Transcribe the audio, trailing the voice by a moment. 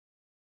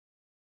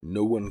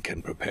No one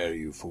can prepare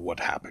you for what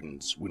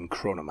happens when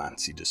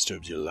chronomancy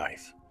disturbs your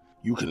life.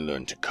 You can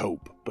learn to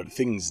cope, but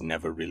things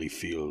never really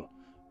feel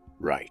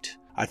right.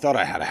 I thought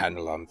I had a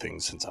handle on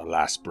things since our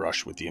last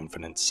brush with the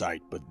infinite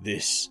sight, but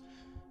this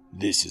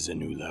is a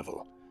new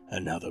level.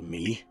 Another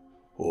me?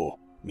 Or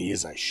me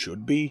as I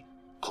should be?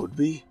 Could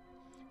be?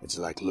 It's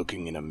like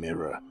looking in a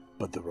mirror,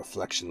 but the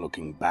reflection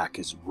looking back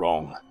is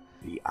wrong.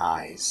 The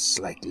eyes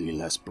slightly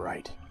less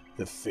bright,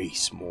 the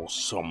face more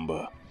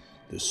somber,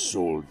 the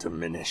soul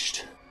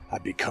diminished. I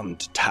become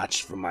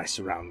detached from my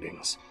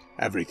surroundings.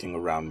 Everything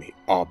around me,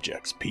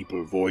 objects,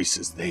 people,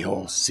 voices, they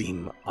all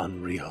seem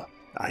unreal.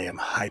 I am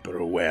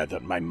hyper-aware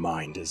that my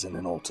mind is in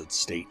an altered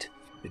state.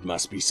 It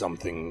must be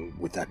something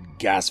with that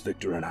gas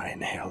Victor and I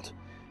inhaled.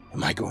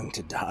 Am I going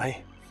to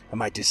die?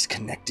 Am I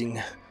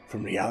disconnecting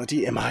from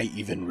reality? Am I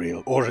even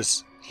real? Or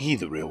is he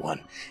the real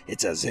one?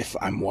 It's as if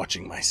I'm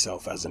watching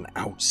myself as an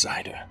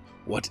outsider.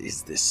 What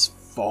is this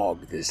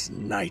fog, this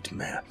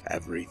nightmare?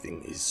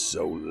 Everything is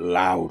so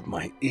loud,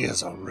 my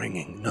ears are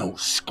ringing, no,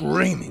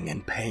 screaming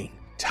in pain.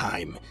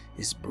 Time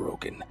is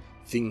broken.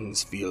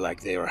 Things feel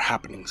like they are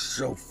happening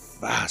so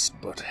fast,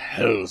 but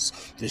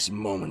hells, this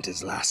moment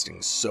is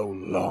lasting so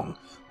long.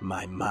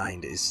 My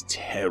mind is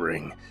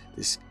tearing.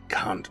 This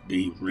can't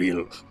be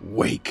real.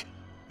 Wake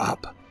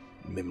up.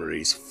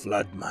 Memories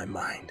flood my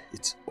mind.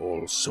 It's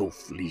all so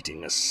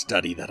fleeting, a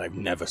study that I've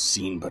never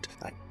seen, but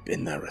I've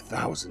been there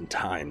 1,000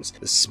 times.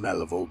 The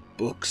smell of old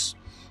books,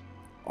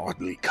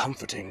 oddly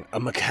comforting. A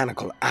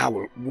mechanical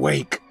owl.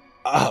 Wake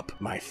up,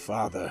 my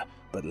father,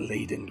 but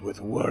laden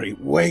with worry.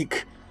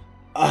 Wake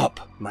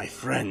up, my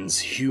friends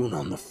hewn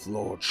on the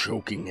floor,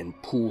 choking in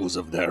pools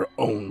of their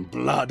own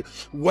blood.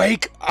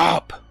 Wake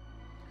up!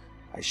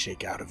 I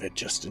shake out of it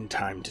just in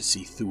time to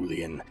see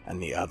Thulian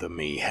and the other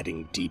me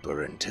heading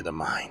deeper into the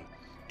mine.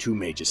 2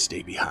 mages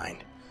stay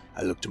behind.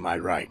 I look to my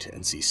right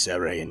and see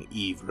Sarai and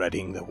Eve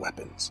readying their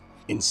weapons.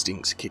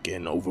 Instincts kick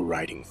in,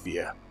 overriding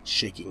fear,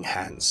 shaking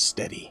hands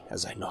steady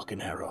as I knock an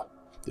arrow.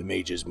 The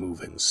mages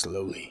move in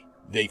slowly.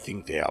 They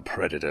think they are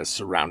predators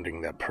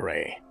surrounding their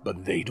prey,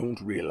 but they don't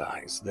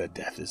realize their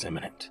death is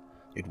imminent.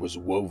 It was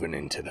woven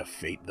into their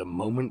fate the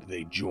moment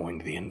they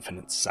joined the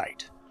infinite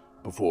sight.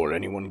 Before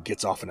anyone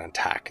gets off an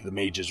attack, the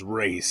mages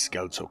raise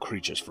skeletal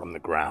creatures from the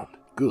ground.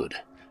 Good.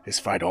 This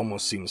fight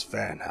almost seems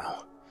fair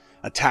now.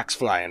 Attacks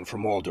fly in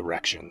from all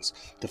directions.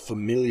 The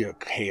familiar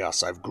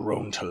chaos I've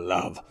grown to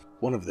love.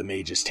 One of the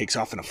mages takes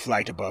off in a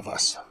flight above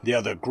us. The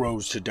other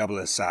grows to double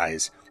his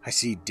size. I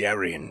see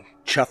Darian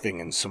chuffing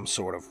in some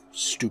sort of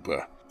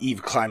stupor.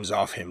 Eve climbs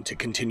off him to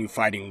continue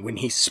fighting when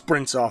he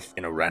sprints off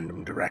in a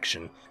random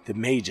direction. The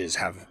mages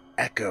have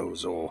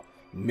echoes or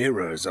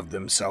mirrors of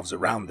themselves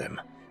around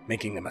them,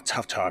 making them a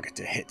tough target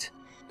to hit.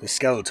 The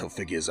skeletal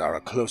figures are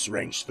a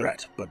close-range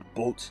threat, but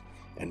Bolt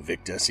and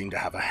Victor seem to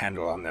have a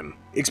handle on them.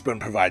 Ixburn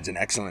provides an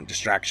excellent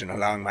distraction,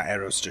 allowing my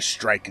arrows to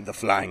strike the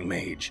flying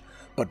mage.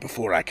 But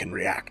before I can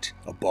react,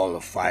 a ball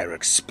of fire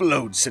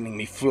explodes, sending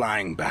me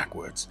flying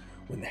backwards.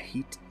 When the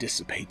heat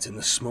dissipates and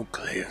the smoke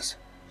clears,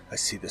 I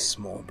see the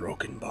small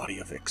broken body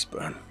of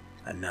Ixburn,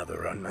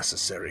 another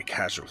unnecessary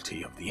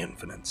casualty of the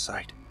infinite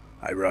sight.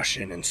 I rush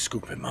in and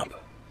scoop him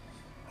up.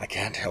 I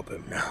can't help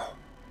him now,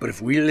 but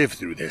if we live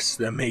through this,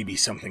 there may be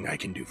something I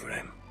can do for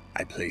him.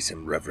 I place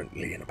him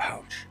reverently in a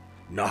pouch.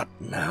 Not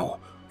now.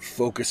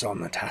 Focus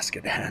on the task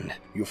at hand.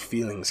 Your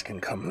feelings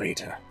can come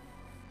later.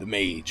 The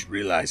mage,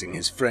 realizing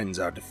his friends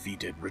are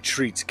defeated,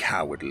 retreats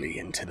cowardly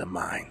into the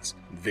mines.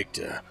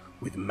 Victor,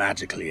 with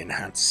magically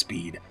enhanced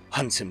speed,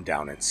 hunts him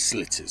down and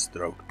slits his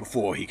throat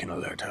before he can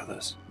alert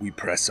others. We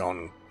press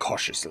on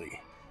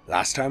cautiously.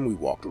 Last time we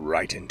walked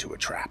right into a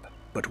trap,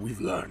 but we've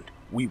learned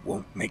we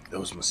won't make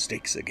those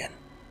mistakes again.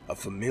 A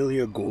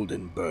familiar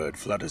golden bird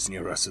flutters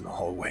near us in the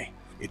hallway.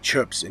 It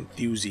chirps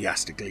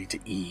enthusiastically to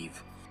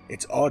Eve.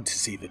 It's odd to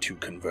see the two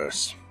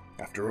converse.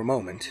 After a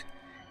moment,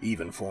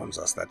 Eve informs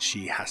us that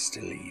she has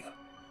to leave.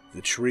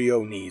 The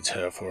trio needs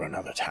her for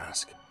another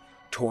task.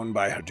 Torn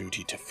by her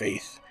duty to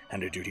Faith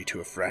and her duty to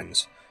her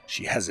friends,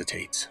 she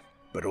hesitates,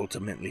 but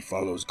ultimately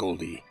follows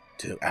Goldie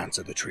to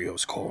answer the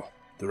trio's call.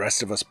 The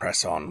rest of us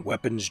press on,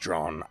 weapons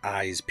drawn,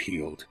 eyes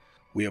peeled.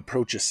 We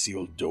approach a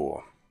sealed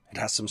door. It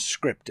has some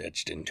script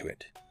etched into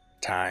it.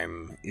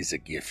 Time is a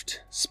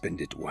gift.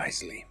 Spend it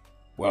wisely.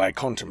 While I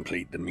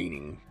contemplate the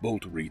meaning,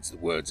 Bolt reads the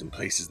words and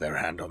places their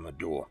hand on the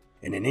door.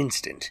 In an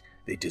instant,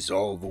 they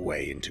dissolve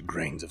away into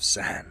grains of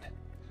sand.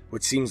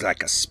 What seems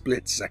like a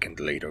split second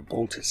later,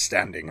 Bolt is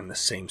standing in the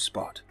same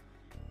spot.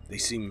 They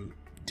seem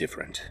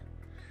different.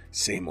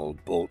 Same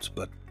old Bolt,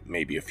 but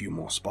maybe a few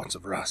more spots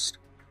of rust.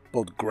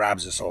 Bolt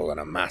grabs us all in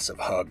a massive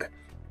hug.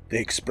 They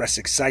express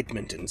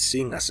excitement in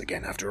seeing us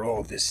again after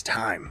all this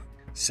time.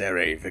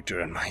 Sarai, Victor,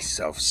 and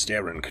myself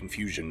stare in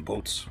confusion.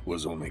 Bolt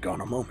was only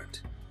gone a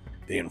moment.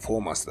 They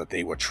inform us that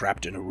they were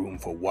trapped in a room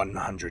for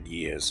 100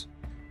 years.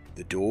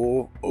 The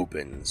door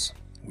opens.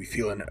 We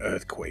feel an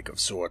earthquake of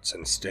sorts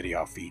and steady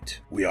our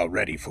feet. We are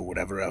ready for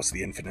whatever else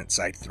the infinite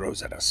sight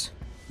throws at us.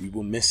 We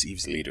will miss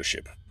Eve's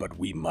leadership, but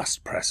we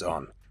must press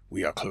on.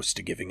 We are close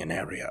to giving an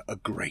area a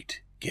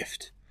great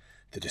gift.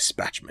 the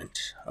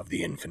dispatchment of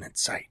the infinite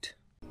sight.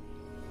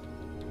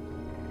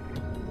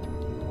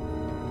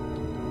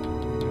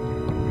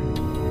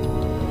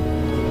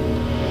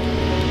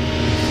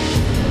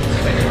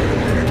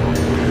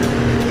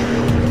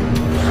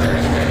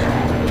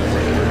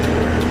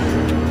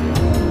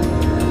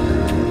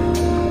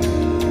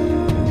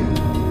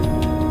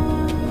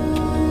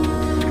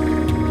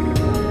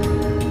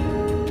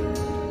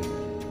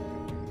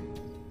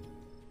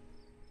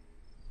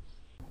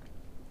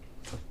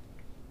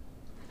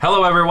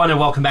 Hello, everyone, and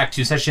welcome back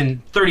to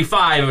session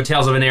 35 of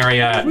Tales of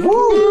Veneria.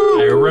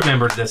 I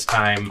remembered this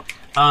time.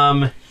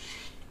 For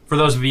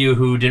those of you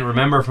who didn't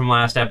remember from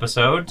last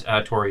episode,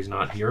 Tori's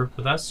not here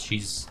with us.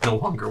 She's no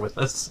longer with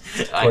us.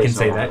 I can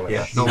say that.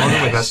 Yeah, no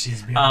longer with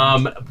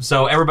us.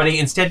 So everybody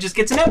instead just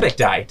gets an epic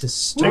die to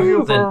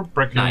start the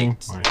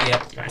night.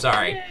 Yep,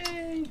 sorry.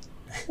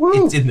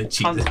 It's in the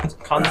cheese.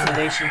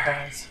 Consolation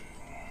prize.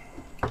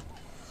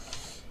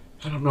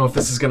 I don't know if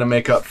this is going to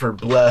make up for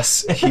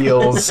bless,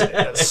 heals,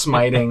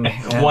 smiting.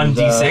 And,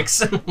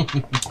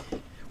 1d6.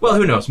 Well,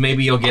 who knows?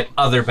 Maybe you'll get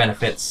other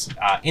benefits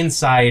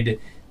inside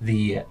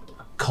the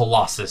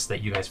colossus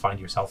that you guys find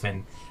yourself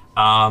in.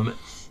 Yeah,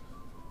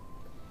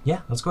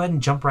 let's go ahead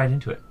and jump right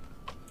into it.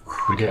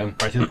 We get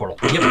right through the portal.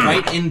 Yep,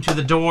 right into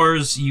the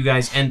doors. You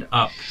guys end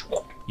up.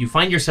 You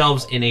find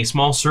yourselves in a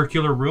small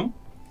circular room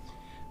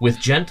with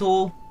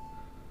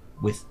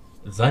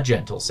the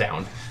gentle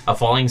sound of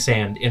falling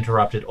sand,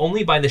 interrupted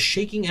only by the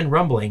shaking and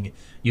rumbling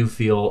you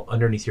feel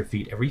underneath your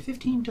feet every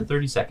 15 to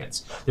 30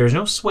 seconds. There's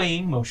no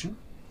swaying motion,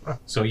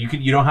 so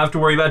you don't have to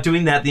worry about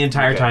doing that the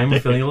entire time.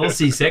 You're feeling a little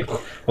seasick.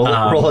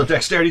 Roll a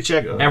dexterity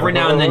check. Every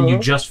now and then you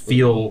just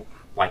feel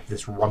like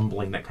this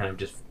rumbling that kind of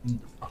just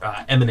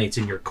emanates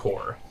in your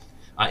core.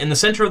 In the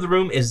center of the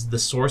room is the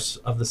source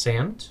of the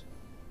sound,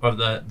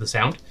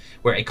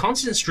 where a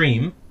constant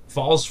stream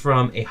falls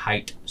from a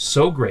height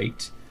so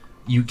great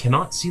you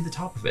cannot see the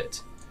top of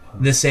it.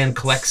 This sand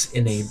collects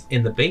in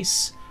the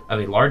base of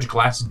a large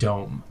glass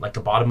dome, like the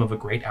bottom of a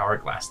great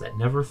hourglass that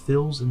never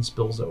fills and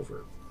spills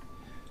over.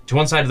 To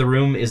one side of the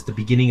room is the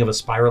beginning of a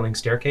spiraling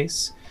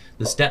staircase,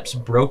 the steps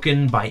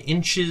broken by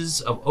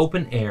inches of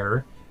open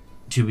air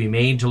to be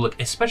made to look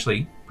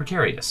especially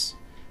precarious.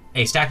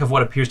 A stack of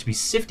what appears to be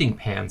sifting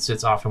pans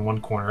sits off in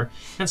one corner,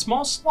 and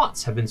small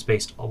slots have been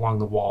spaced along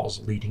the walls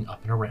leading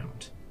up and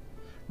around.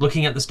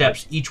 Looking at the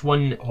steps, each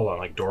one... Hold on,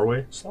 like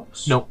doorway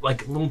slots? No,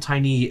 like little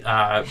tiny,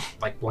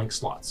 like blank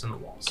slots in the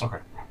walls. Okay.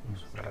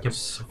 Yep.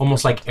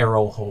 Almost like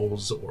arrow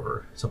holes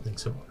or something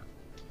similar.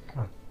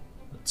 Huh.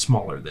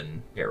 Smaller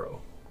than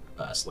arrow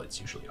slits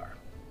usually are.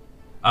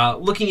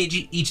 Looking at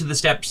each of the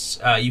steps,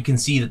 you can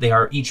see that they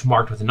are each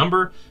marked with a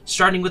number,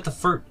 starting with the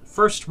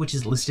first, which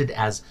is listed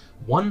as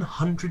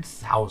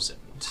 100,000.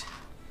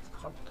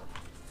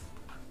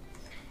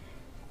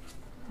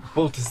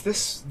 Bolt, is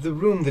this the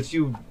room that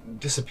you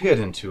disappeared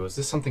into? Is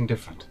this something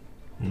different?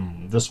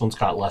 This one's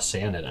got less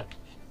sand in it.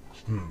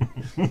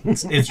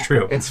 It's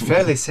true. It's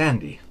fairly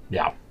sandy.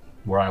 Yeah.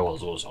 Where I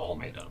was all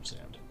made out of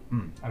sand.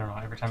 I don't know.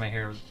 Every time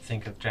I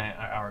think of giant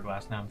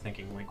hourglass, now I'm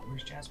thinking, like,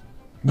 where's Jasmine?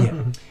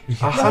 Yeah.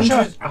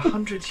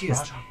 100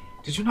 years.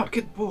 Did you not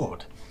get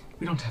bored?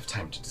 We don't have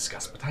time to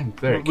discuss, but I'm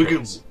very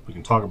curious. We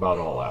can talk about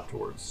it all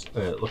afterwards.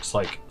 It looks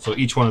like, so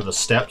each one of the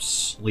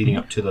steps leading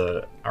up to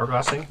the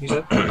hourglass thing, you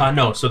said?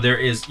 No, so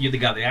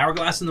you've got the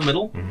hourglass in the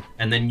middle,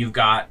 and then you've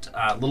got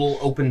a little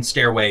open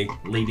stairway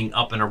leading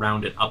up and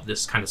around it, up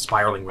this kind of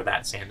spiraling where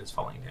that sand is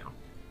falling down.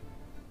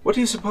 What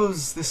do you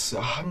suppose this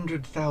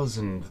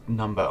 100,000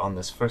 number on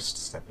this first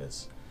step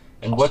is?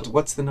 And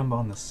what's the number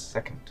on the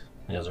second?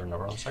 Is there a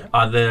number on the second?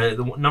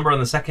 The number on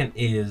the second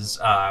is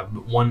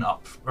one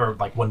up, or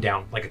like one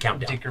down, like a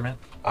countdown. Increment.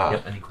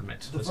 Yep, an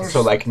increment.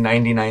 So like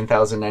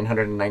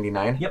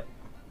 99,999? Yep.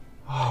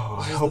 Oh,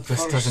 I hope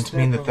this doesn't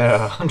mean that there are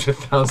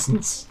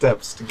 100,000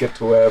 steps to get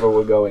to wherever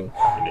we're going.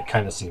 I mean, it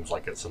kind of seems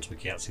like it since we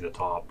can't see the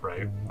top,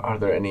 right? Are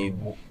there any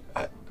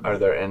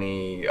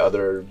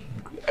other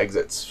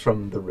exits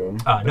from the room?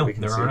 No,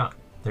 there are not.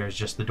 There's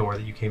just the door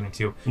that you came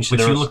into, which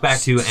you look back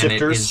to, and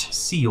it is sifters?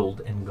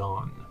 sealed and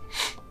gone.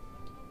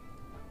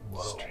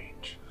 Whoa.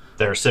 Strange.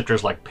 There are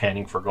sifters like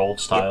panning for gold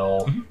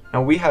style. Yep.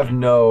 Now we have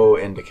no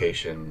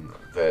indication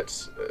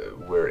that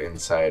we're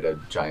inside a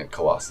giant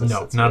colossus.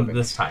 No, that's not moving.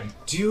 this time.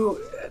 Do you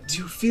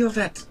feel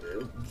that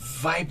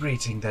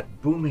vibrating,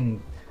 that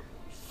booming,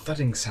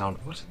 thudding sound?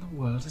 What in the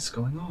world is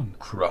going on?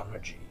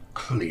 Chronology,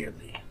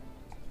 clearly.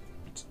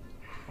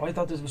 Oh, I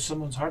thought this was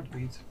someone's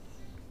heartbeat.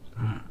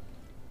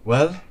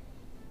 Well,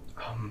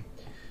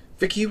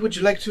 Vicky, would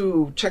you like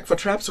to check for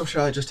traps, or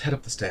shall I just head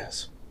up the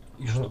stairs?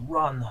 You should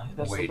run.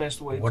 That's the Wait,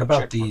 best way what to about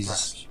check for these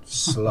traps.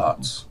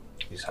 slots?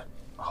 These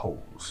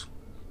holes.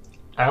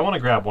 I want to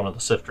grab one of the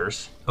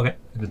sifters Okay.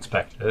 and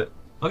inspect it.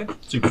 Okay.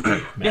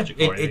 Super magic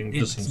Yeah, or anything.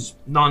 Just it's seems...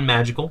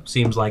 non-magical.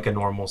 Seems like a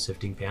normal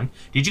sifting pan.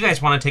 Did you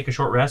guys want to take a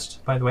short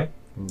rest, by the way?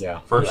 Yeah.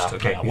 First? Yeah,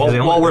 Okay. yeah. because they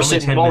While only- we're only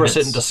 10 sitting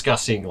minutes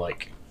discussing,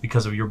 like,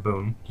 because of your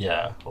boon.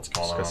 yeah, what's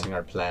going Discussing on.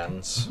 our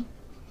plans.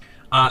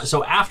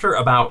 So after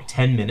about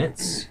 10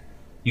 minutes,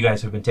 you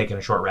guys have been taking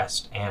a short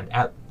rest, and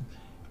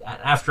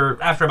after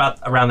about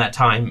around that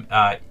time,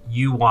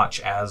 you watch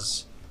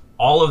as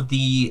all of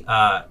the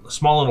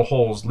small little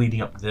holes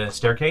leading up the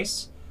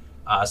staircase,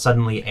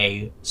 suddenly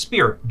a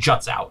spear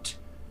juts out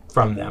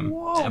from them,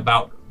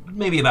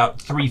 maybe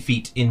about 3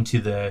 feet into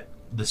the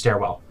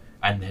stairwell,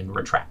 and then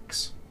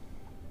retracts.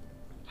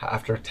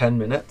 After 10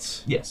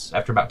 minutes? Yes,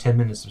 after about 10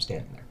 minutes of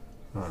standing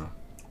there.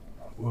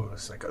 Ooh,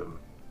 it's like a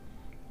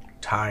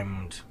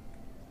timed.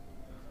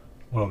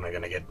 Well, am I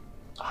gonna get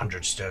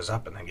 100 stairs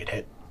up and then get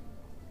hit?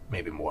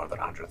 Maybe more than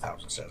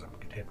 100,000 stairs up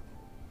and get hit.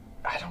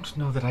 I don't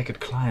know that I could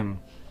climb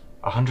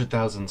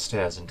 100,000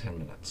 stairs in 10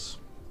 minutes.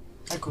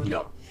 I could.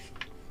 No.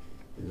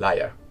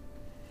 Liar.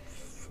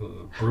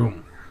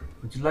 Broom.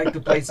 Would you like to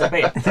place a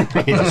bet?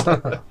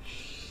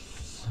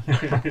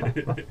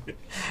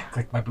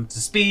 Click my boots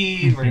of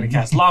speed. We're gonna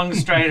cast Long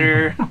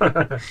Strider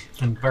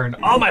and burn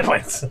all my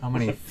points. How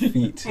many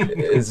feet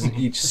is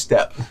each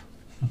step?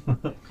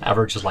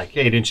 Average is like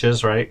 8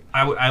 inches, right?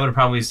 I would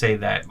probably say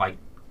that like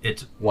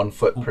it's 1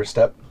 foot per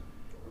step?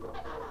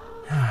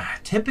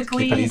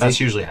 typically Keep it easy. That's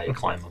usually how you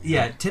climb them.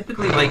 yeah,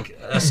 typically like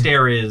a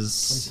stair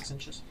is 26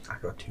 inches. I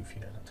go 2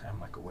 feet at a time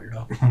like a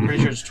weirdo. I'm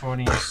pretty sure it's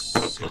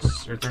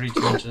 26 or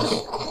 32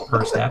 inches.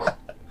 per step.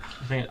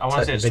 I want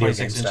to say it's Video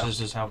 26 game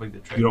inches is how big the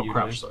track You don't unit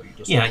crouch is. though. You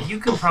just Yeah, you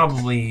can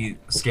probably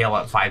scale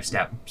up 5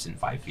 steps in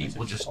 5 feet.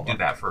 We'll just do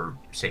that for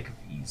sake of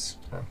ease.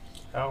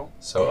 Oh.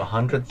 So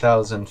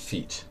 100,000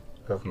 feet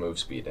of move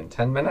speed in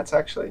 10 minutes,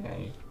 actually? Yeah,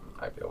 you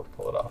might be able to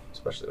pull it off,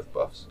 especially with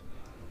buffs.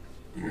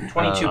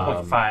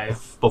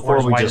 22.5. before or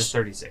as we wide just- as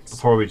 36.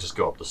 Before we just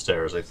go up the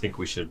stairs, I think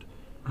we should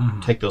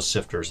take those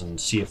sifters and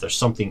see if there's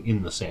something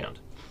in the sand.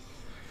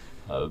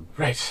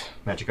 Right.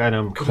 Magic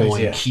item, Good coin,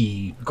 idea.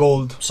 key,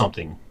 Gold.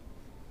 something.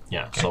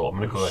 Yeah, so I'm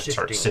going to go ahead and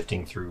start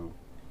sifting through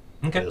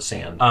Okay. the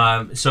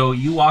sand. So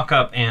you walk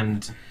up,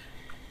 and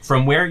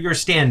from where you're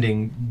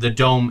standing, the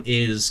dome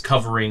is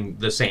covering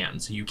the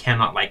sand, so you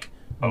cannot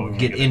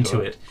get into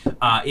it.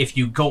 If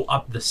you go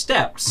up the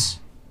steps,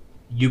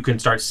 you can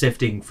start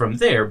sifting from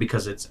there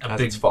because it's a As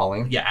big. it's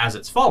falling. Yeah, as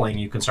it's falling,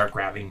 you can start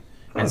grabbing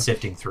and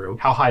sifting through.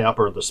 How high up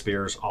are the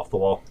spears off the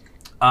wall?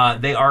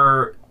 They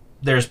are.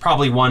 There's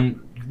probably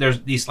one.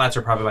 These slats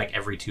are probably like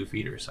every 2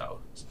 feet or so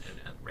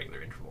at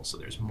regular intervals. So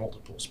there's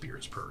multiple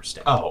spears per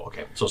step. Oh,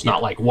 okay. So it's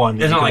not like one.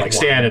 That It's you not can, like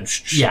stand one.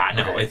 and. Yeah,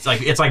 no,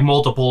 Okay. it's like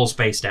multiple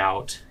spaced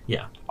out.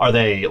 Yeah. Are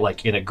they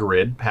like in a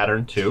grid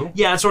pattern too?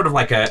 Yeah, it's sort of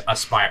like a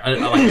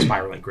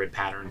spiraling grid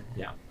pattern.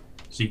 Yeah,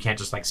 so you can't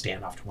just like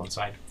stand off to one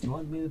side. You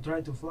want me to try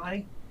to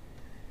fly?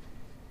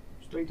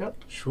 Straight up?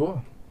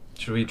 Sure.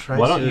 Should we try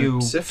Why don't to you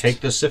sift?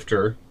 take the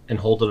sifter and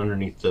hold it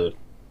underneath the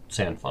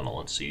sand funnel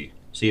and see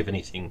if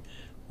anything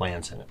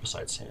lands in it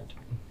besides sand.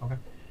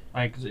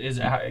 Like, is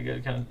it how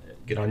kind of?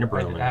 Get on your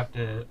broom. I have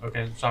to.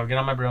 Okay, so I'll get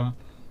on my broom.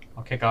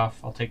 I'll kick off.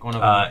 I'll take one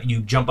of them. You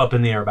jump up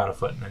in the air about a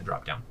foot and then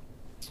drop down.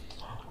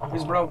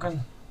 He's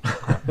broken.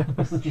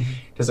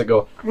 Does it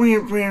go?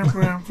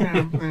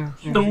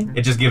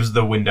 It just gives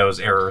the Windows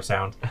error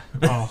sound.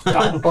 Oh,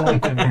 not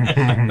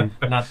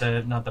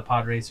the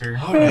pod racer.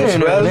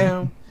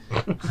 Well,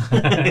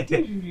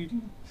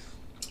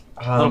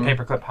 Little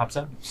paperclip pops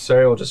up.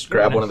 Sorry, we'll just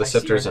grab one of the I see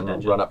sifters you're in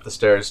and the run up the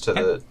stairs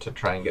to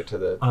try and get to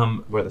the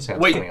where the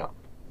sand's wait. coming out.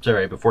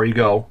 Sorry, before you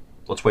go,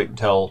 let's wait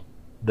until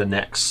the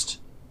next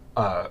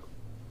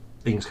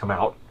things come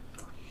out.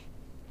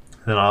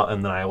 Then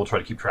I will try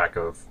to keep track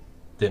of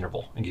the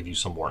interval and give you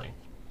some warning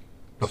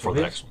before the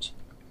Sweet. next ones.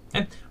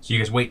 Okay. So you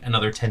guys wait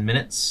another 10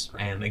 minutes,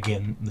 and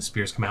again, the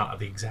spears come out at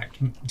the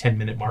exact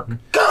 10-minute mark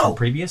from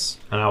previous.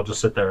 And I'll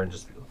just sit there and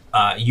just.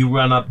 You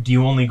run up. Do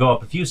you only go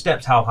up a few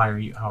steps? How high are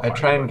you? How I far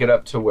try are you and get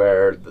up to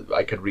where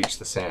I could reach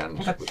the sand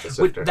with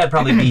the Would sifter. that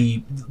probably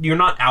be? You're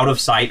not out of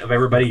sight of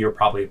everybody. You're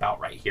probably about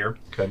right here.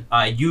 Okay.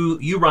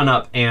 You run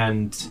up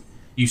and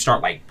you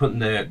start like putting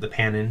the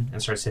pan in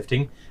and start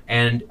sifting,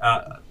 and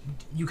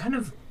you kind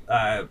of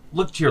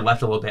look to your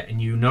left a little bit, and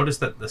you notice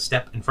that the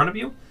step in front of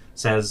you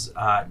says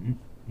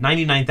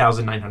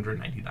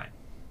 99,999,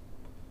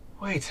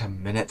 Wait a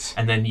minute.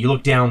 and then you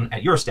look down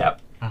at your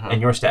step, Uh-huh.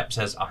 and your step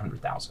says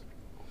 100,000.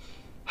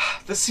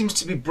 This seems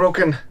to be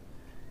broken.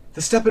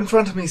 The step in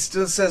front of me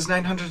still says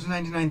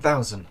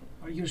 999,000.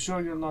 Are you sure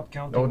you're not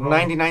counting? No, wrong?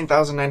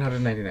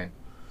 99,999.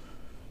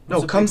 No,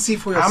 What's a come big- see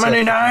for yourself.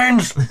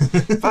 nines?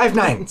 5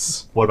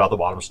 nines. What about the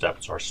bottom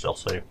steps? Are still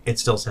safe? It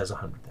still says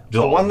 100,000.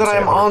 The one that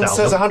I'm on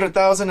says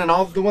 100,000, and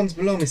all the ones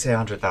below me say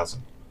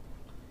 100,000.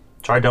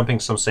 Try dumping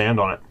some sand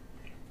on it.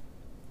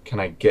 Can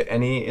I get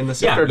any in the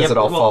sifter, or does it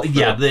all fall through?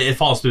 Yeah, it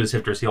falls through the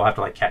sifter, so you'll have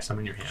to like catch some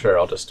in your hand. Sure,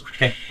 I'll just...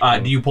 Okay.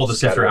 Do you pull the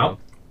sifter Scatter out?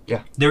 them.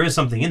 Yeah. There is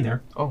something in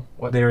there. Oh,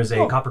 what? There is a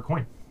Oh. copper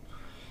coin.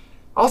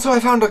 Also, I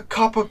found a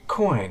copper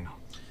coin.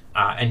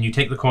 And you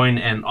take the coin,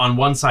 and on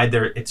one side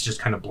there, it's just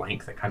kind of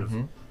blank. That kind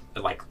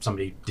of like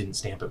somebody didn't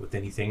stamp it with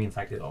anything. In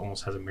fact, it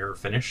almost has a mirror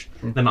finish.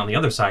 Then on the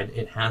other side,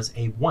 it has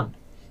a 1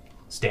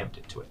 stamped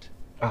into it.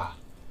 Ah.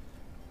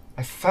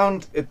 I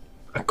found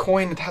a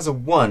coin that has a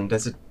 1.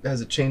 Has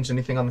it changed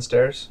anything on the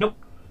stairs? Nope.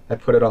 I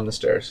put it on the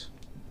stairs.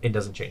 It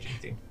doesn't change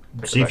anything.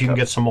 pick See it if you back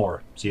can up. get some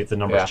more. See if the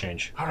numbers Yeah.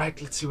 change. All right,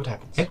 let's see what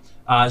happens. Okay.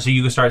 So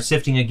you can start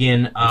sifting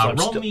again. I'm,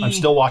 Roll me. I'm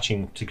still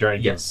watching to try to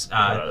give, Yes,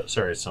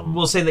 sorry, some.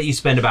 We'll say that you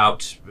spend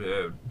about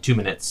 2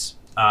 minutes.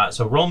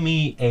 So roll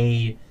me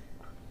a.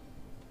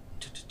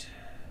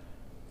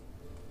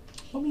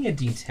 Roll me a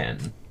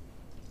d10.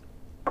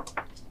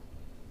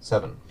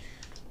 7.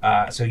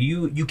 So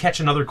you catch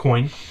another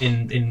coin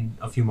in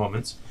a few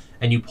moments,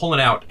 and you pull it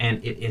out,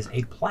 and it is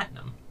a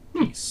platinum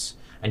piece.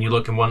 And you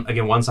look, and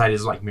one side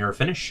is like mirror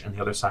finish, and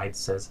the other side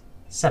says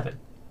 7.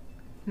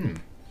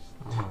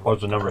 What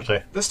does the number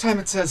say? This time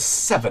it says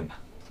 7,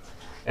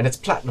 and it's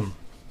platinum.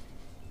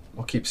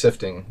 We'll keep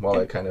sifting while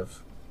I kind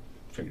of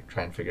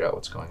try and figure out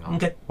what's going on.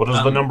 Okay. What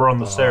does the number on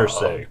the stairs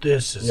say?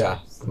 This is. Yeah,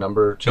 the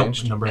number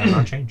changed. Nope, number has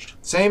not changed.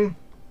 Same.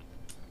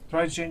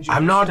 Try to change your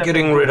I'm not step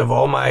getting to- rid of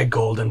all my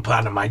gold and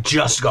platinum I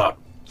just got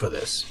for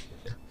this.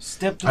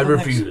 Step to I the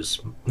next- refuse.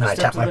 And I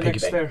Step tap to my the piggy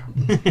next bank.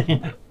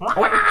 stair.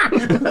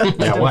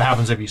 Yeah, what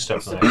happens if you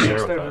step to the Step to next the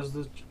next stair stair. with Does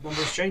the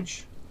numbers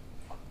change?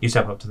 You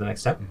step up to the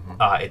next step.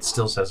 It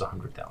still says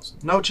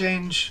 100,000. No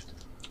change.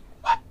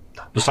 that?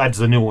 Besides,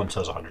 the new one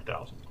says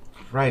 100,000.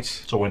 Right.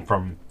 So it went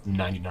from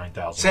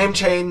 99,000. Same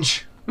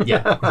change.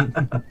 Yeah,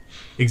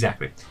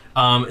 exactly.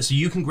 So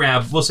you can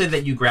grab. We'll say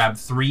that you grab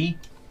 3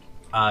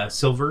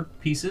 silver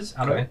pieces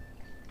out of Okay. it,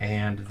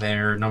 and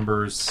their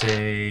numbers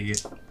say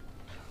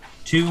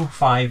 2,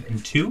 5,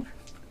 and 2.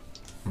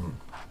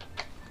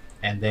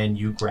 And then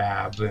you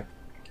grab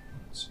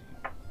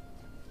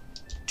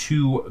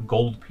 2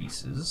 gold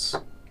pieces,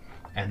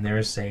 and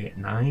theirs say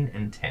 9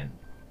 and 10.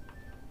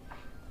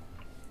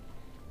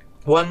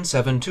 1,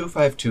 7, 2,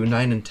 5, 2,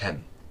 9, and 10.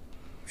 I'm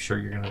sure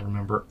you're gonna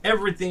remember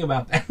everything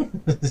about that.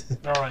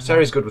 All right.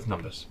 Sarah's good with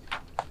numbers.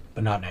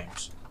 But not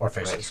names or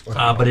faces.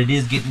 But it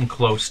is getting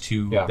close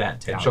to Yeah.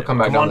 that 10. She'll come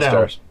back Come down on the down.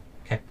 stairs.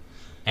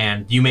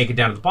 And you make it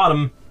down to the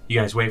bottom. You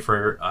guys wait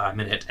for a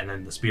minute, and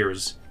then the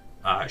spears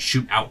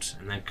shoot out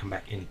and then come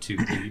back into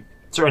the.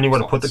 Is there anywhere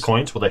to put the slots.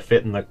 coins? Will they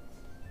fit in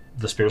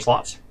the spear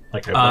slots?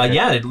 Like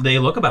Yeah, they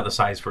look about the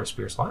size for a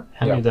spear slot.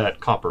 Hand me that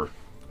copper.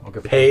 I'll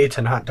give Pay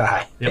to not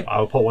die. Yep,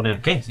 I'll put one in.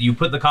 Okay, so you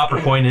put the copper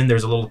coin in.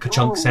 There's a little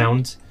ka-chunk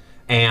sound,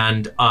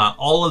 and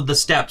all of the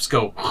steps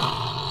go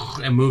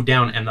and move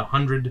down, and the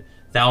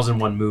 100,000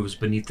 one moves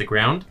beneath the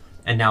ground,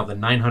 and now the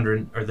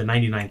 900 or the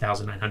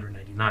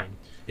 99,999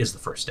 is the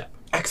first step.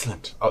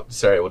 Excellent. Oh,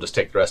 Sarah will just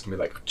take the rest and be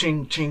like,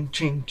 ching, ching,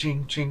 ching,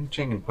 ching, ching,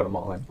 ching, and put them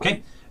all in.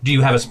 Okay. Do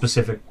you have a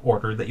specific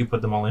order that you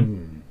put them all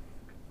in?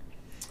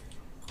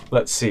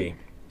 Let's see.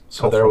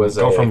 So Go there from, was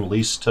go a... from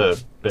least to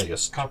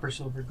biggest. Copper,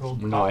 silver,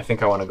 gold. No, I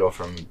think I want to go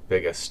from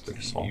biggest.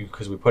 Small.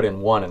 Because we put in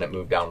 1 and it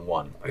moved down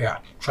 1. Yeah.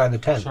 Try the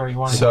 10. Sorry, you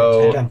wanted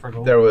So 10 for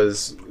gold. there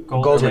was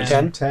Gold and at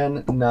 10.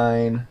 10,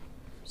 9.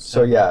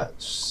 So yeah,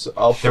 so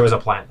I'll put... There was a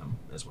platinum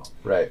as well.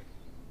 Right.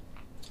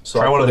 So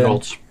Try I'll one of put the in-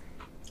 golds.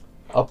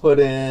 I'll put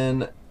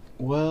in...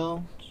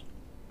 Well...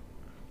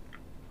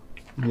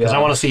 Because Yeah.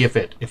 I want to see if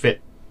it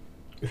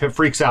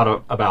freaks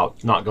out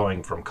about not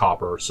going from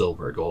copper,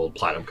 silver, gold,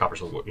 platinum, copper,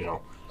 silver, you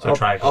know. So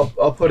try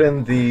I'll put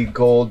in the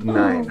gold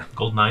 9.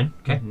 gold 9.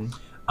 Okay.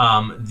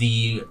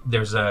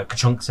 There's a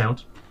ka-chunk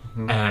sound,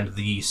 and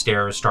the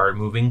stairs start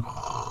moving,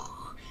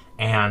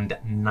 and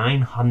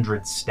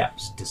 900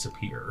 steps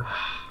disappear.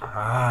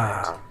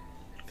 Ah.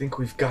 I think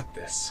we've got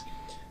this.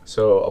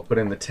 So I'll put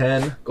in the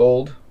 10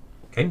 gold.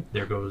 Okay,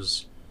 there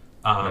goes.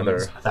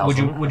 Another would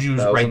you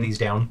 1,000. write these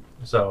down?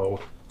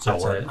 So So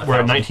that's we're, a we're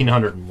at 1,000.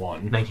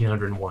 1901.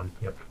 1901.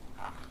 Yep.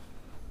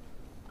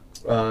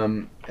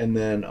 And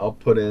then I'll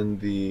put in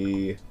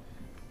the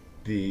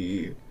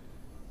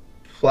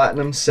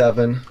platinum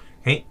 7,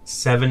 Okay,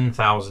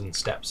 7,000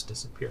 steps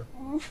disappear.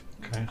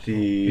 Okay.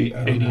 the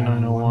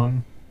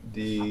 8901.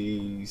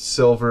 the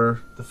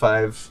silver, the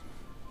 5,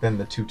 then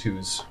the 2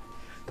 2s.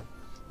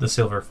 The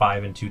silver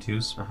 5 and 2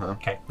 2s. Uh-huh.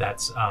 Okay,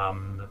 that's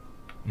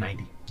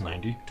 90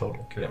 90.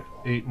 total. Okay.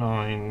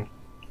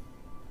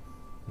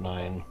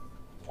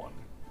 8991.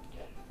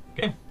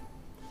 Okay,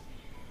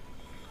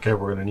 Okay,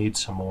 we're gonna need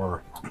some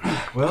more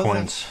Well,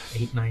 coins.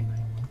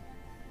 8991.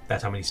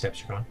 That's how many steps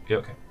you're gone. Yep.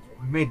 Okay.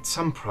 we made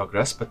some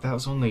progress, but that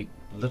was only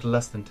a little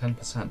less than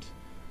 10%.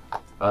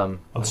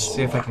 Let's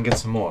see if I can get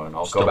some more, and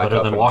I'll Still go back better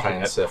up than and walking try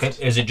and it. sift.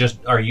 Okay, is it just?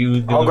 Are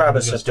you? the I'll one grab a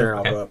who's gonna sister and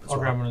okay. I'll go up as I'll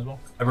grab well. one as well.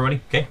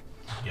 Everybody, okay.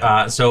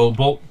 So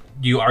Bolt,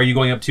 are you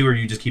going up too, or are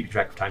you just keeping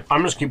track of time?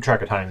 I'm just keep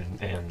track of time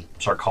and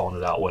start calling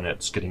it out when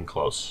it's getting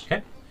close.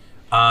 Okay.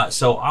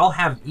 So I'll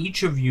have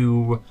each of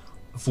you,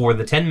 for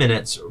the 10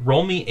 minutes,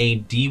 roll me a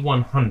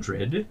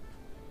D100,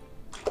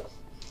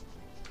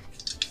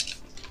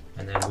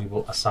 and then we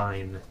will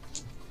assign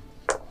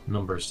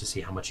numbers to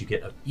see how much you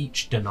get of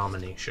each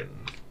denomination.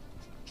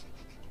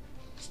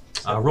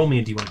 Roll me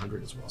a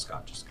D100 as well,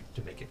 Scott, just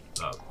to make it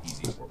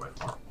easy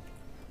 4x4.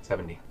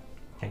 70.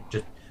 Okay,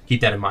 just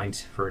keep that in mind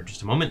for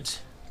just a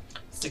moment.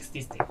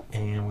 66.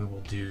 And we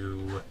will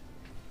do...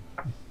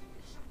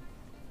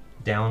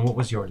 Dallin, what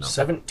was your number?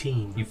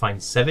 17. You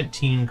find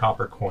 17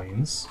 copper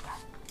coins.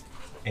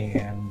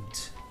 And...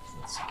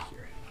 let's see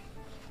here.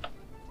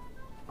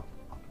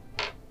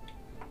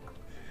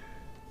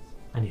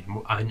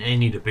 I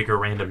need a bigger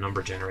random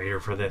number generator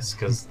for this,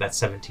 because that's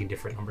 17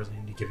 different numbers I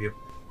need to give you.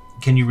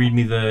 Can you read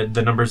me the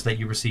numbers that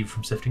you received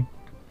from sifting?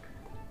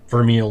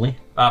 For me only.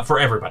 For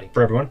everybody.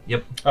 For everyone?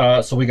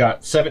 Yep. So we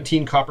got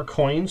 17 copper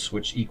coins,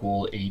 which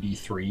equal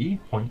 83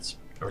 Points.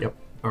 Or, Yep.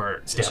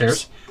 Or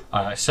stairs.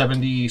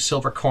 70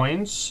 silver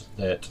coins,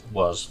 that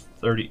was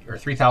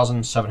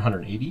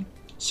 3,780.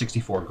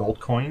 64 gold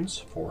coins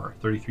for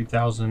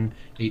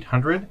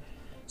 33,800.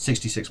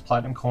 66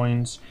 platinum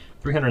coins,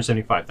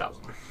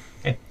 375,000.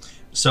 Okay.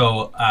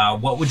 So,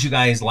 what would you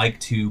guys like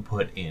to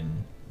put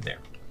in there?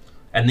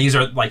 And these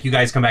are, like, you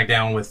guys come back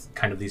down with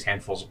kind of these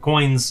handfuls of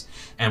coins,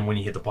 and when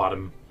you hit the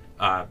bottom,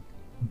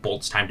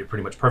 Bolt's timed it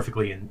pretty much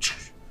perfectly, and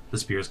the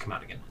spears come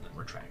out again, and then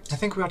retract. I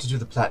think we ought to do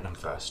the platinum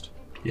first.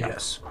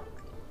 Yes.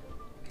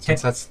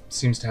 Since that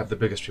seems to have the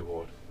biggest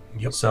reward.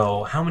 Yep.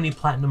 So, how many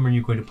platinum are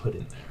you going to put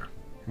in there?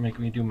 Make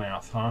me do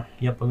math, huh?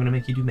 Yep, I'm going to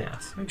make you do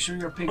math. Make sure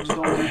your pigs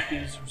don't eat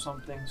these or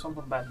something.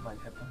 Something bad might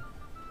happen.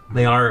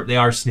 They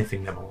are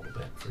sniffing them a little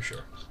bit, for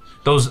sure.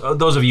 Those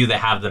of you that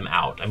have them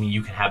out, I mean,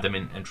 you can have them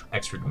in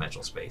extra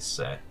dimensional space.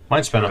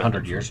 Might spend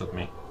 100 years with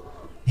me.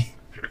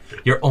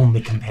 Your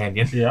only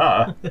companion.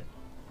 Yeah.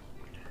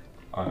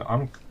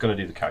 I'm gonna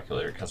do the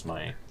calculator because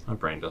my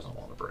brain doesn't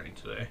want a brain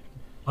today.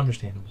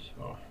 Understandable.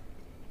 So.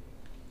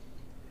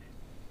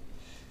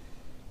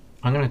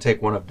 I'm going to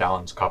take one of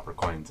Dallin's copper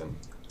coins and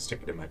stick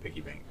it in my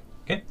piggy bank.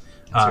 Okay.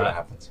 And see what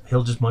happens.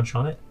 He'll just munch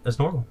on it as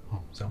normal.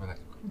 Oh, so we're like,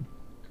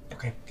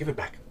 okay, give it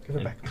back. Give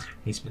it back.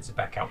 He spits it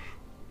back out.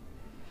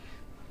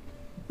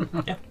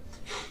 Yeah.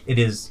 It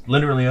is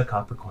literally a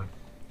copper coin.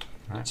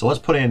 So let's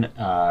put in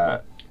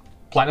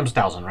platinum's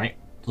 1,000, right?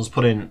 Let's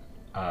put in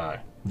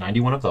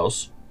 91 of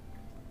those,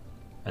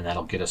 and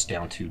that'll get us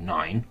down to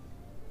 9.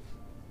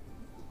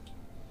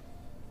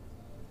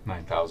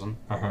 9,000.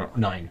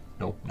 9.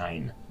 Nope,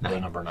 9. The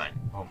number 9.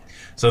 Oh.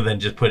 So then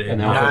just put in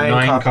And now put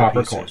 9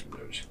 copper coins.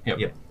 Yep.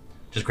 Yep.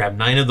 Just grab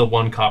 9 of the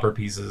 1 copper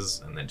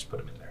pieces and then just put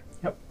them in there.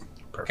 Yep.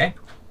 Okay.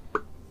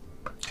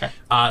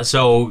 Okay.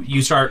 So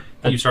you start.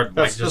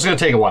 That's just gonna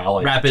take a while.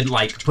 Like, rapid,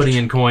 like putting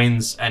in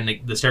coins, and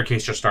the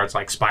staircase just starts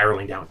like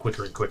spiraling down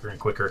quicker and quicker and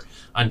quicker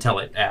until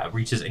it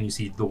reaches, and you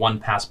see the 1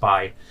 pass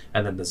by,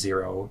 and then the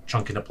 0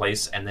 chunk into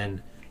place, and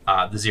then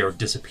the 0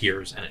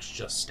 disappears, and it's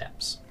just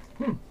steps.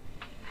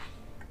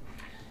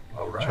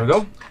 All right. Shall we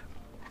go?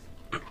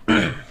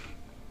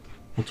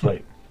 let's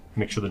wait.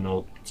 Make sure there are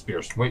no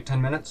spears. Wait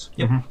 10 minutes?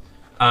 Yep.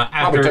 Probably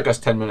After took us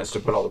 10 minutes to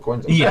put all the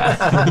coins in. yeah,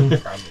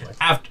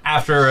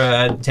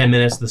 after 10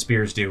 minutes, the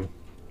spears do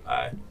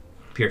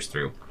pierce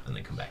through, and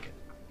then come back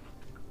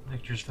in.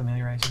 Victor's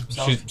familiarizing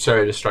himself.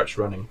 Sarah just starts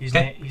running. He's,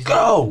 Okay. he's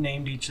Go!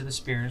 named each of the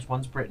spears.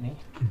 One's Brittany,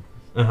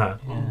 Uh-huh.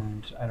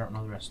 and I don't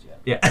know the rest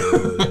yet.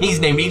 Yeah. He's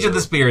named each of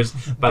the spears,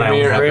 but I Give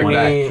me only have your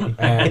one.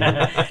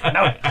 Brittany.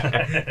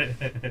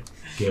 No.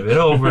 Give it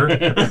over.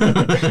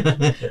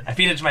 I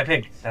feed it to my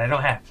pig that I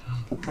don't have.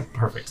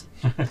 Perfect.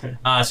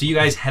 So you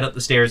guys head up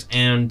the stairs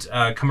and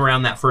come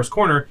around that first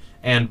corner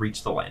and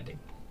reach the landing.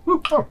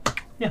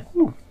 Yeah.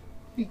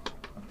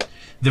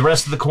 The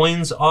rest of the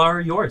coins are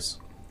yours.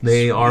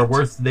 They are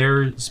worth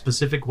their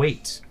specific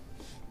weight.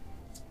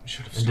 We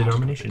should have And started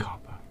denomination. with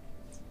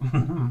the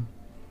copper.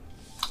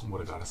 Would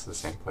have got us to the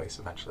same place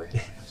eventually.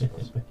 I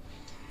suppose. Good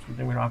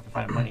thing we don't have to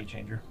find a money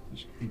changer.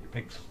 Just feed your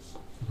pigs.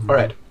 All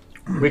right.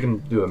 We can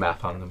do a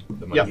math on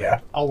the money. Yeah.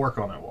 I'll work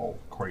on it while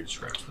Corey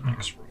describes the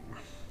next room.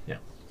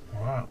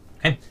 Wow.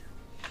 Okay.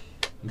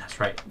 That's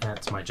right.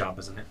 That's my job,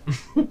 isn't it?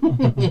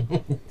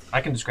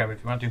 I can describe it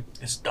if you want to.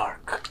 It's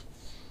dark.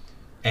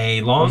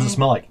 A What long. does it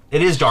smell like?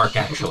 It is dark,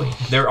 actually.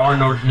 There are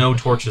no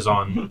torches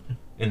on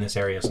in this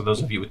area, so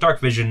those of you with dark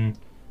vision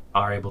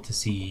are able to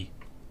see.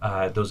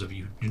 Those of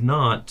you who do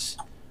not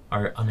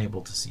are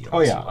unable to see.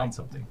 Unless yeah. you light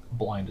something,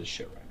 Blind as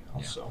shit right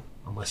now. Yeah. So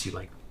unless you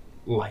like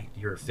light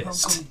your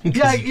fist.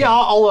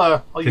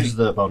 I'll use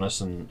the bonus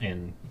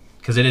and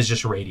Because it is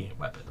just a radiant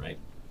weapon, right?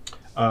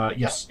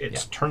 yes, it Yeah.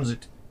 turns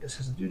it. It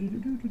says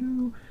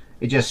do.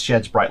 It just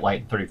sheds bright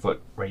light in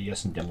 30-foot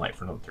radius and dim light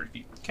for another 30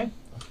 feet. Okay.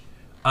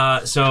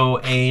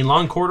 So a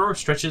long corridor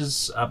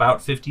stretches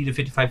about 50 to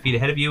 55 feet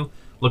ahead of you,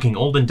 looking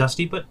old and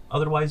dusty, but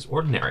otherwise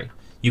ordinary.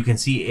 You can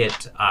see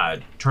it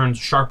turns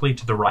sharply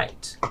to the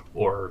right,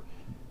 or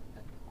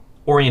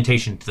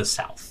orientation to the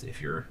south,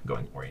 if you're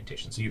going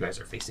orientation. So you guys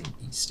are facing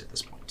east at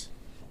this point.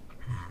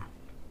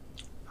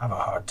 I have a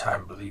hard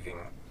time believing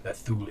that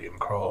Thulian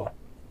Kroll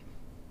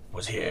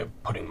was here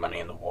putting money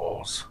in the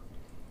walls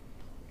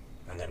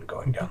and then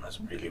going down this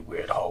really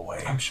weird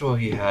hallway. I'm sure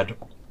he had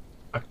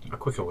a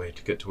quicker way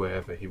to get to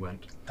wherever he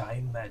went.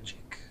 Time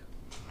magic.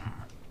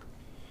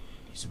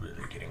 He's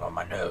really getting on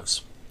my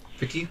nerves.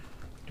 Vicky, do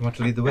you want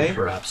to lead the way?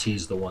 Perhaps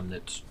he's the one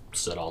that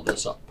set all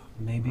this up.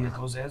 Maybe it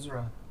was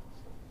Ezra.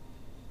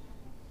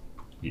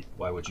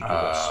 Why would you do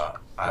this?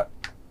 I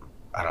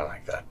don't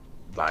like that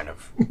line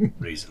of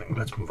reasoning.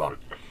 Let's move on.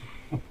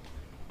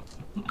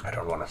 I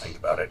don't want to think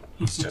about it.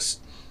 He's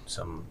just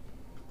some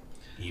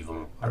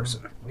evil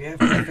person. We have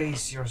to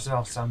face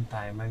yourself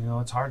sometime. I know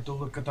it's hard to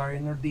look at our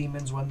inner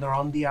demons when they're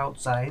on the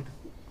outside.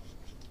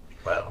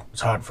 Well,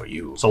 it's hard for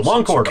you. So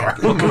long corridor.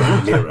 Look in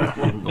the mirror.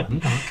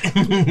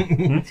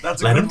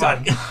 That's a Let good him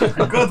one.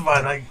 A good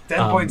one. Like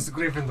 10 points to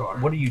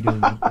Gryffindor. What are you doing?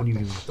 What are you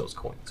doing with those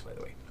coins, by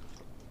the way?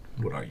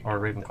 What are you? Or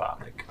Ravenclaw.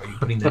 Like, are you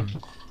putting them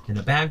in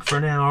a bag for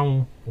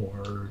now,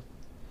 or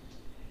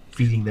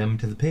feeding them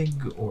to the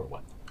pig, or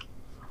what?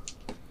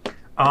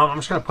 I'm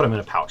just gonna put them in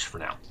a pouch for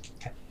now.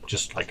 Okay.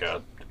 Just like I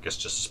guess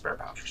just a spare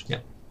pouch or something.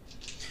 Yeah.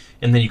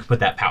 And then you can put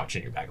that pouch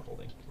in your bag of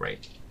holding,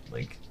 right?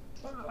 Like,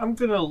 I'm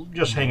gonna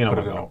just hang it on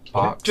Put my it in a belt.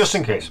 box. Just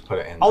in case. Put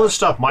it in All this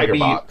stuff might bigger be.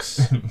 box.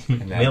 And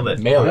then Mail it.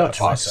 Mail Mail it it to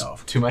box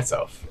myself. to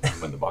myself.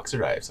 And when the box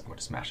arrives, I'm going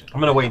to smash it. I'm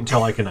gonna wait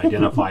until I can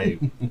identify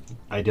on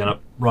Oh,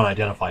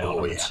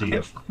 them yeah. and see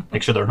if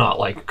make sure they're not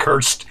like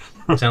cursed.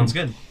 sounds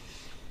good.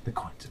 The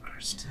coins are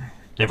cursed.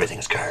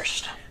 Everything's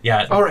cursed.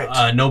 Yeah. All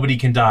right. Nobody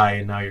can die,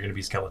 and now you're going to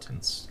be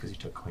skeletons because you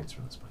took coins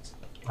from this place.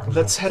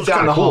 Let's head It's down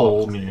kinda the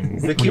hall. cool. I mean,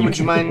 Vicky, would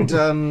you mind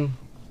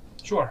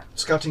Sure.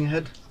 scouting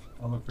ahead?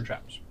 I'll look for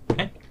traps.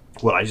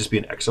 would I just be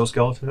an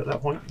exoskeleton at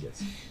that point?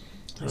 Yes.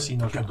 I see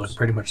no Could traps. look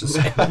pretty much the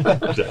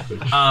same. Exactly.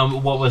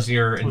 What was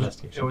your It was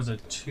investigation? a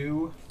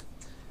 2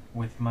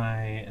 with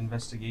my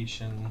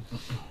investigation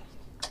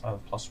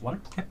of +1.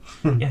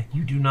 Yeah,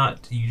 you do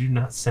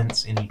not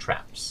sense any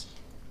traps.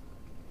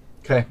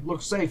 Okay.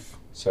 Looks safe.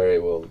 Sorry,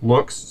 we'll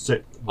Looks.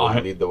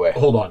 lead the way.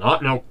 Hold on.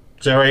 No,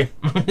 Sari,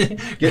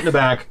 get in the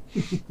back.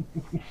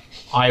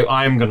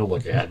 I'm gonna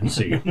look ahead and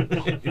see.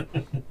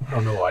 Oh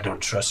no, I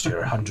don't trust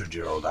your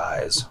 100-year-old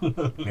eyes.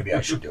 Maybe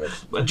I should do it.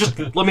 But just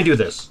let me do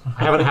this.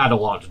 I haven't had a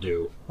lot to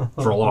do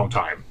for a long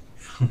time.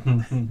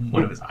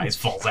 One of his eyes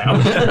falls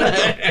out.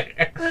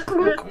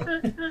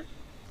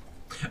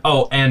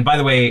 Oh, and by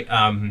the way,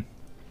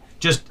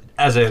 just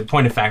as a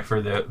point of fact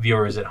for the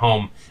viewers at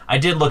home, I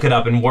did look it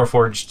up, and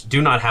Warforged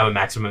do not have a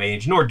maximum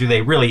age, nor do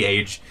they really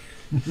age.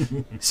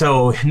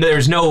 So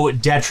there's no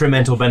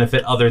detrimental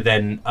benefit other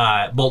than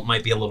Bolt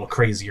might be a little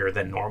crazier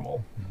than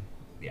normal.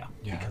 Yeah,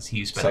 Yeah. because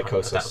he spent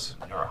Psychosis.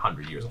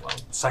 100 years alone.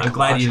 I'm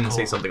glad you didn't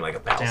say something like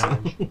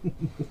 1,000. Damage.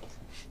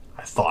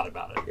 I thought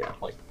about it. Yeah,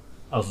 like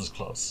I was this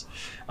close.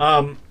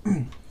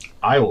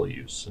 I will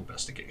use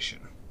investigation.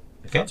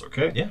 If Okay. that's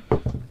okay. Yeah.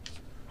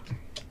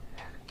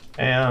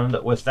 And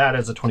with that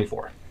as a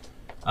 24.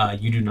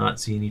 You do not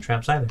see any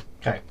traps either.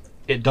 Okay.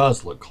 It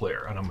does look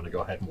clear, and I'm going to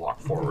go ahead and walk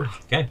forward.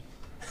 Okay.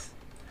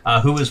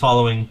 Who is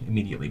following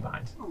immediately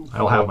behind?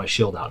 I'll have my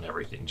shield out and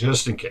everything,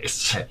 just in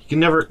case. Okay. You can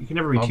never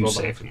be I'll too go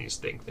safe in these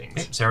things. Okay,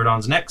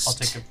 Ceradon's next. I'll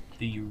take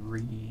the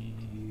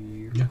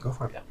rear. Yeah, go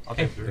for it. Yeah, I'll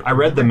take the rear. I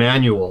read the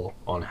manual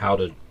on how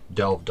to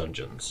delve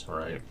dungeons. All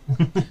right.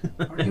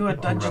 Are you a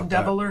dungeon wrote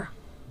that? deviler?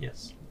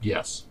 Yes.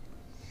 Yes.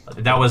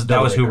 That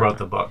was who wrote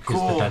the book. Is the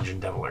Cool. Dungeon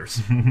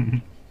Devilers.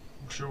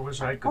 Sure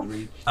wish I could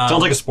read.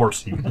 Sounds like a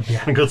sports team.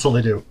 yeah. That's all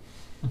they do.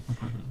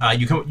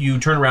 You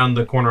turn around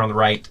the corner on the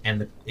right,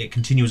 and it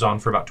continues on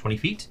for about 20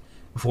 feet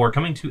before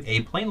coming to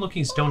a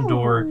plain-looking stone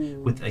door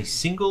with a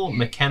single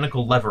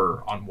mechanical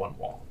lever on one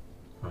wall.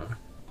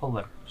 Pull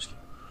lever.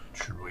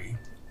 Should we?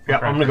 Yeah,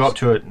 I'm gonna go up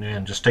to it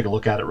and just take a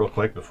look at it real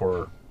quick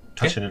before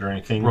touching it or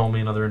anything. Roll me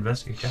another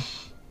investigate check.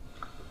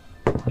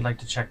 I'd like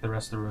to check the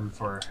rest of the room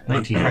for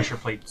 19. pressure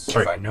plates.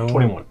 Sorry, If I know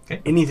 21.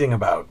 anything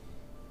about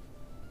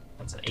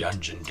That's an 8.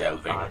 dungeon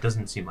delving, It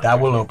doesn't seem like that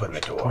there's will any- open the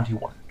door.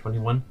 21.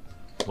 21.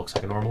 Looks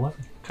like a normal lever.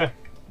 Okay.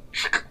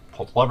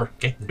 Pull the lever.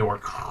 Okay, the door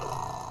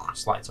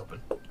slides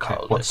open.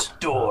 Call What's- this.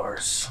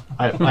 Doors.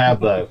 I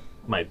have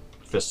my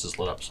fist is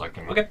lit up so I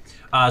can. Okay.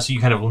 So you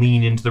kind of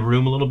lean into the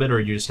room a little bit, or are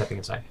you just stepping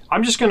inside?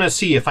 I'm just gonna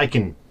see if I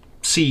can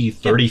see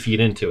 30 feet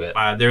into it.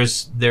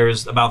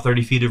 There's about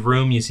 30 feet of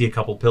room. You see a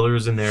couple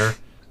pillars in there.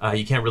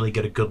 You can't really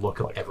get a good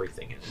look at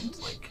everything in it.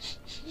 Like,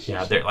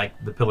 yeah, they're like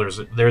the pillars.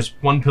 There's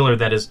one pillar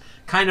that is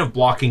kind of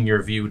blocking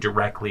your view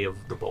directly of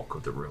the bulk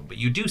of the room, but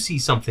you do see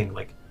something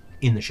like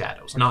in the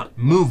shadows, not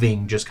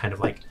moving, just kind of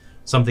like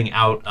something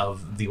out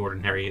of the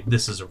ordinary.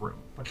 This is a room.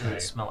 What does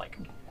it smell like?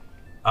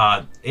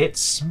 It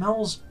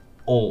smells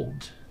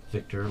old,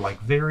 Victor, like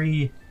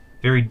very,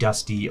 very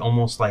dusty,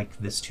 almost like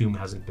this tomb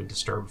hasn't been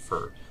disturbed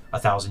for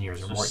 1,000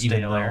 years or So more.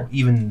 stale air.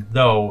 Even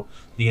though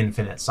the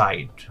Infinite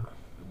Sight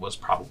was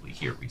probably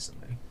here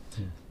recently.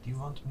 Do you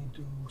want me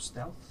to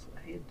stealth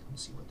ahead and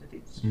see what it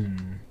is?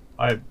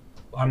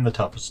 I'm the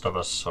toughest of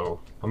us, so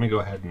let me go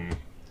ahead and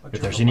But if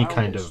you're there's the any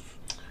kind loudest. of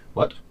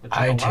what? But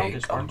you're I the take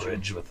loudest, aren't you?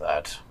 umbrage with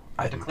that.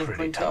 I'm Clink, pretty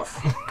clink, tough.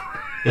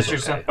 It's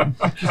Yourself. okay.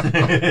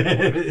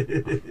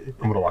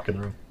 I'm gonna walk in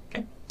the room.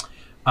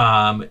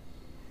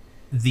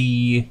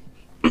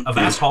 A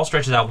vast hall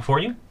stretches out before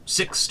you,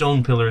 6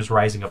 stone pillars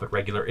rising up at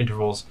regular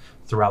intervals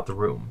throughout the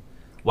room.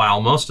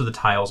 While most of the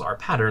tiles are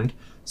patterned,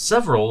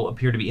 several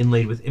appear to be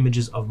inlaid with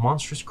images of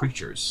monstrous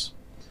creatures.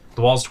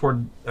 The walls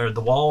towards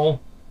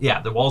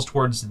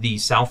the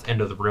south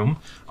end of the room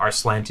are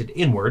slanted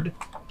inward,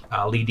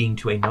 leading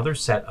to another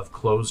set of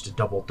closed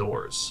double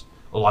doors.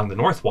 Along the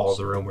north wall of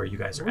the room where you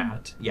guys are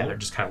at, they're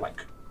just kind of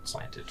like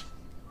slanted,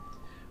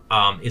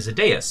 is a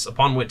dais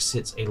upon which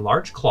sits a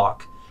large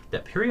clock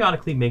that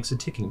periodically makes a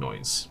ticking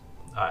noise.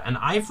 An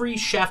ivory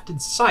shafted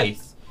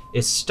scythe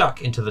is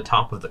stuck into the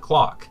top of the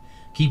clock,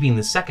 keeping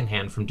the second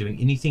hand from doing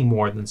anything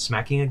more than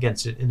smacking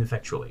against it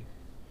ineffectually.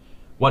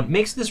 What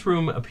makes this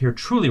room appear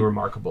truly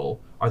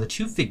remarkable are the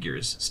two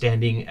figures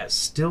standing as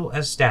still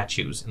as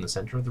statues in the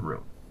center of the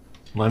room.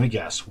 Let me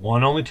guess.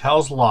 One only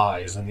tells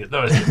lies, and the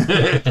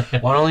other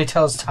One only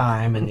tells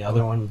time, and the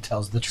other one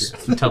tells the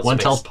truth. one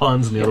tells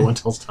puns, and the other one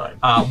tells time.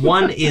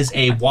 One is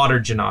a water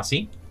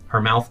genasi,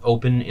 her mouth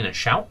open in a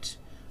shout.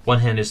 One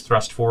hand is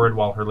thrust forward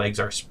while her legs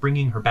are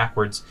springing her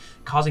backwards,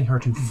 causing her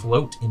to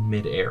float in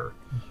midair.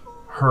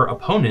 Her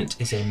opponent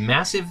is a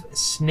massive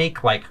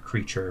snake-like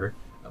creature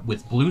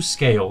with blue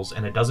scales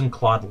and a dozen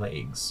clawed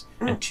legs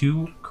and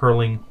two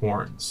curling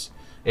horns.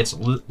 Its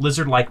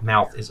lizard-like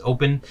mouth is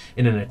open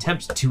in an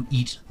attempt to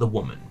eat the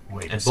woman,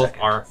 Wait a and both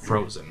second. are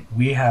frozen.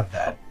 We have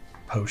that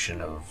potion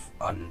of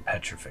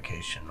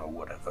unpetrification or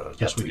whatever.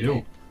 Yes, that we do.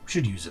 We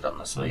should use it on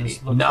this lady.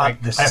 this looks Not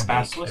like this a snake.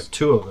 I basilisk. have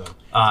two of them.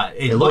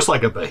 It It looks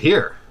like a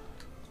Bahir.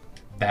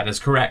 That is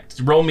correct.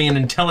 Roll me an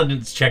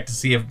intelligence check to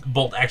see if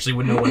Bolt actually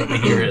would know what a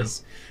Bahir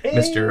is.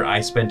 Mister,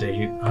 I spent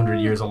 100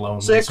 years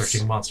alone 6.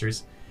 researching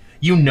monsters.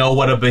 You know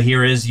what a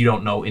Bahir is, you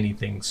don't know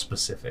anything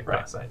specific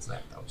Right. besides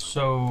that, though.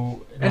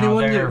 So now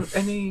Anyone they're you-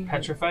 any-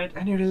 petrified.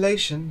 Any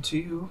relation to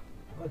you?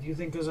 What do you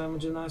think? Because I'm a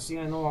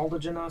genasi, I know all the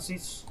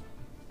genasis.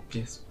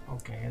 Yes.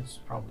 Okay, it's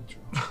probably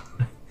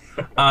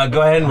true.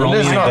 Go ahead and roll me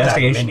There's an not that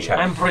investigation many. check.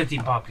 I'm pretty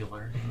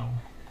popular, you know.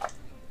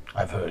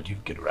 I've heard you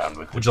get around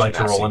with. Would you like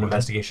to roll an women.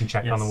 investigation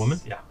check on the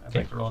woman? Yeah, I'd Okay.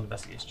 like to roll an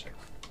investigation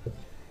check.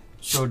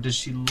 So does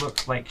she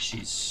look like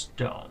she's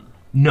stone?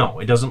 No,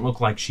 it doesn't look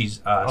like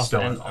she's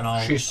stone. And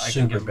I'll, She's I can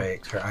super give-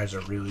 baked. Her eyes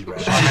are really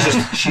red.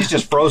 She's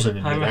just frozen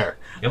in I'm- midair.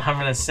 Yep. I'm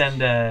gonna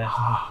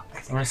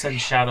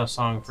send Shadow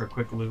Song for a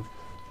quick loop.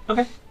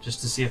 Okay.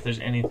 Just to see if there's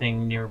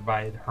anything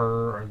nearby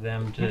her or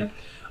them to Okay.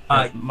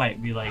 that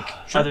might be like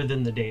Sure. other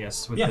than the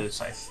dais with Yeah. the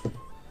scythe.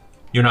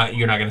 You're not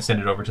going to send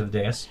it over to the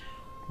dais?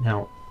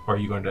 Now, Or are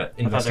you going to I thought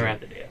they were investigate?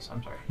 at the dais.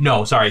 I'm sorry.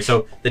 No, sorry.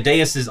 So the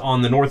dais is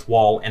on the north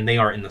wall, and they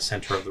are in the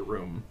center of the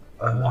room.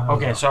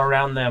 Okay, so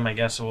around them, I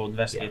guess we'll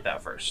investigate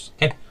that first.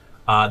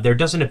 There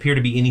doesn't appear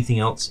to be anything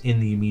else in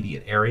the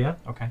immediate area.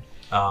 Okay.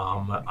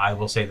 I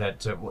will say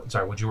that.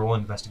 Sorry, would you roll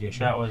an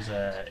investigation? That was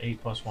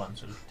 8 plus 1,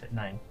 so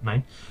 9.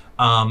 9.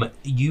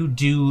 You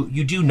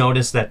do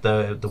notice that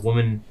the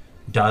woman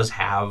does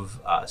have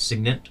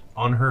signet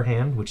on her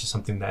hand, which is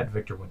something that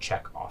Victor would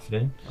check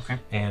often. Okay.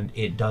 And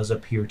it does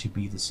appear to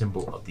be the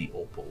symbol of the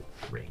opal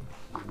ring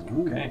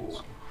Okay.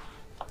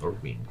 or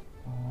ring.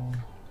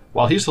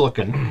 while he's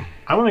looking,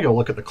 I want to go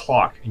look at the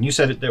clock. And you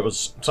said there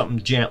was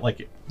something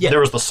like Yeah. there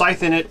was the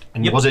scythe in it,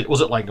 and Yep.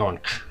 was it like going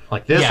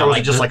like this, or was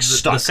it just like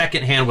stuck? The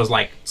second hand was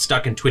like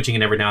stuck and twitching,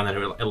 and every now and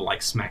then it'll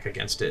like smack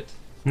against it.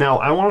 Now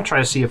I want to try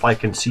to see if I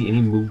can see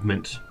any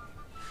movement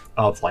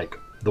of like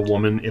the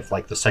woman, if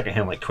like the second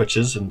hand like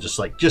twitches and just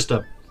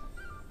a.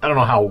 I don't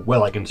know how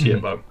well I can see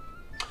it, but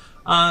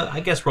I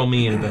guess roll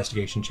me an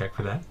investigation check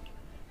for that.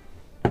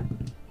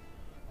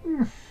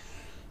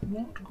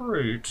 not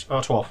great.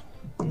 12.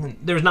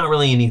 There's not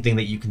really anything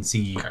that you can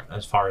see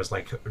as far as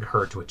like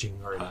her twitching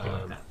or anything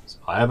like that. So.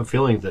 I have a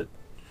feeling that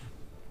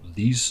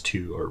these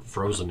two are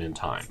frozen in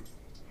time.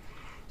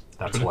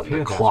 That's Could what appear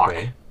the that clock.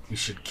 way. We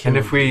should kill And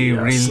if we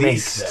the, snake,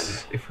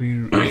 released,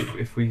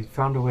 if we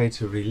found a way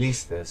to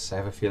release this, I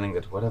have a feeling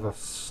that whatever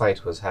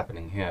fight was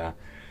happening here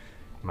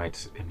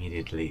might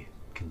immediately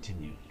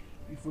continue.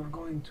 If we're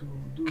going to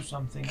do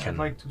something, Can- I'd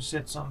like to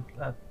set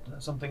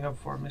something up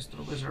for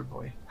Mr. Wizard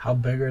Boy. How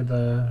big are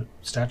the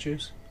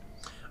statues?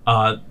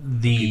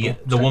 The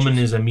woman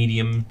is a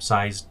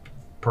medium-sized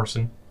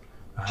person.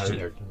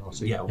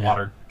 Yeah.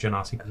 Water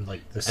genasi. And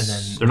like this. And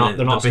then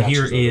They're not the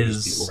Bahir statues, though, they're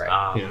is just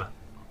people. Right.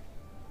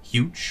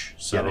 huge.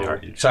 So Yeah, they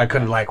are. So I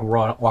couldn't like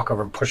walk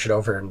over and push it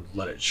over and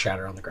let it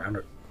shatter on the ground.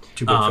 Or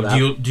too big for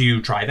that. do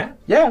you try that?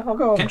 Yeah, I'll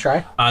go Okay. and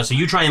try. So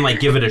you try and like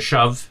give it a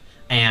shove,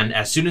 and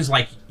as soon as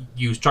like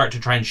you start to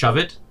try and shove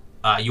it,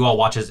 you all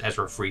watch as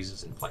Ezra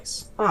freezes in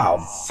place. Oh,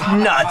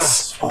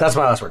 nuts! That's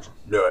my last word.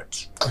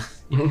 Nuts.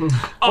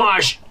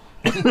 Osh!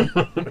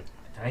 Did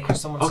I hear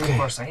someone Okay. sing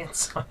for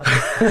science?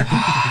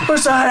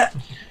 Who's that?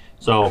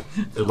 So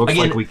it looks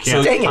Again, like we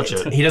can't so- touch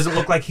it. He doesn't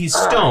look like he's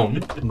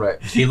stoned.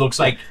 Right. He looks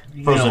like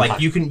Frozen like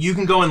time. you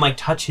can go and like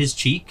touch his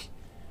cheek,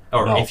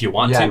 or No. if you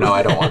want Yeah, to. no,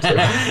 I don't want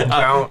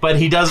to. But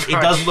he does. It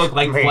does look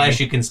like me. flesh.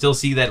 You can still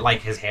see that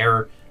like his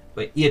hair.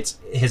 But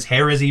his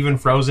hair is even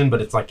frozen,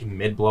 but it's like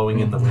mid blowing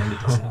in the wind. It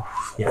doesn't.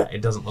 Yeah,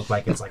 it doesn't look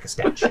like it's like a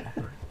statue.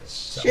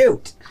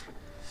 Shoot.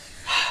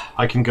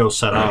 I can go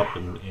set up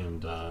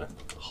and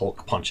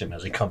Hulk punch him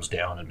as he comes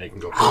down and make him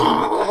go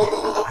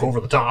over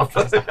the top.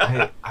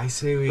 I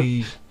say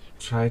we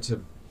try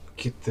to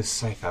get this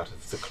scythe out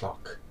of the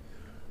clock.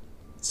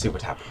 See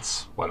what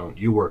happens. Why don't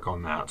you work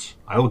on that?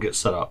 I will get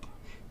set up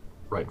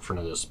right in front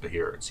of this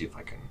Bahir and see if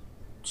I can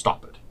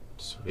stop it.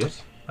 So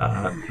yes.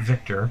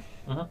 Victor,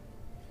 Uh-huh.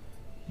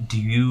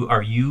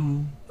 are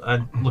you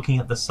looking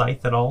at the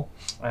scythe at all?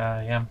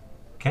 Yeah.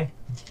 Okay,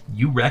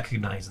 you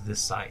recognize this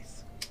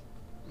scythe.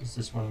 Is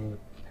this one with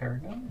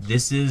Paragon?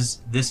 This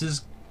is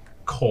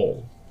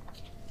coal.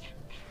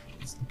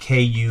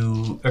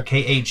 K-U or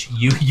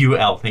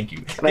K-H-U-U-L. Thank you.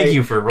 Thank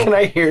you for rolling. Can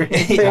I hear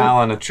anything?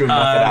 Alan, a true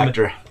method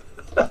actor.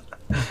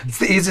 It's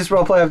the easiest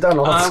roleplay I've done.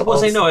 Well,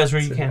 say no,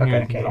 Ezra. You can't hear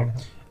Okay, anything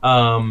at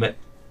all.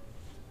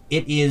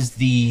 It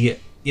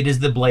is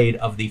the blade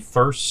of the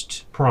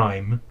first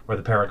prime or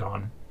the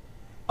paragon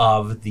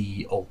of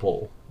the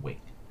opal wing.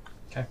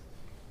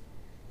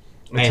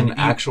 It's And an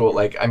actual,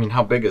 like, I mean,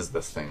 how big is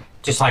this thing?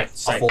 Just like a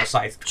full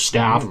scythe.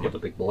 Staff with a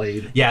big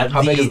blade. Yeah.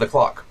 How big is the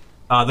clock?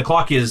 The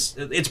clock it's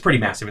pretty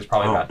massive. It's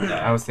probably about.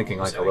 I was thinking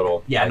like a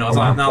little. Yeah, no, it's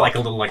not like a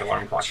little like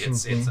alarm clock.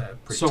 It's a pretty.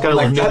 So It's got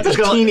like, That's it's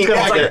got, teeny- it's got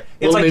It's like, like, a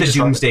it's like the little ninja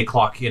Doomsday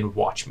Clock in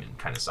Watchmen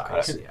kind of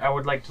size. I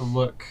would like to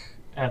look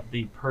at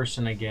the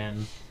person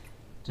again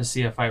to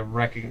see if I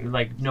recognize,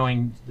 like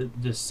knowing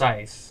the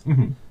scythe,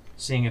 Mhm.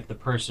 seeing if the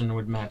person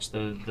would match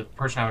the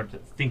person I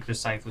would think the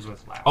scythe was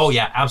with last. Oh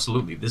yeah,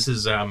 absolutely. This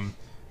is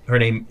her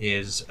name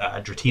is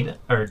Dratita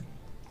or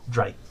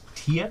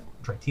Dritia,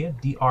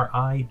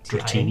 D-R-I-T-I-A.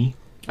 Dratini.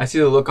 I see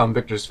the look on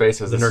Victor's face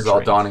as The this is all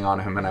nurturing. dawning on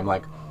him, and I'm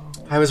like,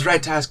 I was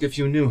right to ask if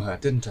you knew her,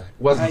 didn't I?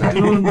 Wasn't I?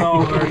 do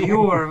know her.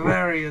 You are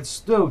very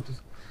astute.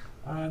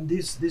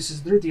 This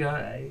is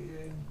Dritia.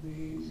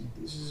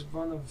 This is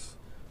one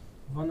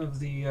of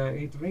the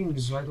 8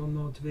 rings. I don't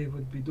know if they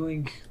would be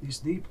doing this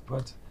deep,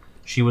 but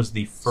She was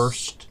the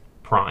first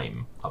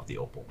prime of the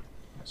opal.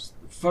 it's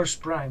the first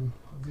prime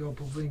of the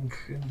opal ring,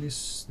 and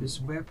this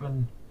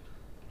weapon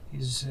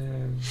is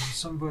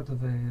somewhat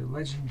of a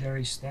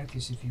legendary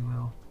status, if you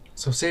will.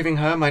 So saving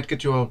her might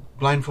get your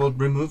blindfold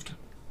removed?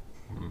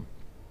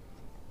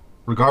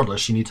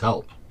 Regardless, she needs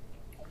help.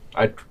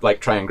 I'd like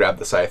try and grab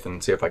the scythe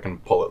and see if I can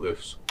pull it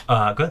loose. Go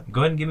ahead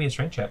and give me a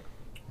strength check.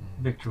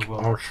 Victor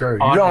will. Oh, sure.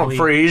 You Oddly, don't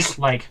freeze.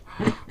 Like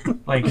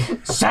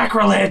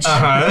sacrilege.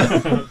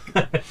 Uh-huh.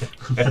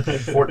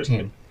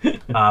 14.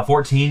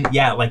 14.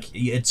 Yeah, like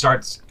it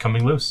starts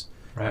coming loose.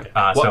 Right.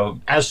 So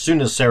As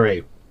soon as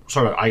Sarai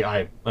sort of,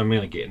 I'm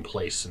gonna get in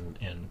place and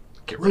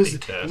get ready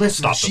to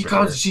Listen, stop she the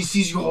comes, barrier. she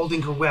sees you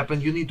holding her weapon.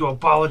 You need to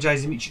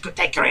apologize. She could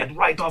take your hand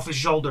right off his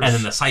shoulders. and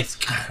then the scythe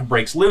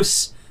breaks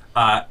loose.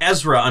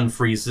 Ezra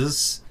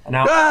unfreezes.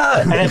 Now,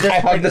 Ah! and at this I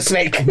hug point, the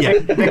snake.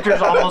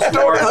 Victor's almost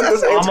Don't more, hug the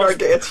snake,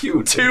 almost It's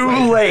huge. Too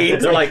late.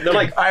 They're like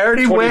I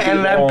already 20 went and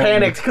feet then long.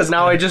 panicked because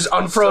now I just So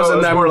unfrozen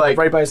it's them more like-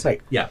 right by a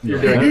snake. Yeah.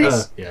 You're doing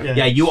this? yeah.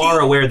 Yeah, you are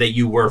aware that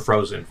you were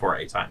frozen for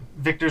a time.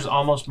 Victor's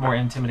almost more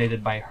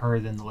intimidated by her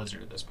than the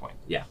lizard at this point.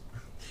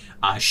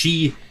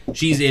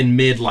 She's in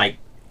mid like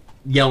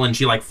yelling.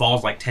 She like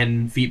falls like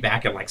 10 feet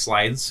back and like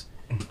slides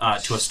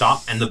to a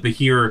stop, and the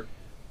Bahir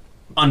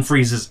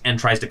unfreezes and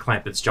tries to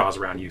clamp its jaws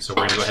around you. So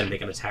we're gonna go ahead and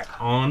make an attack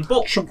on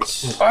Bolt.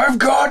 I've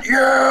got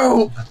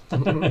you!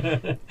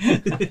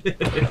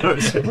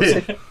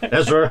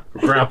 Ezra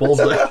grapples.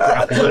 Go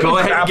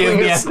ahead and give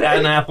me Grappling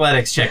an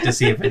athletics check to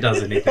see if it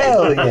does anything.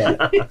 Hell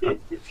yeah.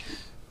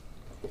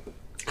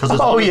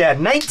 Oh Yeah,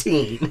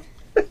 19.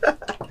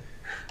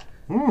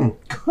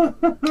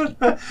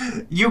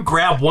 You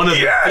grab one of the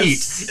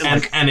Yes!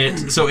 feet, and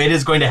it so it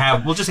is going to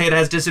have. We'll just say it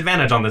has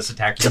disadvantage on this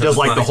attack. It does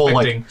like the whole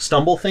like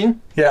stumble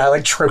thing Yeah, I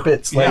like trip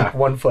it's like Yeah.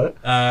 1 foot.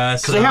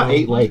 because they have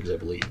 8 legs, I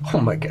believe. Oh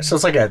my gosh. So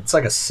it's like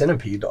a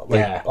centipede, like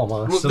Yeah.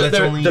 almost. So that's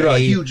they're, only they're a a-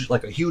 huge,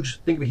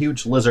 think of a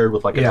huge lizard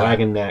with like a Yeah.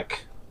 dragon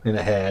neck and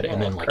a head,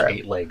 and then like crap.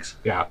 8 legs.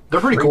 Yeah,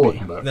 they're pretty cool Creepy.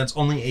 looking, but That's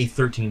only a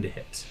 13 to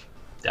hit.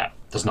 that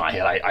does not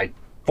hit. I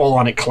fall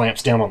on it,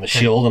 clamps down on the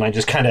shield, and I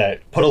just kind of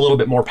put a little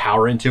bit more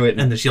power into it.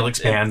 And the shield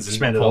expands and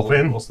Expand it pulls,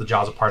 open. pulls the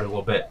jaws apart a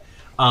little bit.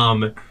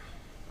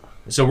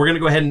 So we're gonna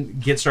go ahead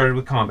and get started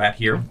with combat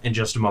here in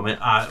just a moment.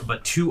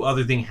 But two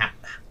other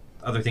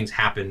things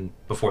happen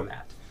before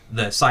that.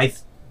 The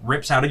scythe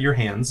rips out of your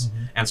hands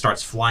and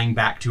starts flying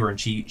back to her, and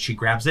she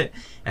grabs it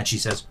and she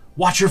says,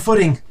 "Watch your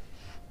footing."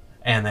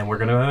 And then we're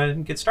gonna go ahead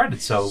and get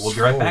started. So we'll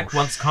be right back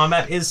once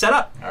combat is set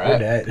up. All We're right.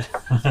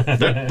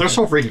 dead. they're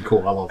so freaking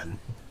cool. I love them.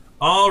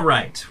 All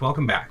right,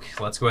 welcome back.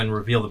 Let's go ahead and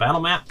reveal the battle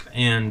map,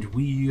 and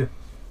we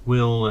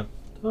will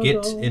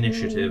get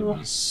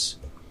initiatives.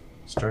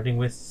 Starting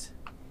with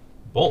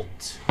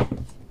Bolt.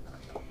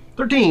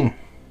 13.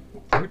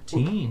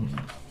 13.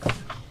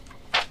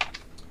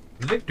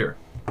 Victor.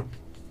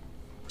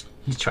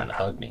 He's trying to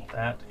hug me.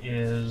 That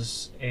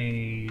is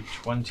a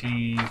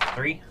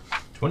 23.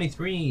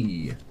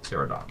 23.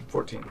 Ceradon.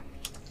 14.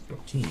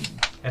 14.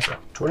 Ezra.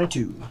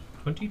 22.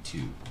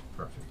 22.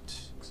 Perfect.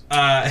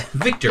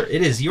 Victor,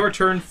 it is your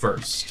turn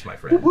first, my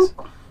friend.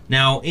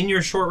 Now, in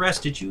your short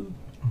rest, did you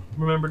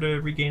remember to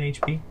regain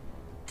HP?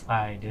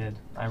 I did.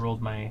 I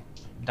rolled my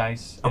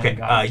dice. and Okay,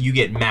 got it. you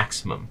get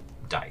maximum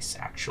dice,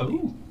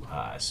 actually.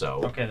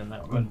 So, Okay, then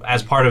that would.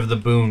 as part of the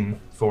boon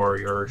for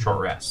your short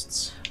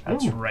rests.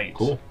 That's Ooh, right.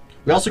 Cool.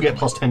 We also get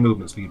plus 10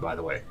 movement speed, by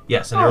the way.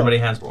 Yes, and everybody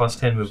has plus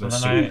 10 So movement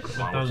then I, speed. with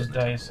along those with it.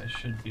 dice, I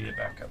should be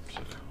back up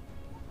to.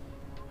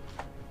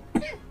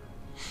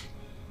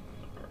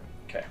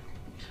 Okay.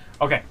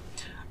 Okay.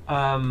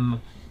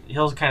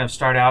 He'll kind of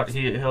start out.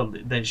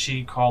 That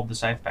she called the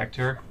scythe back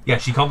to her. Yeah,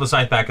 she called the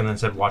scythe back and then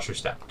said, "Watch your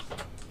step."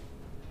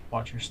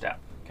 Watch your step.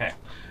 Okay.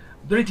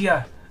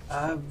 Dritia,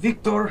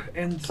 Victor,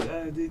 and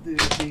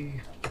the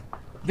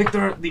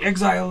Victor, the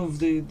exile of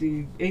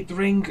the Eighth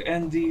Ring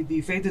and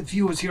the fated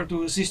few is here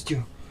to assist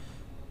you.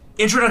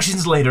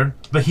 Introductions later,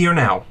 but here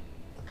now.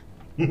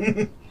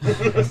 Be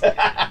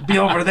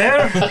over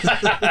there?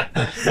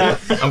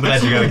 I'm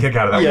glad you got a kick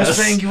out of that. You're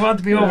saying you want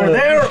to be over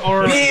there,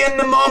 or... Be in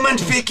the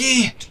moment,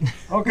 Vicky!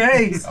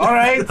 Okay,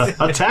 alright.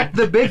 Attack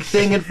the big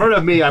thing in front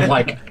of me. I'm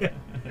like,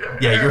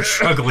 Yeah, you're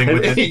struggling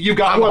with it. you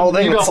got one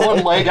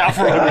leg out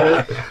from under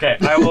it. Okay,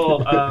 I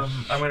will.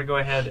 I'm going to go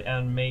ahead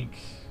and make.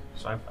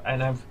 So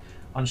I've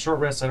on short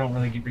rest. I don't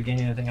really regain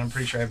anything. I'm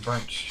pretty sure I've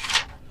burnt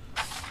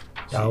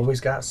I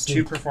always got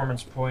 2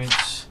 performance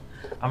points.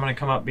 I'm going to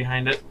come up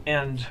behind it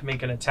and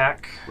make an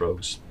attack.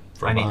 Rogues.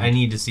 I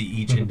need to see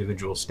each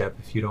individual step,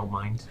 if you don't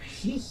mind.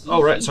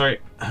 Oh right, sorry.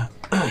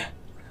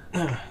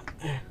 And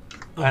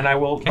I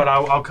will, but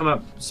I'll come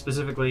up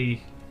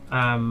specifically.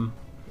 Let's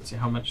see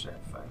how much that.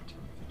 5, 10,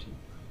 15,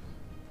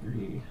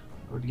 30.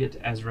 Or to get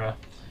to Ezra.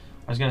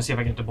 I was gonna see if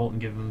I get to Bolt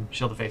and give him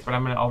Shield of Faith, but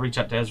I'll reach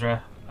out to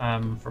Ezra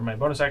for my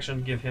bonus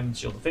action. Give him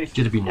Shield of Faith.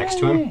 Get to be next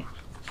to him.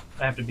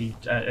 I have to be.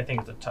 I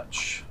think it's a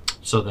touch.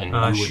 So then you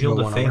would Shield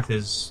go of one Faith over.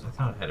 is... I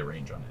thought it had a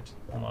range on it.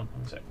 Hold on,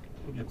 1 sec.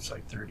 It's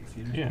like 30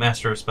 feet. Yeah.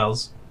 Master of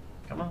Spells.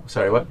 Come on.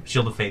 Sorry, what?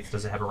 Shield of Faith,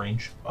 does it have a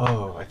range?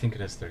 Oh, I think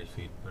it is 30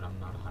 feet, but I'm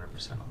not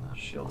 100% on that.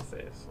 Shield of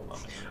Faith. Hold on.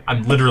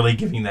 I'm literally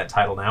giving that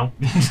title now.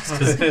 Just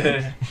 'cause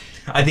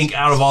I think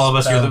out of all of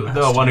us, you're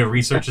the one who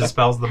researches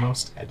spells the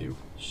most. I do.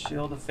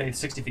 Shield of Faith,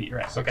 60 feet. You're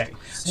right. Okay.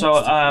 So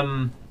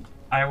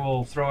I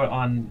will throw it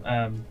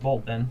on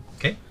Bolt then.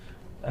 Okay.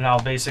 And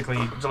I'll basically,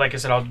 so like I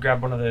said, I'll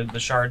grab one of the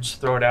shards,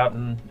 throw it out,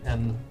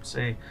 and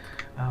say,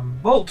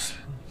 Bolt,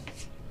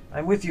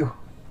 I'm with you.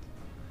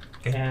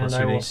 Okay, And plus I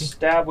your will AC.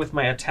 stab with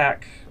my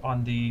attack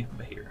on the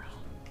Bahir.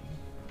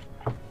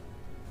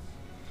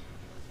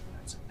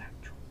 That's a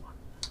natural one.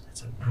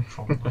 That's a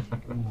natural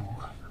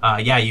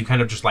one. Yeah, you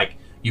kind of just like,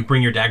 you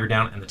bring your dagger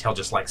down and the tail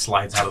just like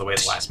slides out of the way at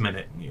the last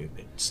minute and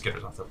it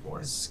skitters off the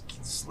floor.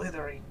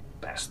 Slithery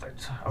bastard.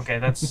 Okay,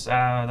 that's all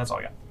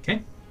I got.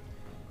 Okay.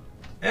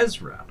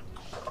 Ezra.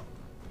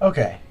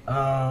 Okay.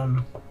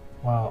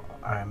 Well,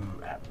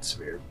 I'm at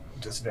severe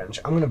disadvantage.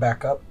 I'm gonna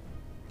back up.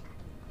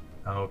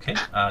 Okay.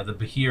 The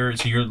Bahir,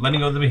 so you're letting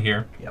go of the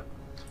Bahir. Yep.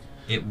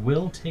 It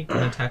will take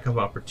an attack of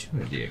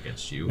opportunity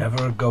against you.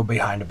 Never go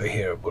behind a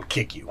Bahir. We'll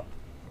kick you.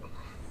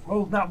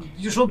 Well, now,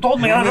 you should have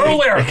told me that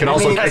earlier. It can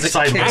also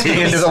exercise Kicking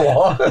into the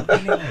wall.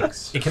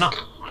 It cannot.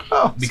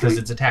 Oh, Because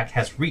sweet. its attack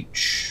has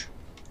reach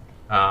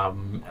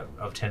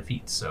of 10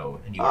 feet, so,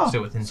 and you are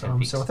still within 10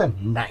 feet. So within.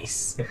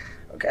 Nice. Yep.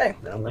 Okay,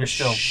 then I'm gonna You're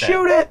still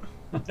shoot it.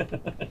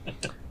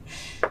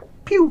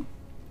 Pew.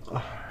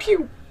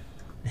 Pew.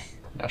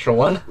 Natural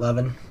one.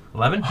 11.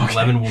 11?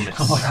 11 will miss.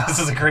 This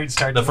is a great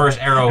start. The first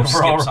arrow We're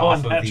all skips rolling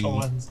off of natural the...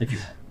 ones.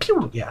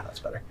 Pew. Yeah, that's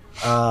better.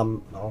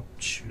 I'll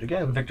shoot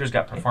again. Victor's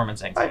got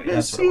performance I anxiety.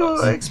 miss That's what it you,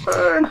 was.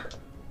 Expert.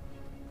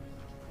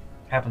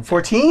 Happens.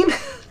 14?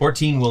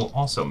 14 will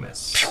also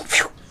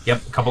miss.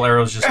 Yep, a couple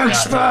arrows just...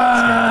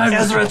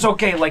 Ezra, it's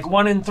okay. Like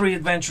 1 in 3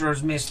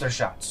 adventurers miss their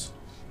shots.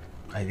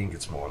 I think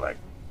it's more like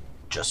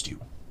just you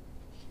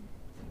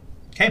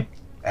Okay.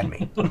 and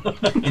me.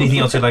 Anything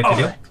else you'd like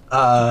to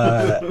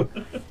do?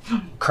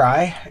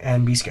 Cry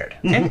and be scared.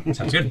 Okay,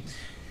 sounds good.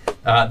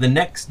 The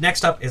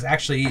next up is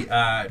actually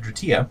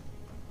Dratia.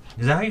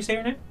 Is that how you say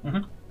her name?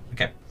 Mhm.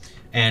 Okay.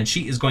 And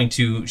she's going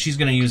to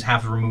use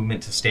half of her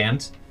movement to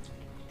stand.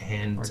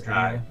 And Or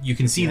Dratia. you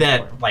can see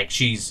that like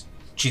she's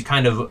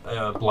kind of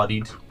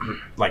bloodied,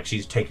 like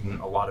she's taken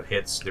a lot of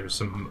hits. There's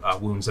some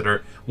wounds that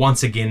are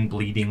once again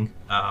bleeding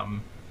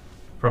from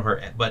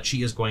her, but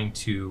she is going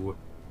to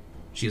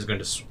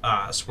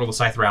swirl the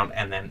scythe around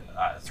and then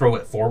throw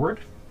it forward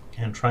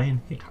and try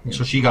and hit him.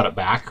 So she got it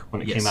back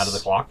when it came Yes. out of the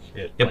clock.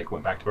 It Yep. like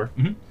went back to her.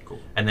 Mhm. Cool.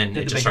 And then Did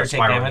it the just Bahir starts take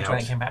spiraling damage when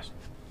it out. came back?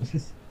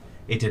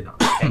 It did not.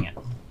 Dang it.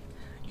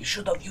 You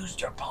should have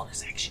used your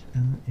bonus action.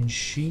 And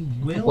she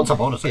will. What's a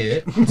bonus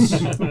hit?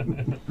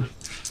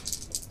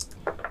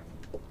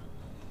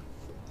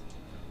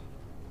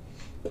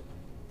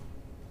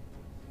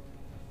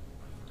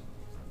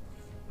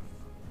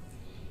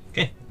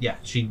 Okay, yeah,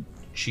 she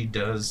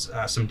does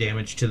some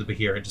damage to the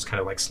Bahir. It just kind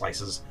of like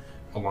slices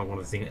along one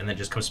of the things and then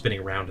just comes spinning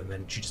around, and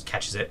then she just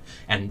catches it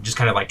and just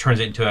kind of like turns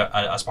it into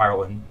a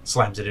spiral and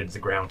slams it into the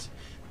ground.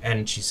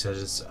 And she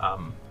says,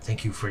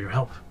 thank you for your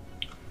help.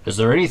 Is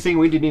there anything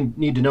we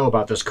need to know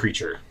about this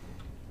creature?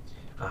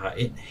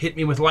 It hit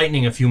me with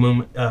lightning a few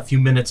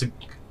minutes,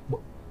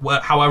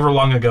 however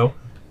long ago.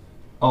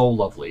 Oh,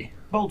 lovely.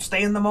 Bolt,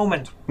 stay in the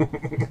moment.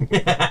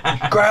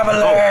 Grab a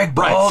leg,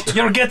 Bolt.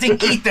 You're getting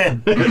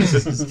eaten.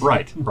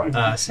 Right.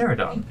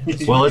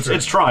 Ceradon. Well,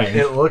 it's trying.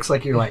 It looks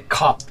like you like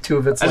cop two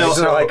of its I know, legs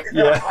and are like,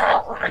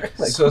 yeah.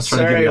 So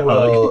trying to give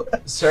you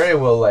Sari a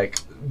will like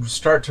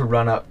start to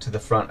run up to the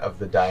front of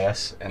the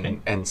dais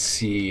and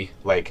see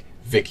like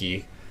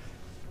Vicky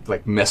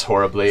like miss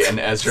horribly and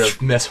Ezra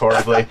miss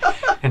horribly,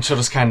 and she'll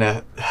just kind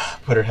of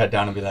put her head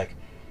down and be like,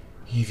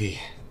 Evie,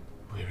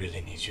 we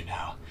really need you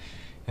now.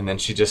 And then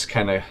she just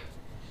kind of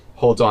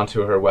holds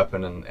onto her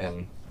weapon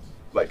and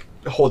like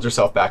holds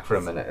herself back for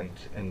a minute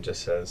and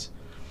just says,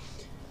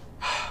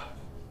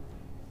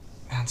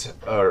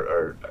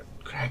 or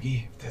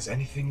Craggy, if there's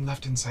anything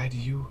left inside of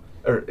you,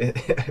 or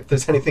if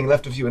there's anything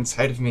left of you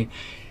inside of me,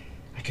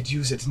 I could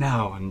use it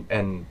now.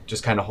 And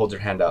just kind of holds her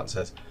hand out and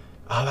says,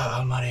 Allah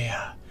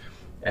Al-Maria,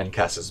 and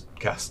casts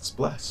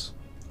Bless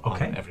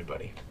on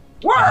everybody.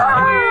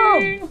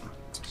 Wow!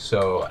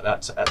 So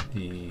that's at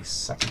the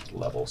 2nd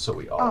level, so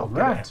we all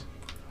get it.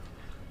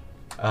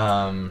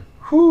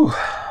 Whew.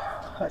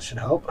 That should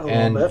help a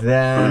And little bit.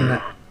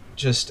 then,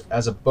 just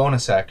as a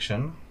bonus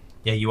action,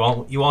 Yeah, you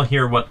all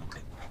hear what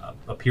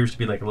appears to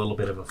be like a little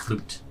bit of a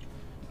flute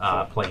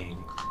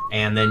playing,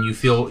 and then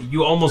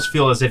you almost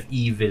feel as if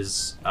Eve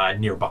is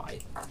nearby.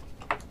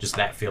 Just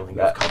that feeling.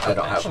 that of comfort I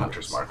don't have that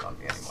Hunter's she Mark on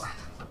me anymore.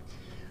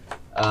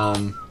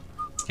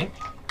 Okay,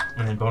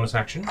 and then bonus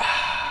action.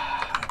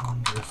 I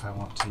wonder if I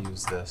want to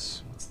use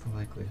this. What's the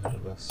likelihood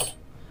of us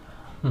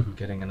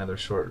getting another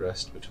short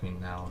rest between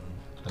now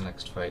and the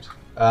next fight?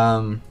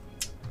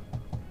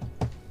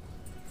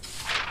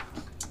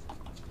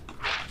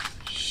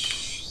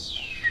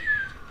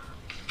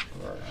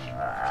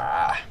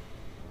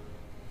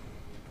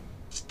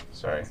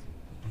 Sorry,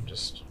 I'm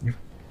just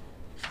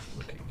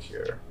looking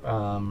here.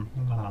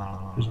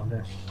 Who's on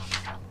deck?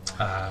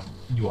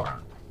 You are.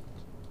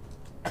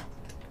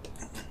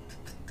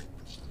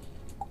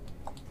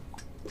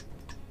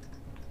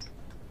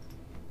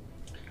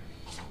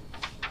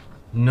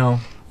 No,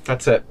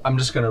 that's it. I'm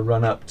just gonna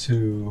run up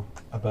to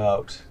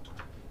about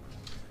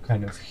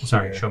kind of here.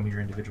 Sorry, show me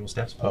your individual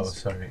steps, please. Oh,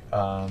 sorry.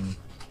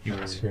 You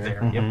were it's here.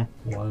 there. Mhm.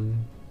 Yep.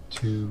 1,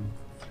 2,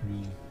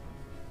 3,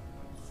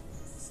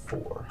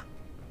 4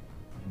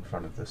 in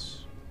front of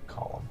this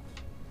column.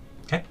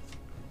 Okay.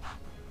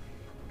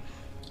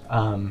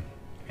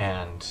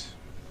 And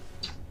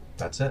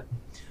that's it.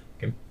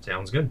 Okay,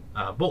 sounds good.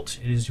 Bolt,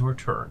 it is your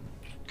turn.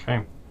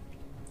 Okay.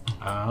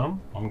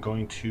 I'm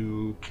going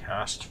to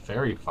cast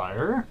Fairy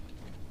Fire.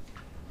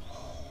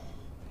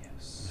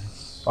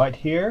 Right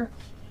here.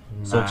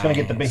 So it's going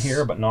to get the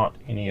Behir, but not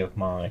any of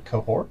my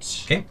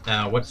cohorts. Okay,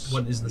 what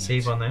is the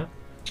save on that?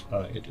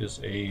 It is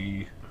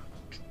a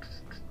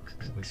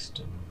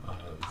Wisdom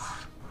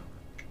of...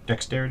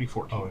 Dexterity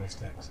 14. Oh, it is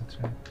Dex, that's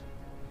right.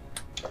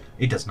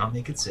 It does not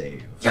make it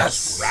save.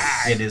 Yes!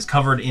 It is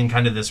covered in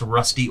kind of this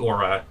rusty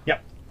aura.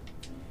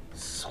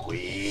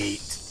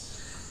 Sweet.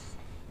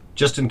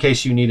 Just in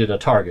case you needed a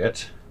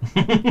target,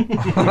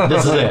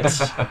 this is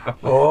it.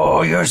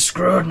 Oh, you're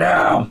screwed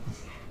now.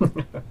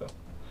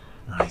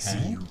 I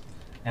see you.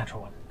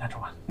 Natural one.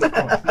 Natural one.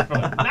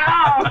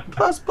 No!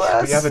 Plus.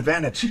 You have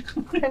advantage.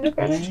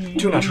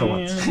 2 natural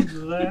ones.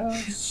 And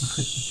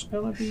that's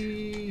gonna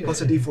be.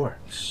 Plus a D4.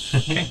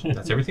 Okay,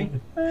 that's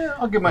everything.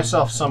 I'll give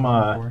myself some.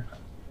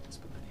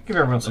 Give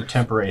everyone some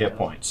temporary hit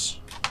points,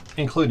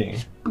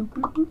 including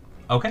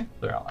Okay.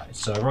 their allies.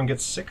 So everyone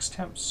gets 6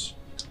 temps.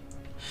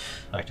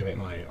 Activate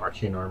my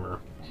arcane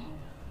armor.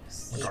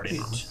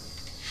 Guardian armor.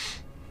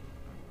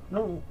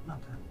 No, not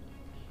that.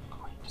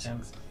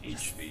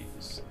 HP.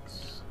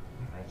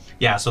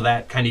 Yeah, so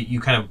that you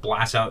kind of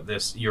blast out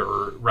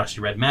your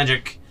rusty red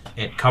magic.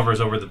 It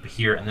covers over the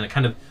Behir, and then it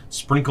kind of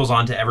sprinkles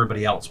onto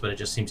everybody else, but it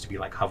just seems to be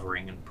like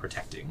hovering and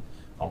protecting,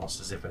 almost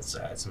as if it's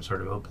some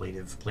sort of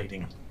ablative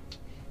plating.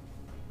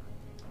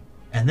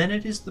 And then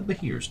it is the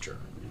Behir's turn.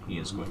 He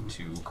is going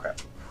to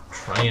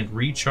try and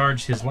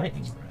recharge his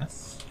lightning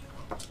breath.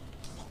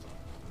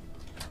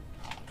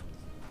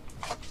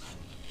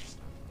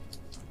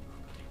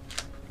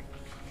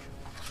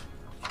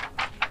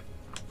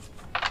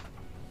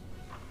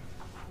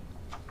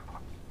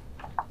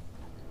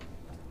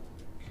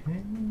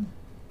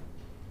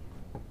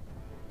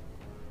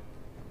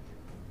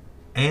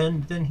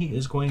 And then he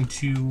is going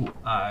to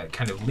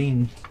kind of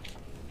lean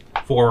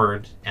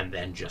forward and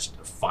then just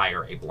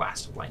fire a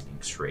blast of lightning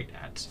straight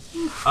at.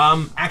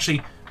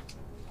 Actually,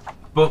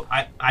 but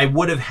I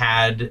would have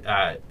had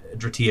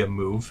Dratia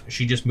move.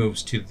 She just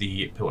moves to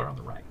the pillar on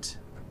the right.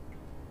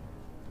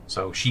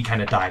 So she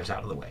kind of dives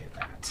out of the way of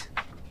that.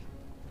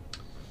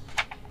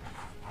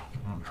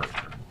 On her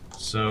turn.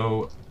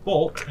 So,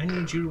 Bolt, I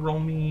need you to roll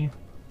me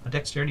a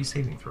dexterity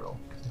saving throw,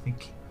 because I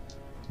think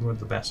you're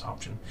the best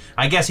option.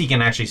 I guess he can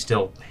actually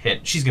still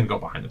hit. She's going to go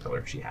behind the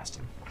pillar. She has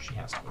to. She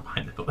has to go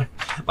behind the pillar.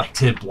 Like,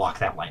 to block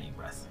that lightning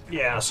breath.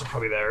 Yeah, so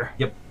probably there.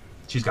 Yep.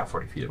 She's got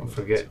 40 feet of Don't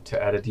movement. forget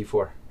to add a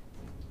D4.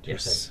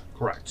 Yes.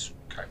 Correct.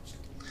 Okay.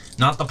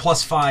 Not the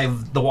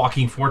 +5 the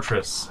Walking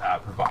Fortress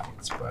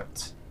provides,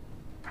 but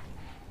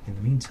in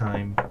the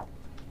meantime,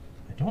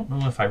 I don't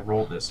know if I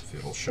roll this if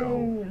it'll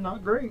show.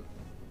 Not great.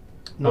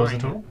 What was the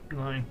total?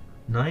 9.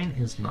 9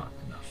 is not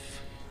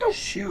enough.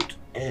 Shoot.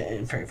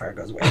 And Fairy Fire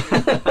goes away.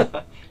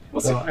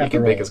 Well, he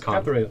can make his con.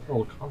 After a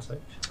roll con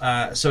save.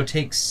 So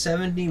take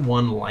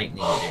 71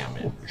 lightning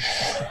damage.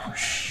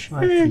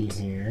 Let's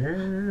see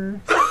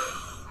here.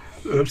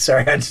 Oops,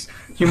 sorry.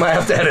 You might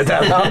have to edit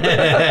that out.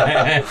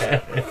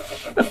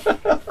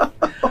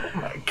 Oh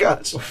my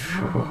gosh.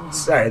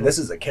 Sorry, this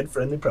is a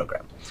kid-friendly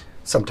program.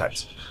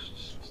 Sometimes.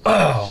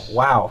 Oh,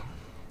 wow.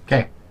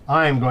 Okay.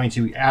 I'm going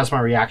to, as my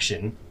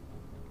reaction,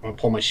 I'm going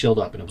to pull my shield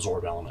up and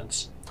absorb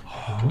elements.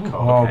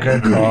 Oh,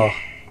 good call.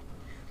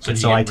 So,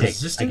 So you I get take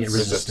resistance? I get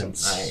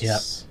resistance. Nice. Yep.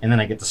 And then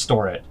I get to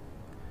store it.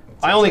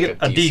 I only get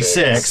a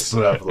D6,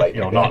 of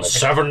lightning not damage.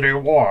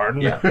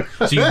 71. Yeah.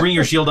 So you bring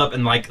your shield up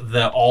and like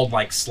the all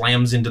like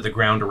slams into the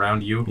ground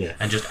around you Yeah.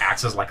 and just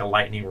acts as like a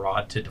lightning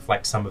rod to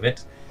deflect some of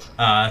it.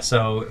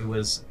 So it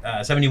was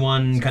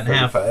 71 cut in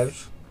half,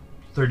 35?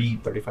 30,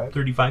 35?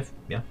 35.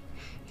 Yeah.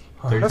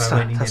 Oh, 35 that's not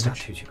lightning that's not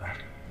damage. too bad.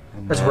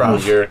 And That's then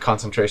rough. Your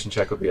concentration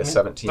check would be a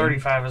 17.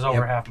 35 is over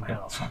Yep. half my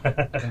health.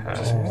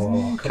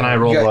 Can I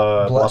roll You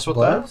got plus with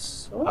that?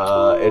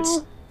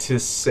 It's to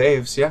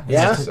saves, yeah.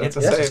 Yeah, It's a It's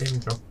yeah. a save.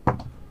 saving throw.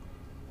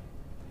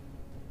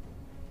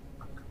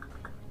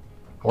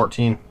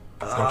 14.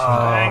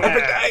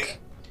 Okay.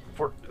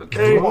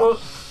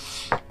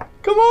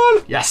 Come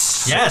on!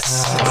 Yes.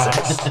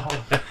 Yes.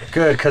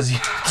 Good, because you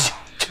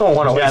don't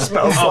want to waste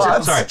spell Oh,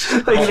 slots.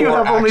 sorry. Like, you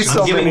have only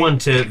so I'm giving many. one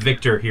to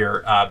Victor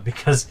here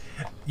because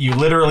you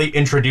literally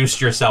introduced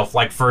yourself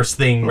like first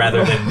thing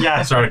rather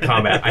than start a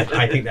combat.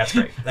 I think that's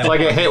great. That So I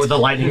get hit with the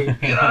lightning.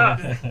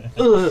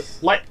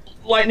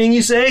 Lightning,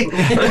 you say?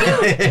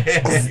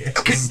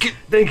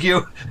 Thank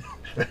you.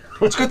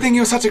 It's a good thing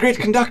you're such a great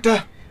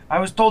conductor. I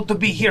was told to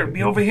be here.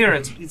 Be over here.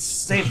 It's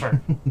safer.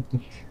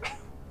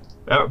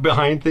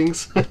 Behind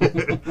things.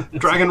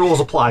 Dragon rules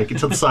apply. Get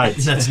to the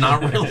sides. That's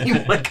not really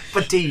like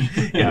fatigue.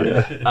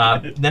 Yeah.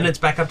 Then it's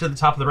back up to the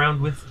top of the round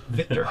with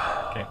Victor.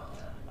 Okay.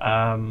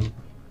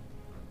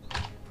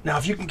 Now,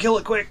 if you can kill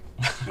it quick,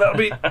 that'll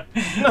be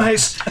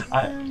nice.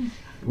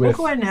 We'll With,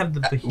 go ahead and have the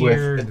with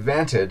Bahir.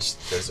 advantage,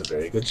 there's a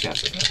very good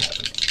chance of that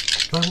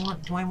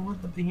happening. Do I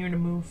want the Bahir to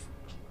move?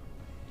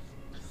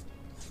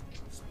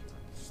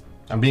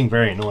 I'm being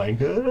very annoying.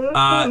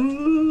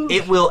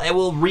 It will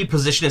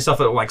reposition itself.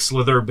 It will like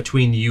slither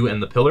between you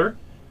and the pillar.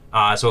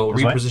 So it will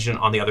This way? reposition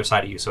on the other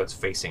side of you, so it's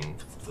facing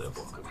the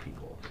book of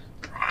people.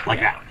 Like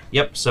that.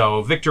 Yep.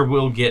 So Victor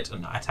will get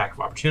an attack of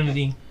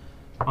opportunity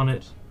on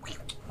it.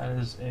 That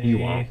is You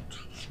a won't.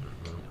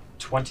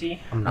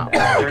 20. I'm not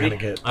Dirty.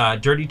 going to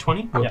get... Dirty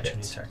 20. Yeah. Okay.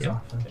 So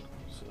Yep.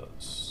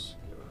 let's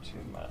go to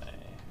my.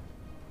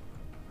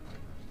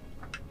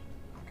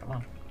 Come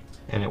on.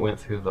 And it went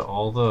through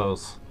all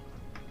those.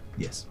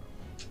 Yes.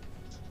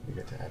 You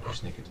get to add your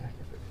sneak attack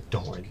if it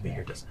Don't worry, the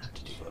Bahir doesn't have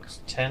to do those.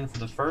 10 for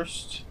the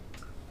first.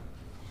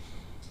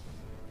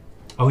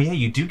 Oh yeah,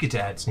 you do get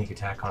to add sneak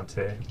attack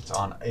onto. It's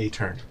on a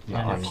turn,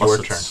 not And on plus your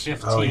it's- turn.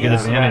 15. Oh, you get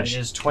so that advantage.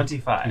 is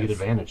 25. You get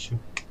advantage too.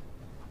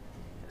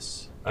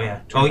 Yes. Oh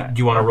yeah. 25. Oh, do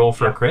you want to roll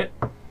for a Yeah. crit?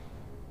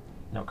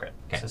 No crit.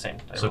 Okay. It's the same.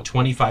 I So rolled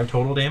 25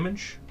 total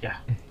damage.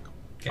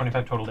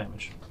 25 total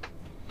damage.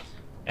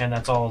 And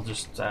that's all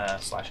just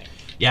slashing.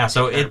 Yeah,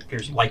 so Or it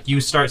piercing. like you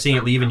start seeing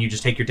it leave, and you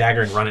just take your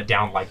dagger and run it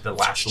down like the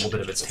last little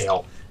bit of its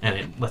tail, and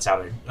it lets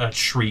out a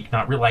shriek,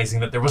 not realizing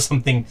that there was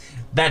something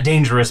that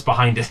dangerous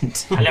behind it.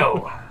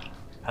 Hello.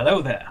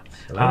 Hello there.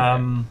 And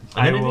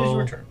I then it is will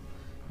your turn.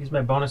 use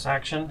my bonus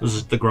action. This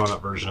is the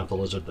grown-up version of the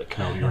lizard that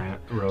Kenobi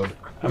rode.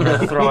 I'm going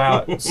to throw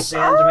out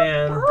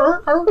Sandman,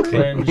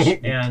 Cringe,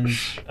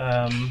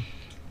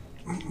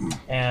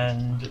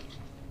 and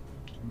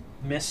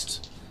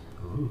Mist.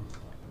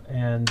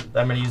 And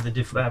I'm going to use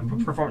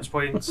the performance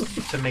points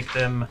to make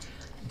them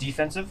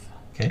defensive.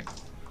 Okay.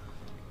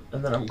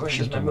 And then I'm going to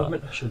use my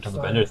movement. Should have done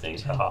the bender thing.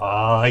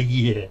 Ah,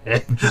 yeah.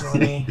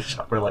 20.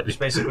 Chopper lightning. Just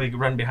basically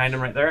run behind him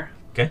right there.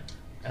 Okay.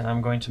 And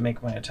I'm going to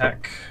make my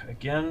attack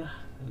again.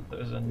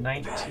 There's a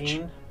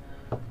 19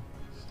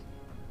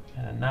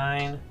 and a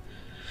 9.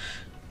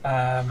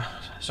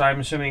 So I'm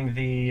assuming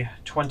the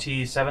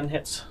 27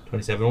 hits.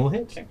 27 will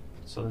hit. Okay.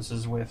 So this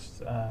is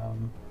with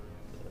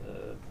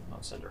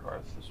not Cinder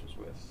Hearth. This was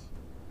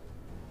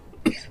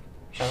with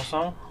Shadow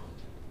Song.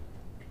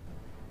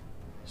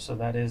 So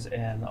that is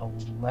an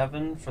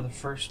 11 for the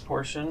first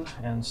portion,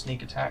 and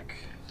sneak attack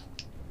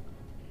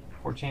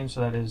 14. So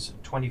that is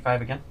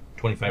 25 again.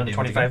 25 Another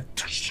damage.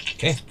 25.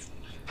 Okay.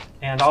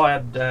 And I'll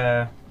add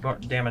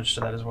damage to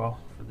that as well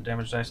for the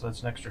damage dice. So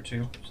that's an extra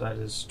 2. So that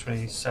is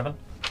 27.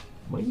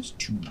 Minus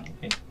 2.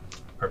 Okay.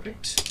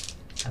 Perfect.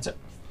 That's it.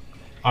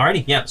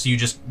 Alrighty, yeah, so you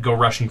just go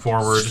rushing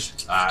forward,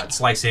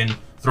 slice in,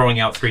 throwing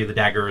out 3 of the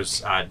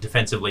daggers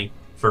defensively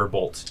for a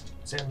bolt.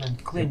 Sandman,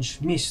 clinch,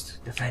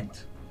 mist, defend.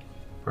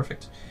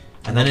 Perfect.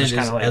 And then it Just is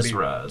kinda like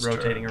Ezra's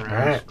rotating turn.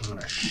 around. Alright, I'm going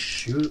to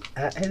shoot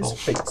at his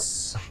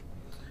face.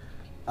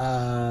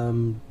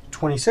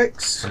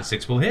 26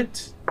 26 will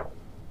hit.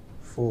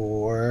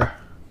 for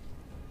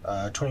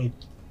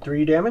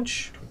 23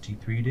 damage.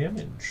 23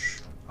 damage.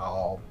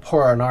 I'll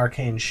pour an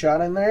arcane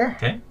shot in there.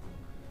 Okay.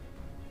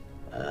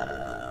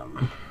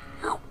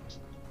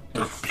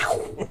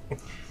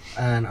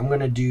 And I'm going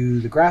to do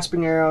the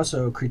grasping arrow,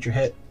 so creature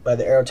hit by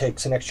the arrow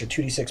takes an extra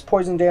 2d6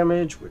 poison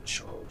damage,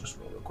 which I'll just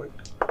roll real quick.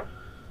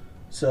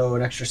 So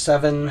an extra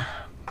 7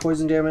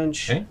 poison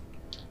damage. Okay.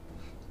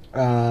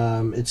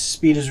 Its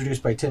speed is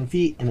reduced by 10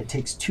 feet, and it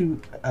takes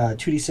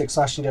 2d6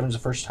 slashing damage the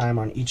first time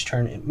on each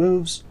turn it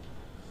moves.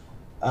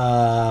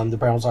 The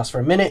brambles last for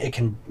a minute. It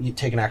can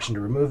take an action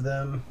to remove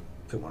them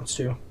if it wants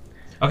to.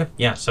 Okay,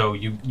 yeah, so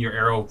your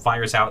arrow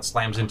fires out,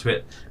 slams into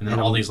it, and then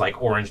all these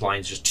like orange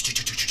lines just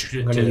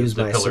I'm going to use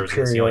the my pillars and the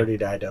ceiling. superiority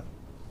die to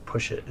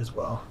push it as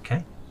well.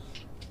 Okay.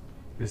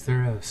 Is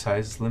there a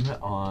size limit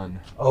on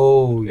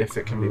Oh, if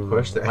it can be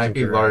pushed? It I might think be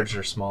you're large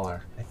or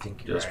smaller. I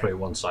think you're Just right. probably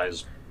one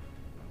size.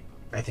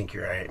 I think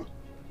you're right.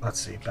 Let's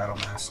see. Battle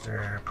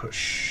Master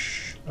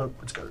push. Oh,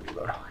 it's got to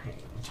reload. Hang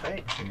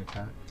tight.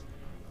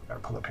 Gotta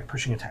pull up here.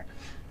 Pushing attack.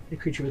 A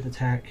creature with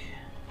attack.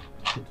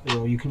 Hit the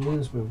roll. You can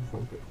use move.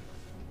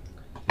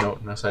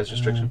 No size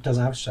restriction.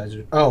 Doesn't have size.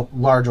 Oh,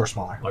 large or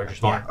smaller. Large or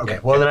smaller. Yeah, okay. Yeah.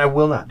 Well, then I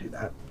will not do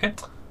that. Okay.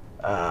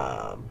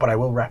 But I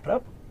will wrap it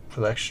up for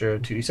the extra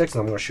 2d6, and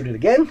I'm going to shoot it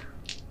again.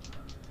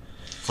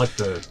 It's like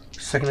the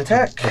Second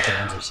attack.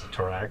 bands of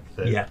Satorak.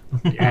 Yeah.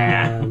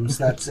 And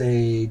so that's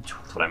a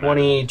what I meant.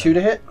 22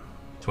 to hit.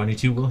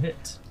 22 will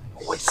hit.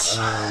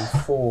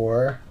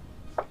 For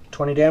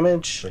 20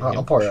 damage. Bring I'll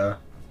him. pour a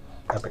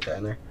epic guy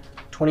in there.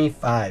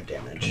 25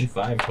 damage.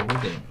 25 total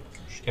damage.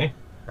 Okay.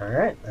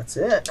 Alright, that's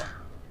it.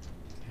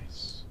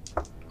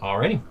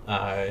 Alrighty.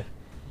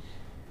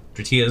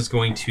 Dratia is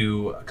going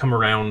to come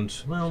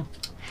around. Well,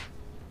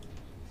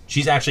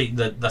 she's actually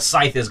the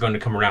scythe is going to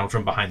come around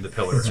from behind the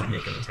pillars and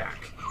make an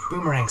attack.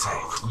 Boomerang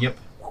scythe. Yep.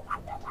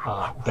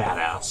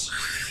 Badass.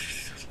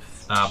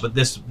 But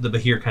the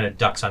Bahir kind of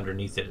ducks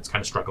underneath it. It's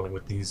kind of struggling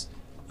with these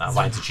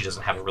lines, and she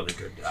doesn't have a really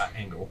good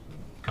angle.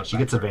 Comes She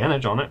back gets to her.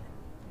 advantage on it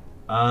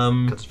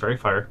because it's very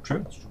fire.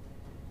 True.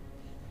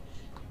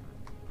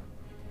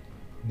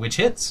 Which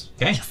hits.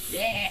 Okay.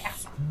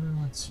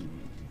 Let's see.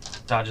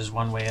 Dodges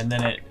one way, and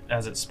then it,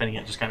 as it's spinning,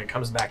 it just kind of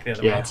comes back the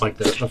other Yeah, way. it's like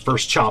the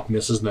first chop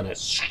misses, and then it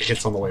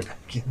hits on the way back.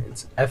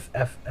 It's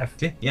FFF.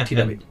 Okay. Yeah.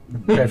 TW.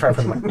 Very far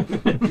from the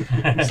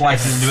mic.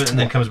 Slices into it and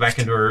then comes back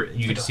into her.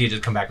 You get to see it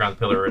just come back around the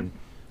pillar, and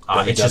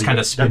it's just kind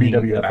of spinning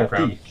in the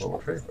background.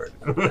 Oh, there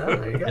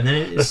you go. And then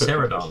it is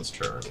Ceradon's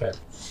turn. Okay.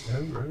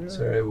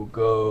 So I will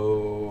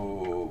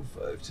go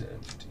 5, 10,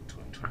 15,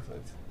 20, 25,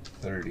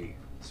 30.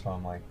 So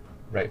I'm like,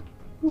 right.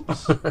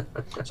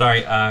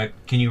 Sorry,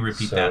 can you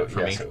repeat So, that for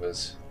yes, me? it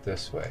was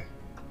this way.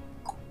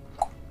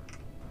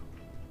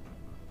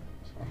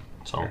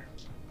 So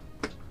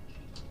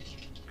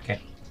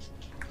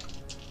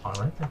All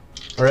right then.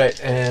 All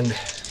right, and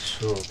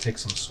she'll take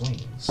some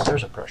swings.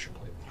 there's a pressure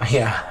plate.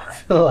 Yeah, I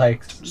feel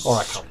like.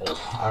 Or a couple.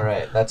 All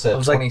right, that's I a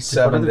was like, did one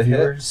 27 of the to hit.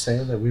 viewers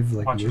say that we've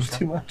like Watch moved yourself.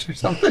 too much or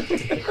something?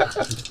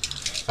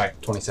 Sorry,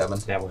 27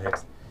 that will hit.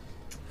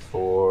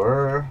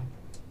 for.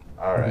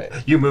 All right,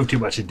 You move too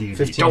much in D&D.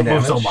 15 Don't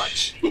move so damage.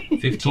 much.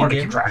 15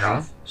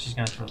 damage. She's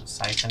gonna throw the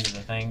scythe into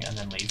the thing and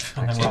then leave.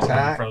 And Next then we're all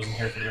gonna attack. be frozen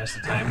here for the rest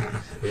of the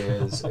time.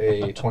 is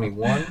a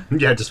 21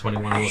 Yeah, just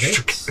 21 will hit.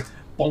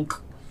 bonk.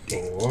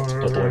 Don't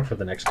wait for. for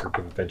the next group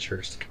of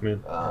adventurers to come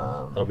in.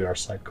 That'll be our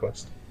side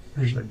quest.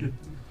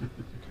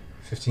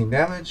 15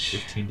 damage,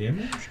 15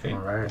 damage. Okay.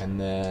 Alright. and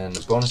then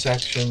bonus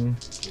action,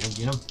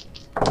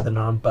 The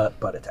non-butt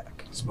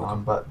attack.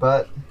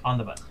 non-butt, On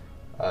the butt.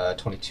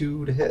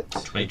 22 to hit.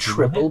 22 will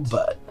Triple hit.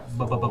 butt.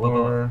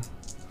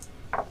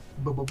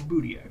 For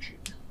Booty action.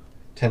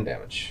 10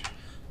 damage.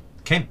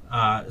 Okay,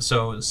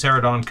 so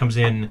Ceradon comes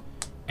in,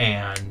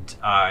 and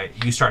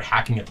you start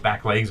hacking at the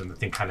back legs, and the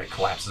thing kind of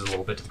collapses a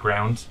little bit to the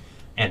ground,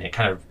 and it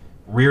kind of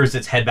rears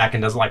its head back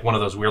and does like one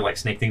of those weird like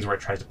snake things where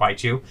it tries to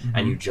bite you,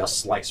 and you just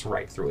slice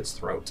right through its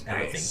throat, and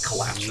the thing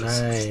collapses.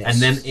 Nice. And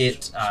then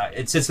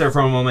it sits there for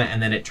a moment,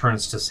 and then it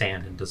turns to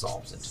sand and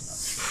dissolves into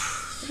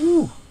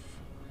nothing.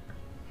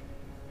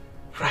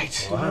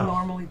 Right. Do you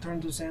normally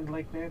turn to sand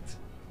like that?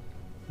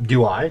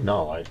 Do I?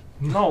 No, I.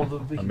 No,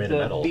 I'm made of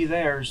metal. be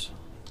theirs.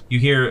 You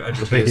hear a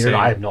Dratia say,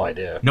 I have no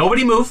idea.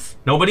 "Nobody move!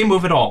 Nobody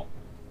move at all.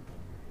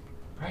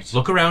 Right.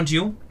 Look around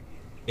you.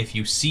 If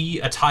you see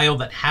a tile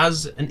that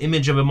has an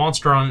image of a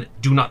monster on it,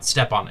 do not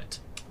step on it."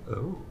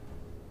 Oh.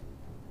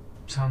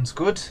 Sounds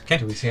good. 'Kay.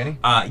 Do we see any?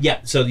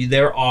 Yeah, so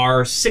there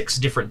are 6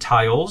 different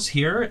tiles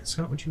here.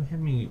 Scott, would you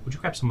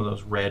grab some of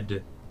those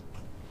red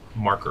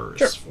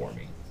markers for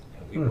me?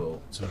 And we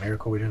will. It's a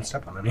miracle we didn't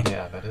step on any.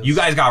 Yeah, that is. You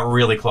guys got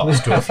really close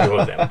to a few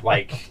of them.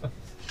 Like,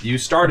 you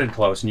started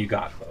close and you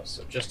got close.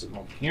 So just a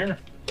moment here.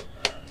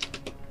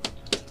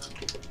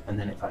 And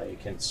then if I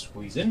can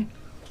squeeze in,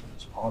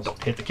 just pause.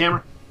 Don't hit the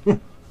camera.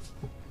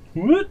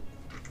 What?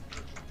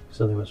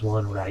 So there was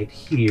one right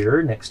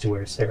here next to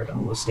where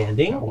Ceradon was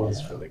standing. That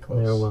was really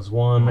close. There was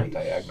one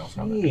diagonal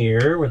from it.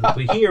 here where the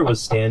Bahir was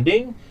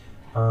standing.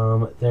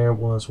 There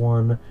was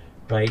one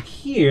right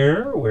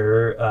here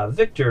where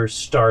Victor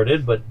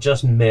started but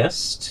just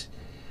missed.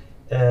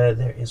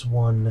 There is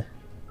one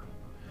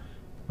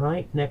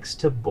right next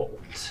to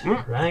Bolt,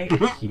 right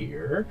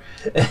here.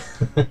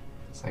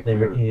 It's like There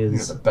we're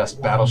is the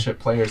best battleship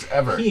players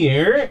ever.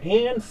 Here,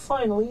 and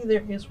finally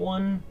there is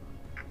one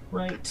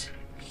right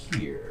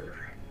here.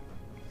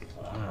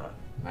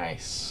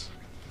 Nice.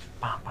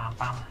 Bam, bam,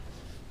 bam.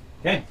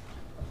 Okay.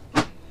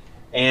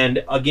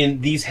 And again,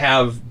 these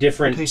have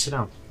different. Please sit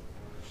down.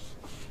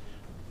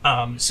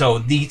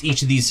 So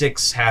each of these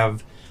 6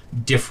 have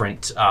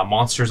different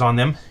monsters on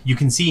them. You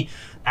can see,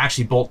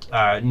 actually, Bolt,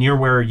 near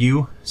where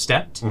you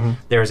stepped,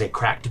 there is a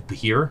cracked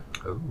Bahir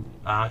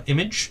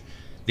image.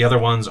 The other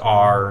ones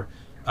are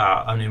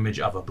an image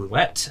of a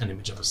boulette, an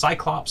image of a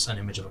cyclops, an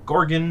image of a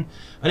gorgon,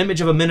 an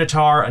image of a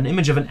minotaur, an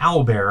image of an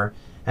owlbear,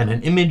 and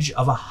an image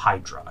of a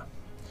hydra.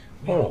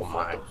 Oh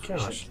my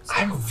gosh.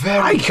 I'm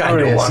very kinda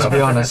curious, wanna- to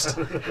be honest.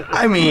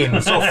 I mean,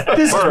 this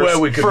is where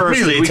we could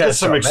really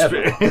test our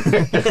metal.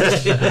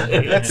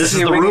 This is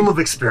the room of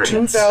experience.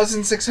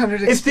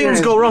 2,600 If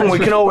things go wrong, we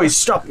can always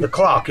stop the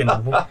clock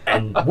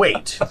and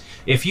wait.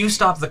 If you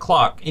stop the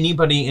clock,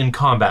 anybody in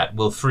combat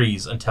will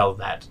freeze until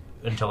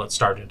it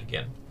started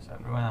again. So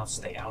everyone else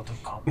stay out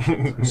of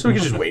combat. So we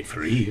can just wait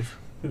for Eve.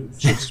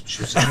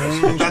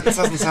 That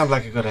doesn't sound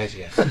like a good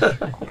idea.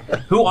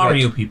 Who are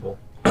you people?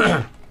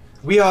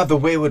 We are the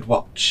Wayward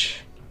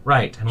Watch.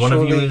 Right, and one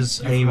of you Surely is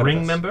you've a heard of ring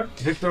us. member?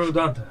 Victor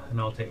Udanta, and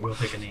we'll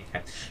take a knee.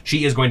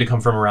 She is going to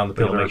come from around the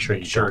But pillar, make sure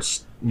you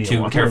don't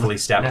to carefully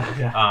step.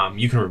 Yeah.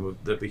 You can remove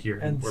the here,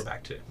 and And- we're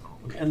back to.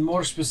 And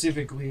more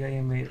specifically, I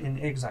am in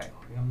exile.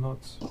 I am not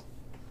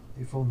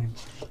a full member.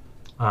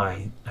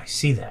 I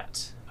see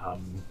that.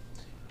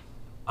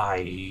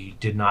 I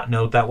did not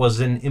know that was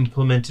an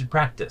implemented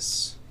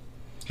practice.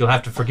 You'll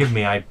have to forgive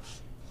me.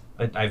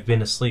 I've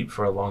been asleep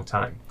for a long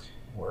time,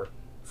 or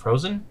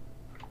frozen.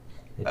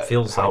 It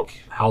feels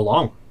like. How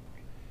long?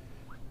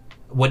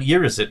 What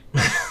year is it?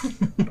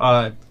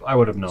 I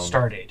would have known.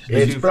 Stardate.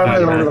 It's But I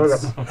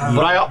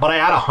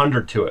add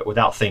 100 to it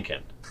without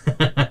thinking.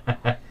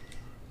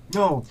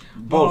 No,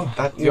 Bolt,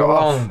 that You're you're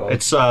wrong, off. Bolt.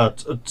 It's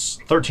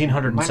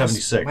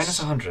 1376. Minus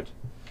 100.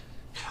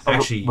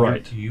 Actually,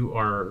 right. you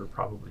are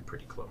probably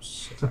pretty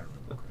close, if I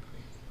remember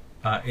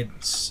correctly.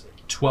 It's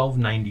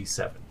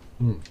 1297.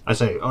 I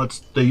say, it's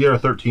the year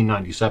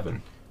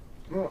 1397.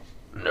 No.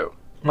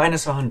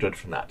 Minus 100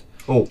 from that.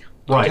 Oh,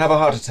 Don't right. have a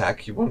heart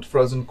attack. You weren't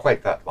frozen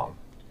quite that long.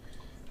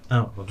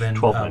 Oh, well then,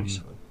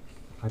 1297.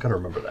 I gotta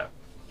remember that.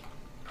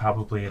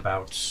 probably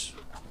about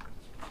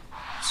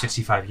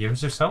 65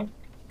 years or so.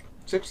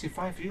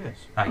 65 years.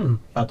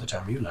 About the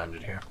time you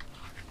landed here.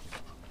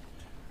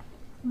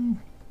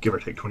 Give or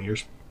take 20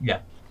 years. Yeah.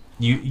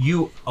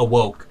 You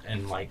awoke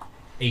in like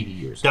 80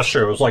 years. That's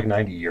true. It was like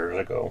 90 years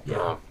ago.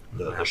 Yeah.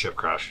 The ship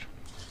crashed.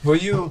 Were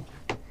you...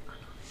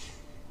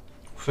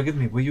 Forgive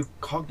me, were you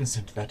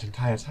cognizant that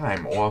entire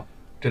time, or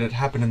did it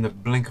happen in the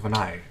blink of an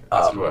eye?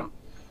 as it were?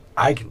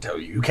 I can tell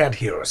you, you can't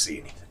hear or see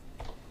anything.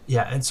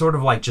 Yeah, it's sort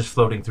of like just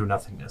floating through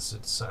nothingness.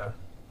 It's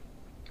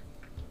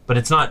but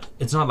it's not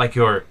like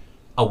you're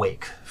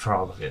awake for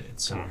all of it.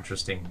 It's an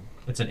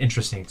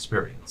interesting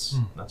experience.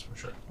 That's for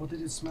sure. What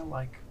did it smell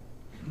like?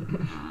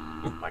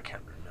 I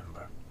can't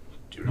remember.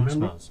 Do you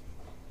remember?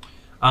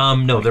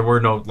 No, there were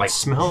no like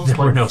Smells there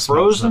were like no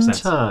smells, no frozen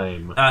sense.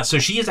 time. So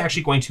she is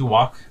actually going to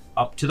walk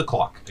up to the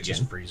clock again,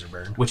 Just freezer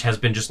burn. which has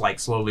been just like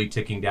slowly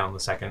ticking down the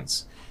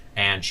seconds,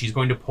 and she's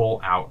going to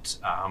pull out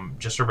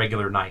just a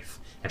regular knife,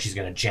 and she's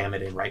going to jam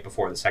it in right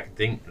before the second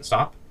thing and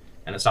stop,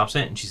 and it stops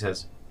it, and she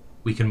says,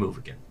 "We can move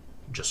again.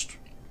 Just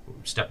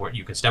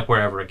you can step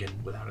wherever again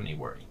without any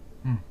worry."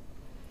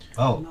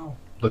 Oh, No.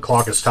 the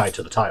clock is tied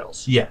to the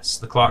tiles. Yes,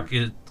 the clock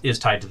is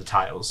tied to the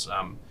tiles.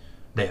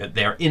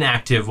 They are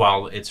inactive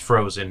while it's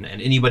frozen,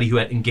 and anybody who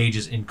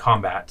engages in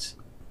combat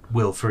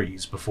will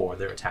freeze before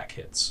their attack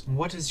hits.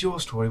 What is your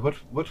story?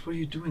 What were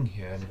you doing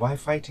here, and why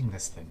fighting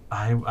this thing?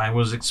 I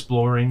was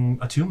exploring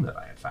a tomb that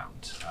I had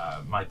found.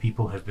 My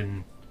people have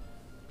been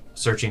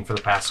searching for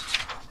the past...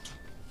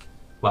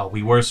 Well,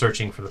 we were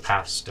searching for the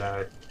past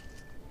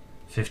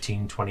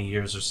 15, 20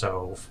 years or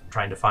so,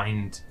 trying to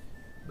find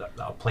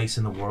a place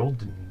in the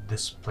world, and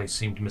this place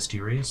seemed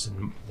mysterious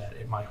and that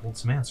it might hold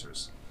some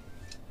answers.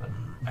 But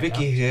I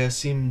Vicky doubt- here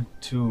seemed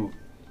to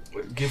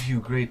give you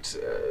great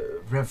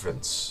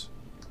reverence.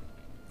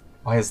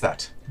 Why is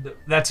that?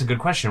 That's a good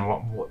question.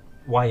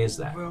 Why is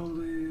that? Well,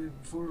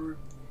 for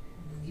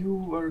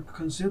you are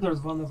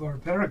considered one of our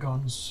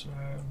paragons,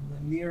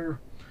 near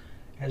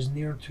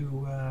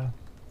to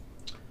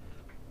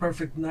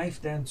perfect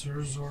knife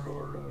dancers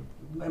or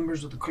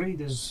members of the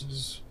Creed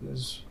as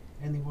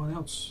anyone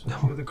else.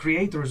 You're the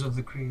creators of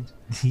the Creed.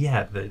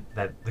 Yeah,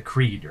 the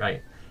creed,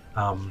 right?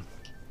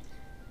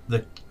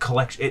 The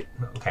collection.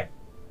 Okay.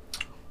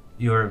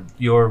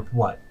 You're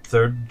what?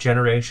 Third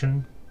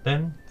generation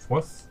then?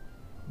 Fourth?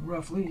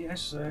 Roughly,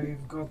 yes.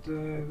 I've got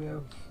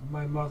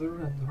my mother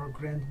and her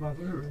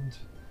grandmother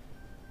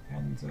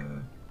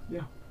and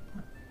yeah.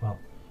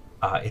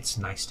 It's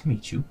nice to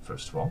meet you.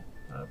 First of all,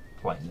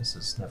 politeness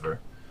is never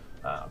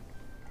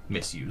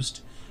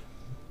misused.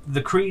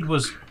 The creed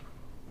was.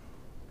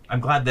 I'm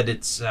glad that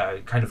it's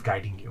kind of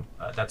guiding you.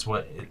 That's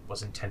what it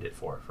was intended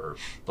for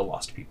the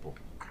lost people.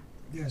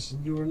 Yes,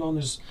 and you were known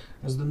as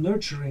the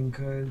nurturing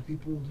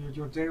people.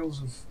 Your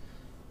tales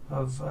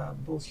of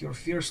both your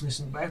fierceness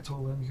in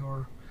battle and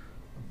your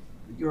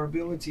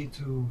ability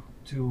to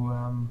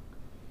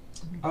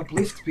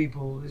uplift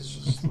people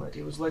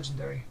it was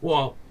legendary.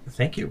 Well,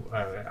 thank you.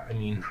 I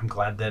mean, I'm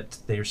glad that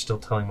they're still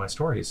telling my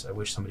stories. I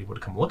wish somebody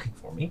would come looking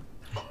for me,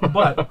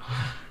 but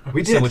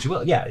We say did. what you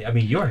will. Yeah, I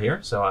mean, you're here,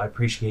 so I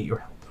appreciate your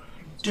help.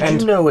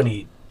 Did you know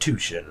any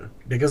Tushan?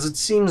 Because it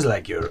seems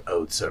like your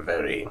oaths are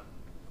very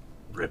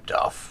ripped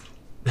off.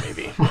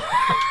 Maybe.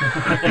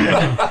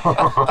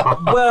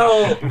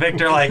 Well,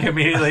 Victor like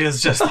immediately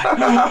is just like,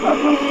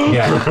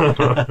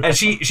 yeah. And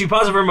she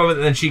pauses for a moment,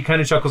 and then she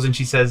kind of chuckles and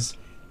she says,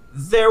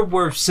 "There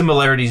were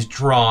similarities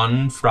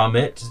drawn from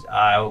it,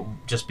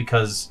 just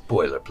because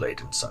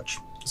Boilerplate and such.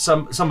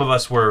 some of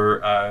us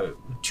were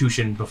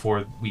Tushin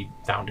before we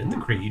founded the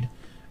Creed,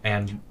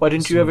 and Why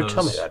didn't you some ever of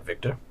tell me those- that,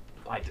 Victor?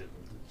 I didn't.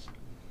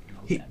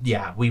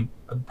 Yeah, we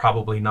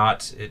probably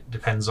not. It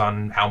depends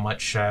on how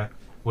much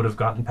would have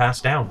gotten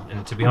passed down.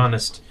 And to be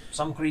honest,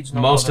 Some creeds know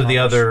most more of the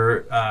than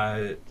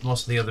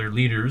others. other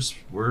leaders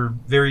were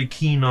very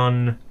keen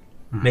on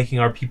making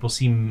our people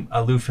seem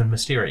aloof and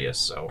mysterious.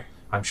 So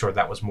I'm sure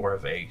that was more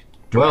of a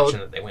Well, direction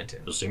that they went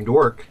in. It seemed to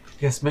work.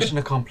 Yes, mission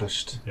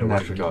accomplished in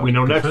that regard. We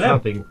know next for to them.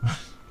 nothing.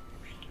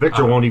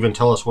 Victor won't even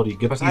tell us what he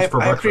gets But eats for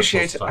I breakfast.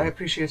 appreciate most of the time. I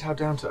appreciate how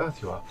down to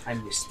earth you are. I'm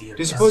Do you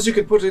mysterious. suppose you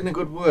could put in a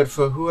good word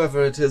for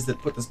whoever it is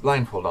that put this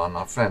blindfold on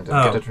our friend and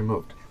Oh. get it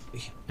removed?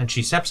 And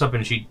she steps up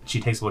and she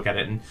takes a look at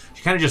it, and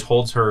she kind of just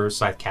holds her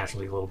scythe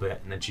casually a little bit,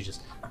 and then she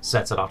just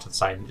sets it off to the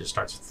side and just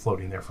starts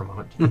floating there for a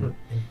moment. And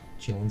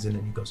she leans in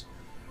and he goes,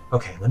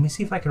 "Okay, let me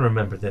see if I can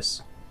remember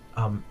this.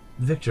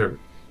 Victor,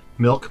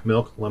 Milk,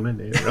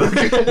 lemonade.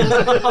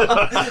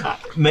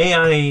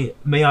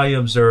 may I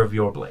observe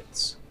your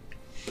blades?"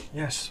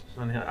 Yes,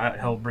 and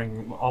he'll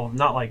bring all,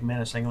 not like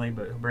menacingly,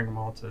 but he'll bring them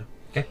all to,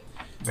 Okay.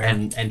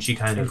 And she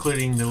kind of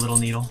including the little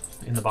needle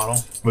in the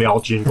bottle. We all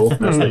jingle.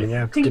 As they,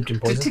 Yeah, Ting, dipped in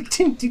poison. ting,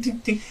 ting, ting, ting,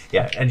 ting.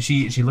 Yeah, and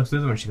she looks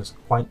through them and she goes,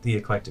 "Quite the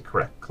eclectic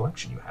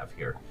collection you have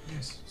here."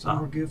 Yes, some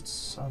Ah. were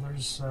gifts,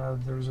 others,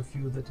 there's a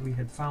few that we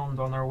had found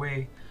on our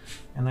way,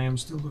 and I am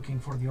still looking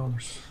for the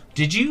owners.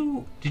 Did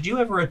you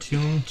ever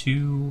attune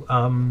to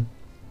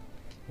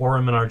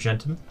Aurum and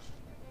Argentum?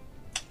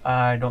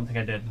 I don't think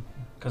I did,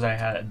 because I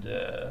had.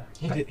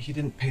 He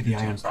didn't pay the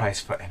iron price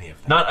for any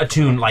of that.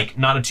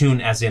 Not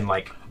attune as in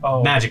like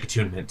Oh. magic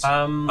attunement.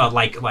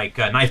 Like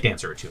knife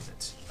dancer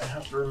attunement. I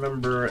have to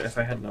remember if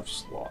I had enough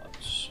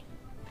slots.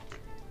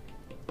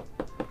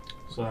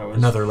 So that was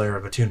Another layer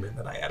of attunement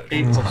that I added.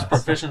 8 plus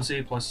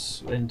proficiency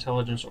plus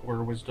intelligence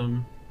or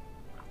wisdom.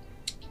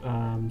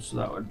 So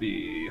that would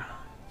be.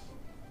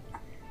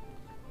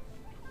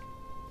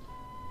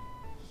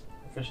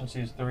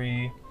 Proficiency is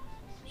 3,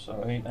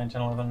 so 8, 9,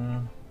 10,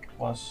 11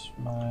 plus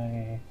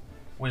my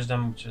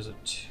wisdom, which is a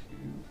 2,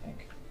 I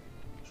think.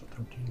 So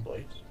 13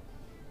 blades.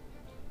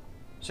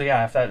 So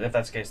yeah, if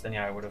that's the case, then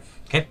yeah, I would have.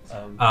 Okay.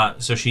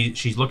 So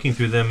she's looking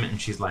through them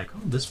and she's like, "Oh,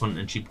 this one,"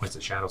 and she points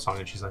at Shadow Song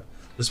and she's like,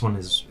 "This one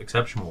is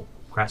exceptional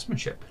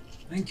craftsmanship."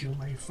 Thank you,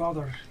 my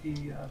father,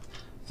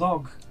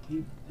 Thog,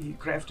 he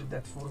crafted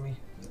that for me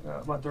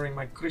during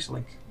my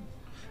christening.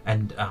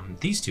 And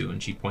these two,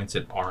 and she points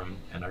at Aurum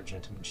and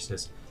Argentum and she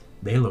says,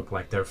 "They look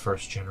like they're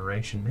first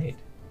generation made."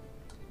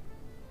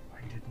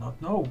 I did not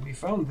know. We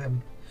found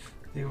them.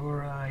 They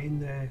were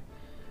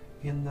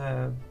in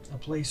a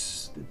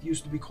place that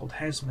used to be called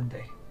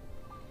Hasmonday.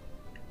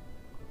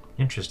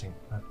 Interesting.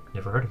 I've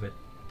never heard of it.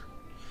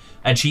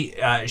 And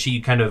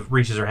she kind of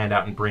reaches her hand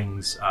out and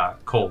brings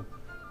Cole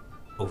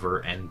over,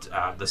 and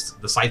the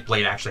scythe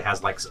blade actually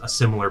has like a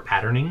similar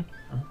patterning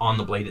on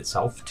the blade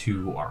itself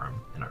to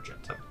Aurum and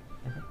Argentum.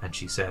 And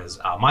she says,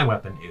 "My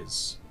weapon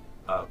is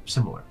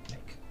similar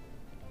make."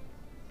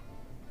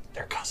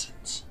 They're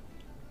cousins.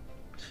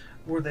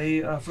 Were they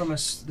from the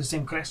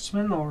same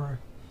craftsman, or?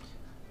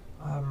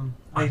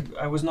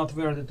 I was not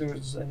aware that there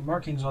was any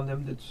markings on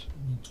them. That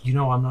You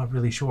know, I'm not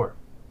really sure.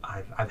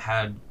 I've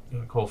had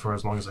Cole for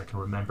as long as I can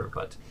remember,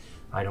 but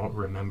I don't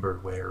remember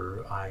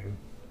where I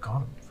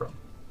got him from.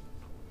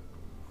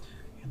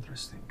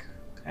 interesting.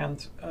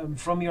 And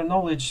from your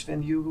knowledge,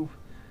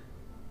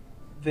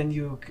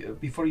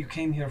 before you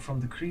came here from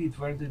the Creed,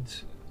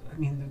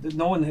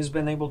 no one has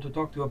been able to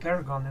talk to a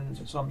paragon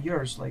in some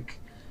years. Like,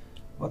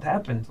 what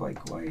happened? Like,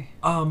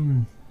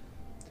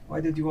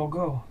 why did you all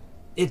go?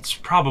 It's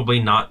probably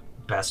not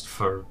best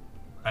for.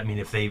 I mean,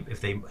 if they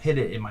hid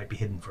it, it might be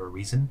hidden for a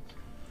reason.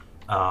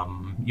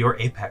 Your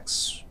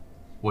Apex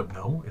would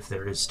know if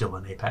there is still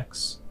an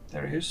Apex.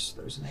 There's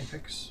an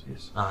apex.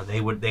 Yes. They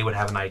would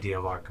have an idea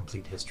of our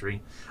complete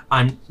history.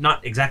 I'm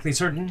not exactly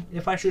certain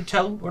if I should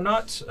tell or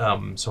not,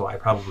 so I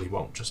probably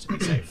won't, just to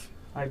be safe.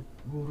 I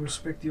will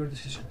respect your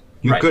decision.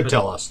 You Right, could but-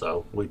 tell us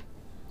though.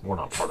 We're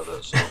not part of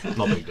this, so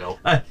no big deal.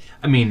 I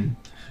mean,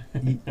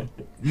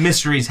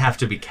 mysteries have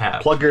to be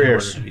kept. Plug your in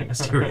ears. order to be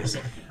mysterious.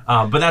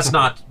 But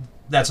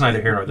that's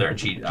neither here nor there. And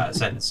she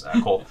sends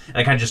Cole, and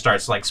it kind of just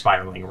starts like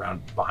spiraling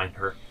around behind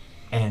her,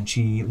 and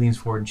she leans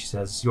forward and she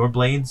says, "Your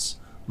blades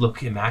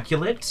look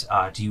immaculate.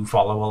 Do you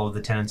follow all of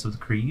the tenets of the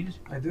Creed?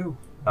 I do.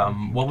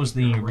 What was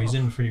the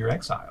reason for your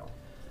exile?"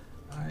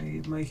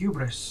 My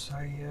hubris.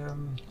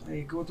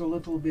 I got a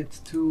little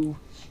bit too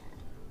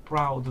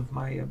proud of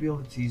my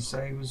abilities.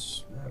 I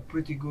was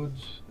pretty good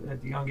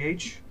at a young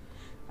age.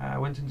 I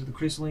went into the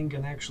christening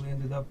and actually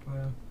ended up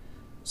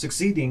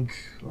succeeding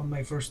on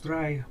my first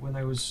try. When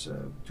I was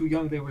too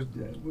young, they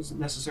wasn't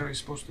necessarily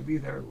supposed to be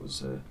there. It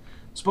was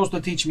supposed to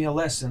teach me a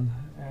lesson,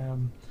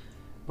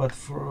 but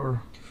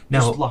for Now-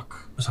 just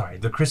luck. Sorry,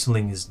 the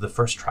christening is the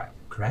first trial,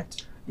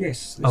 correct?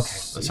 Yes.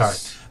 Okay, sorry.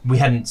 We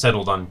hadn't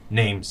settled on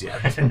names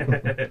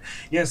yet.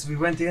 Yes, we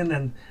went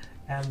in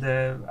and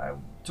I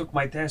took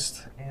my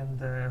test,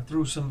 and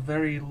through some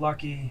very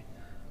lucky,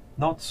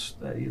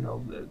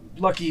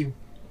 lucky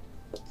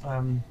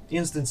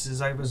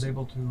instances, I was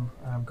able to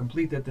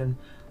complete it. And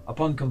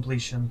upon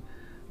completion,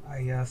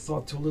 I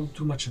thought a little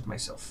too much of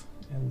myself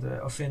and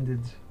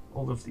offended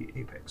all of the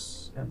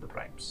Apex and the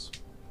Primes.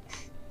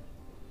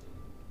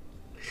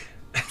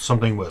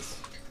 Something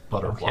with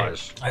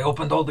butterflies. I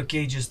opened all the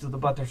cages to the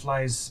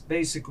butterflies,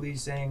 basically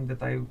saying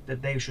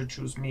that they should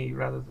choose me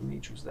rather than me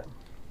choose them.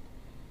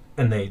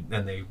 And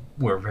they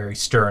were very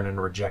stern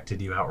and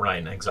rejected you outright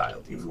and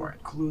exiled you for it.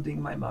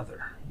 Including my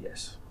mother,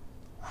 yes.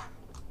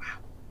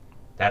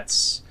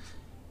 That's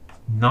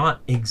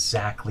not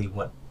exactly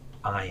what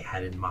I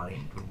had in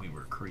mind when we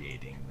were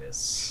creating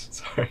this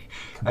Sorry.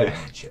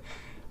 companionship.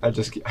 I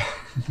just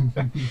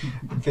I'm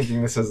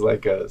thinking this is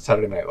like a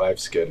Saturday Night Live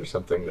skit or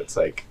something that's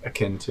like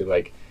akin to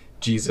like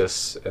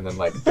Jesus and then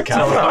like the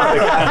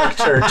Catholic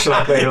Church.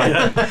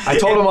 I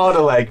told them all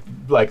to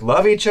like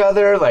love each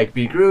other, like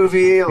be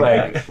groovy,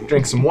 like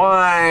drink some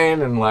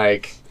wine, and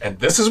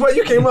this is what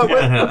you came up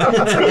with.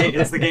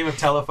 It's the game of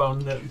telephone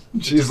that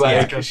She's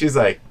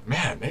like,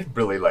 man, they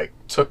really like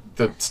took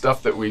the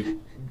stuff that we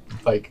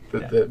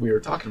that we were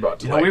talking about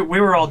to we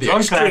were all the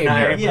drunk that extreme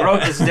night. here. We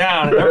wrote this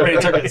down, and everybody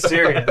took it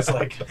serious.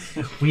 Like,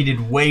 We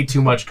did way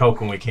too much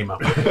coke when we came up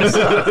with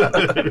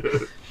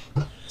this.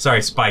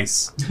 Sorry,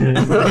 spice.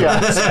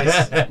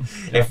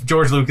 If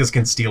George Lucas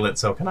can steal it,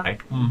 so can I.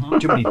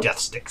 Too many death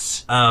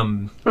sticks.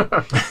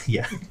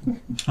 Yeah.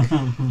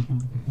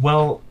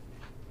 Well,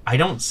 I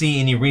don't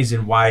see any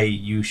reason why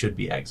you should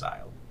be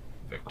exiled,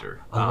 Victor.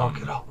 Unlock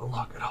it up.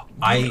 Unlock it up.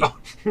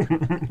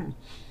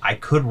 I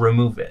could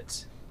remove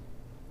it.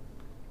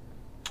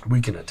 We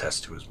can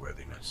attest to his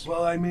worthiness.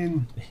 Well, I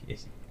mean,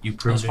 You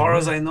proved as it. far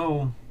as I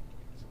know,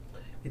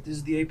 it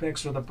is the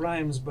Apex or the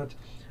Primes, but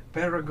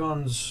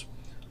Paragons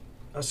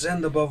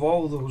ascend above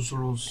all those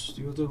rules.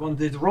 You're the one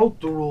that wrote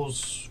the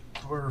rules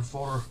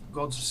for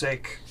God's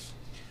sake.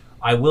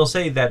 I will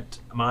say that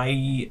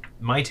my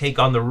take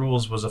on the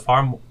rules was a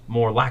far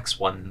more lax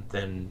one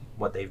than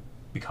what they've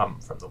become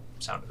from the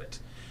sound of it.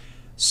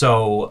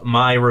 So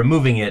my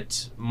removing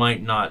it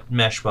might not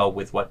mesh well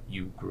with what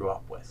you grew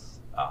up with.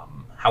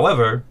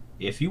 However,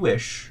 if you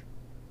wish,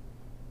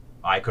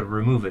 I could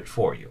remove it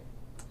for you.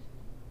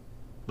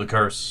 The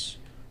curse,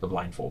 the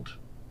blindfold,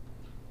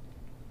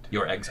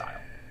 your exile.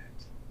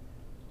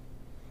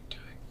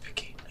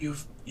 Vicky,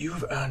 you've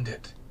earned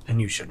it. And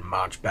you should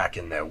march back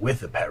in there with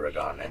the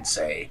Paragon and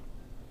say,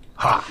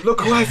 "Ha!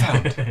 Look who I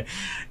found."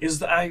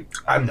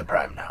 I'm the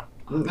Prime now."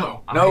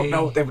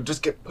 No, they would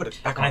just put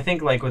it back and on. I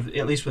think like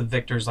at least with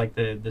Victor's like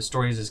the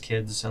stories as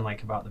kids and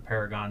like about the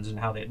Paragons and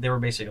how they were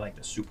basically like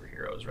the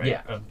superheroes, right?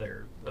 Yeah. Of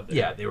their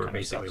Yeah, they were kind of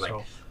basically stuff,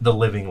 like the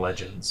living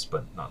legends,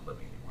 but not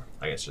living anymore.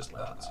 I guess just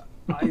legends.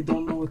 I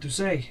don't know what to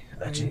say.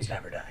 Legends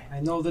never die. I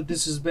know that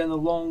this has been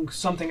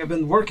something I've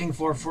been working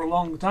for a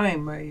long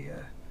time.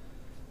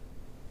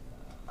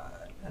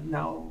 And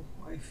now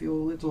I feel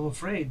a little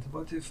afraid.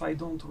 What if I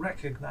don't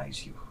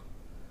recognize you?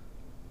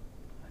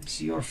 I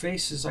see your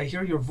faces, I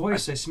hear your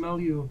voice, I smell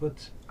you,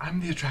 but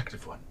I'm the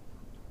attractive one.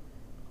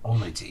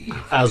 Only to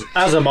Eve. As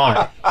am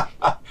I.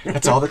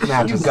 That's all that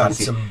matters. You got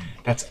some.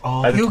 That's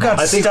all. I that You got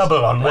matters.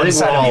 stubble on I one think we're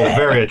side of all your head.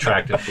 very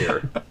attractive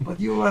here, but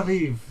you love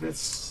Eve.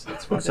 It's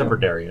except for whatever.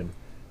 Darian.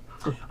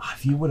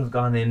 If you would have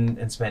gone in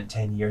and spent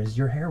 10 years,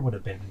 your hair would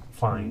have been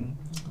fine.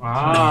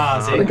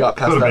 When they got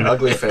past Could've that been.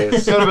 ugly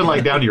face. It would have been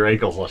like down to your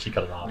ankles unless you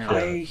cut it off.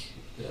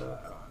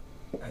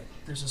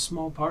 There's a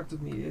small part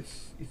of me,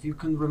 if you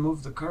can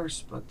remove the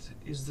curse, but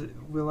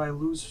will I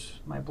lose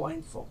my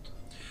blindfold?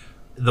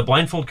 The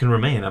blindfold can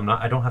remain.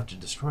 I don't have to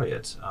destroy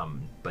it,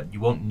 but you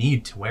won't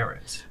need to wear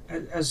it.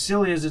 As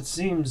silly as it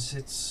seems,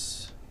 it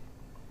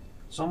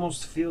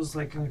almost feels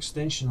like an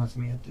extension of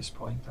me at this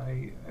point.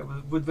 I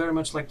would very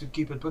much like to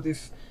keep it, but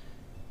if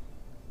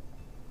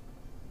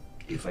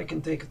I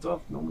can take it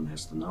off, no one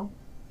has to know.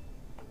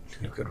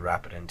 You could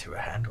wrap it into a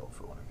handle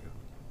for one of you.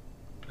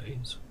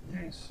 Please.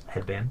 Yes.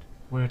 Headband.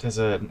 Wear it as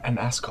an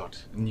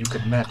ascot, and you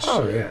could match.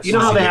 Oh, yes. You know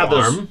how they have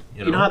those. Arm,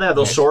 You know how they have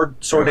those sword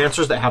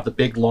dancers that have the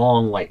big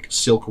long like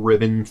silk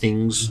ribbon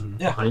things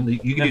Yeah. behind.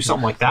 You could do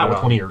something like that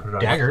with one of your Put it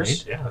on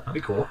daggers. your blade. Yeah, that'd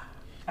be cool.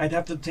 I'd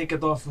have to take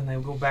it off when I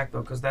go back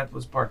though, because that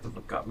was part of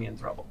what got me in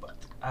trouble. But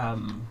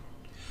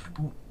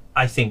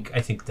I think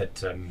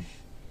that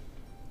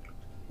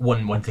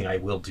one thing I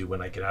will do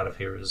when I get out of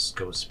here is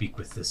go speak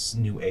with this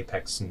new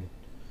Apex and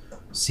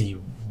see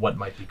what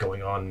might be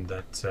going on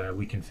that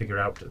we can figure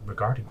out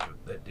regarding you.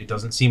 That it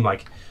doesn't seem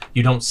like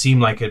you don't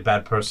seem like a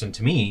bad person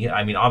to me.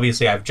 I mean,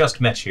 obviously, I've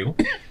just met you.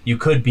 You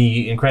could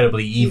be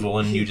incredibly evil,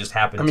 and you just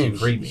happen to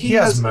breed me. He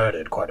has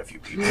murdered quite a few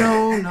people.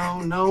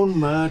 No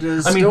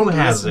murders. I mean, Don't who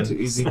hasn't? listen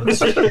to Easy.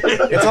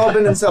 It's all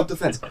been in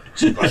self-defense.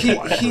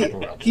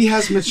 He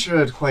has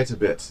matured quite a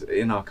bit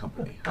in our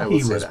company. I will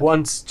He say was that.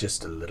 once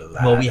just a little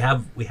lad. Well, we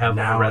have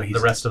Now the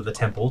he's rest of the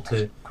temple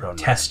to grown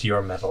test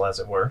your metal, as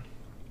it were.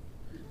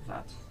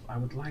 I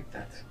would like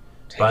that.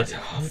 But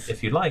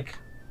if you'd like,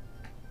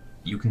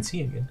 you can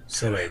see again.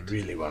 Sarai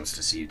really wants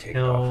to see you take it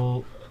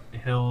off.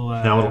 He'll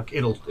Now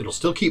it'll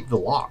still keep the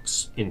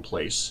locks in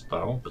place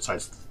though.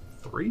 Besides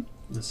 3,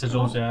 the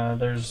sigils.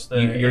 There's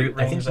the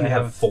I think you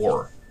have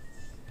 4.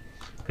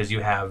 Because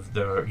you have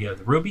the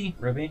ruby,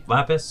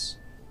 lapis,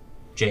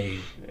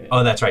 jade.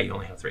 Oh, that's right. You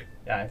only have 3.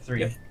 Yeah, I have 3.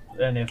 Yep.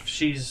 And if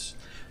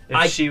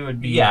she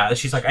would be. Yeah,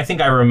 she's like, I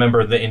think I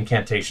remember the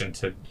incantation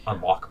to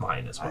unlock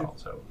mine as well.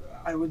 So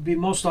I would be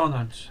most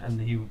honored.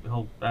 And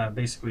he'll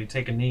basically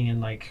take a knee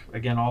and like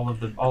again all of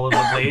the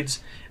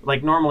blades.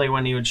 Like normally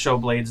when he would show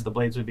blades, the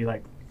blades would be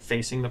like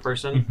facing the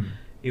person.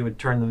 He would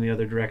turn them the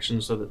other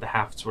direction so that the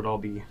hafts would all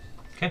be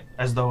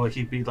as though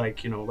he'd be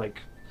like like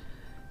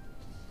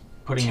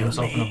putting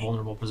himself in a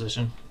vulnerable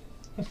position.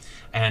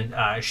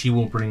 And she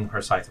will bring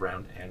her scythe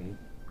around and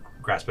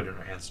grasp it in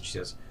her hands, and she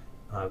says,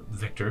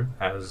 Victor,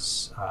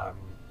 as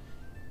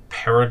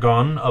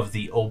Paragon of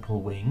the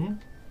Opal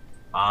Wing,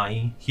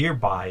 I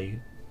hereby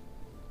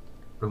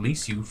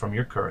release you from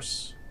your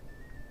curse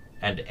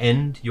and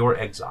end your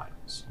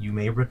exiles. You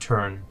may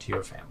return to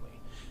your family.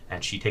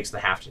 And she takes the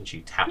haft and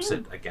she taps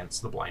it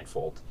against the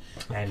blindfold,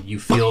 and you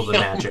feel the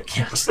magic.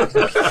 Yes,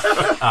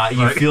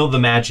 you feel the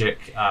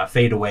magic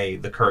fade away.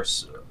 The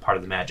curse part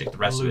of the magic. The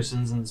rest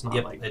loosens, and it's not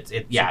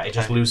it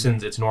just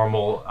loosens. It's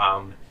normal.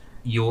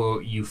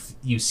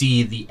 You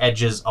see the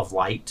edges of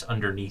light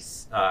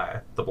underneath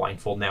the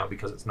blindfold now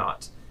because it's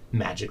not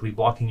magically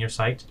blocking your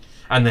sight.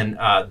 And then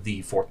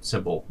the 4th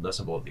symbol, the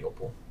symbol of the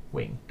opal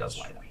wing, does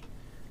light up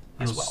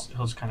as well.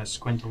 He'll just kind of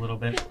squint a little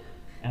bit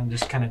and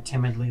just kind of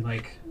timidly,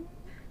 like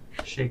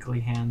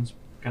shakily hands,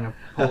 kind of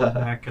pull it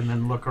back and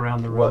then look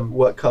around the room.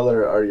 What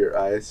color are your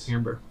eyes?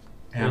 Amber.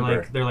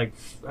 Amber. They're like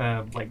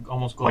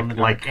almost glow in the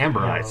dark. like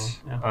amber yellow. eyes.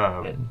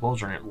 Yeah. What was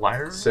her name?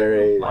 Lyra?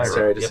 Sarai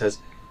just Yep. says,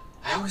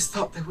 I always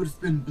thought they would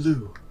have been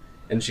blue.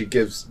 And she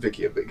gives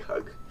Vicky a big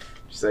hug.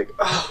 She's like,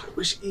 oh, I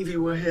wish Evie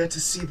were here to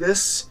see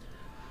this.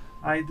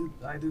 I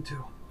do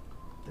too.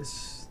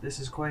 This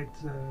is quite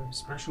a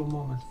special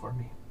moment for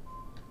me.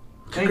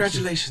 Thank you.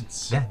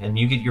 Congratulations. Yeah, and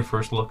you get your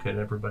first look at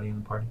everybody in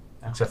the party,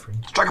 except for you.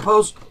 Strike a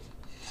pose.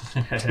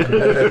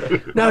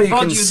 Now I you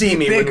thought can you'd see be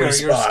me bigger. when we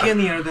You're spar.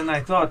 skinnier than I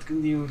thought.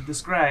 Can you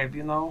describe?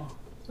 You know,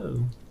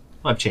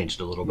 I've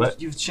changed a little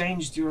bit. you've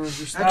changed your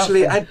stuff.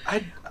 Actually, and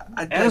I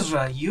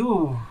Ezra,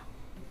 you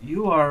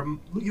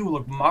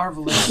look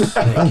marvelous.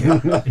 Thank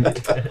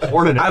you.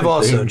 Ornament I've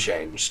also thing.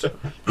 changed.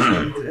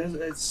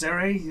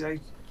 Sarai,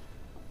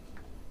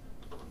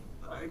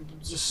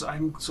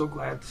 I'm so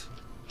glad.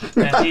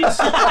 And he's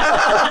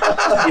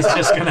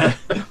just gonna.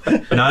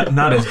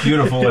 Not as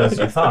beautiful as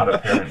you thought,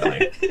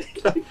 apparently.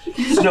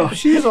 No,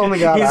 She's only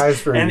got eyes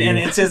for and you.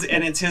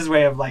 it's his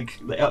way of like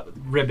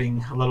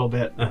ribbing a little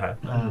bit,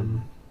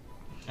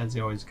 as he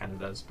always kind of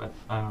does. But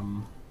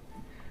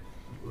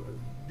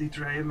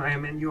Dieter, I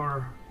am in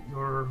your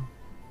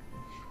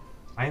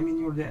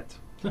debt.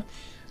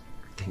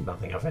 Think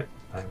nothing of it.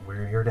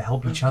 We're here to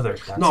help each other.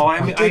 That's No, the I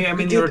point. am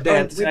in your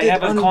debt. we I did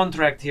have a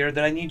contract here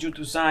that I need you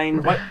to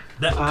sign. What?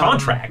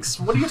 Contracts?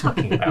 What are you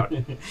talking about?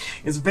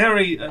 It's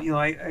very,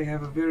 I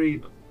have a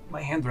very.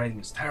 My handwriting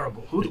is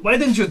terrible. Why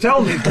didn't you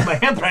tell me that my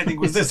handwriting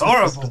was this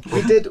horrible?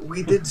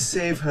 we did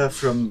save her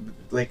from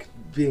like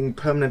being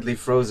permanently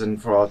frozen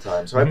for all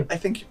time. So I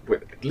think we're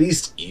at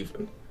least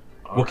even.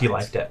 Wookiee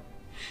life debt.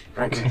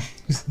 Right.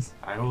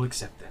 I will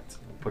accept that.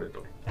 Put it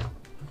away.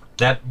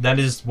 That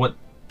is what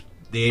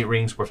the 8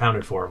 rings were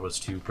founded for, was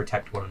to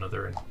protect one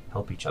another and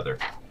help each other,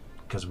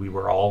 because we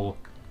were all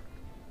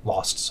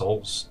lost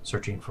souls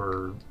searching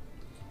for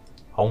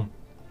home.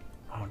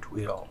 Aren't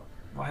we all?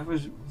 Why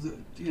was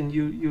and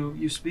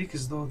you speak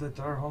as though that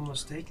our home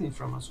was taken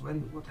from us?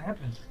 What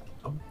happened?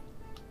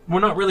 We're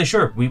not really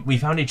sure. We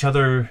found each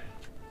other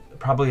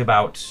probably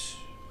about,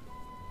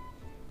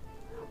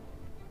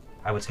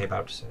 I would say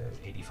about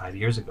 85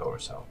 years ago or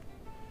so.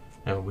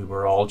 And we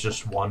were all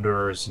just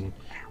wanderers, and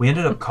we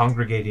ended up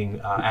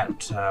congregating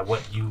at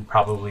what you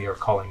probably are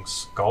calling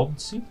Scald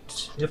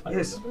Seat, if I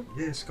remember.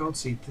 Yes, God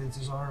seat. It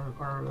is our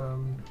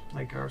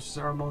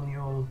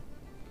ceremonial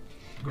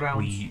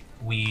grounds.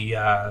 We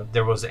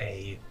there was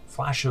a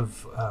flash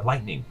of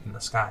lightning in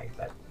the sky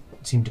that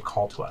seemed to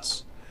call to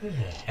us,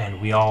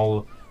 and we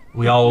all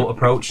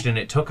approached, and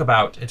it took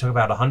about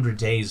 100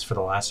 days for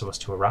the last of us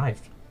to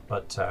arrive,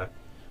 but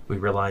we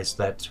realized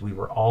that we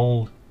were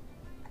all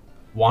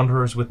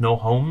wanderers with no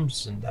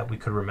homes, and that we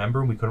couldn't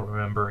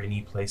remember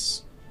any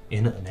place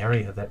in an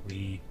area that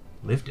we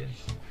lived in.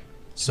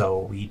 So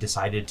we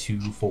decided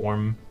to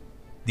form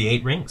the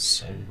 8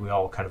 rings, and we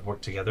all kind of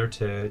worked together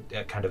to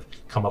kind of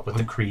come up with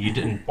the creed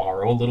and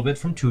borrow a little bit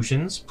from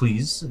Tushin's,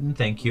 please and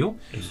thank you.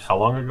 How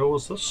long ago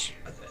was this?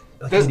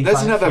 Like There's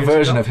 85 another years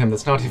version ago. of him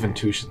that's not even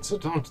Tushin, so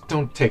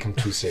don't take him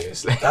too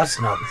seriously. That's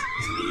not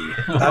me.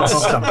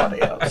 That's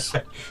somebody else.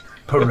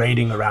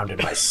 Parading around in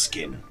my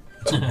skin.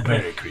 It's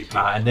very creepy.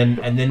 And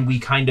then we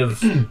kind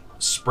of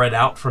spread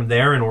out from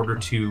there in order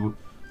to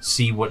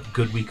see what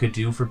good we could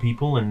do for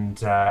people, and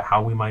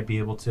how we might be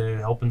able to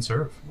help and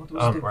serve. What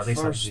was or at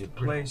least the that's first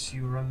place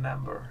you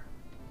remember?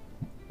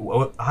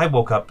 I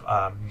woke up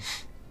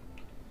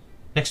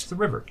next to the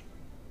river.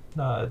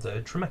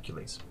 the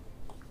Tremecules.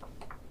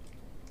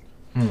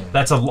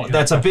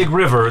 That's a big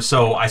river,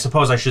 so I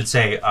suppose I should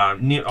say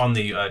on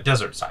the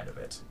desert side of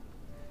it.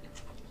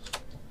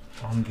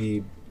 On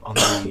the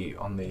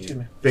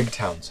big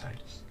town side.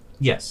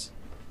 Yes.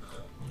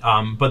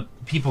 But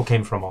people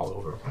came from all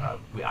over.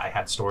 I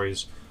had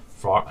stories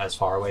as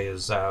far away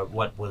as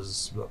what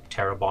was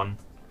Terabon.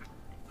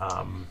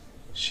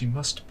 She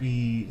must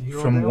be You're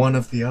from there? one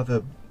of the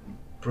other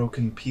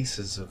broken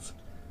pieces of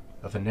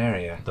an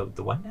area. The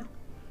what now?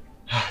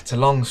 It's a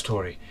long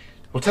story.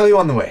 We'll tell you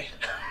on the way.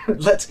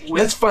 Let's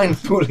find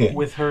Thulian.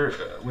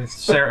 With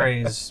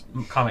Sarah's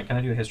comment, can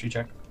I do a history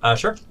check?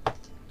 Sure.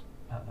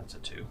 That's a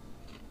 2.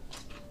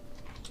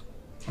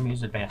 Let me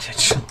use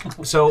advantage.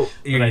 So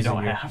But I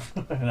don't have.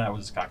 That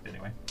was cocked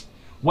anyway.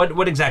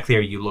 What exactly are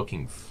you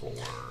looking for?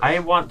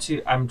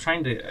 I'm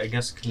trying to, I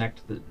guess,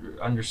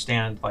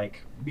 understand,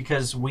 like,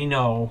 because we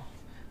know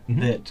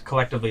that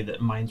collectively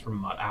that minds were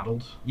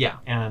mud-addled. Yeah.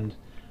 And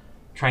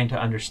trying to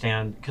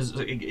understand, because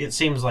it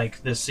seems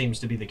like this seems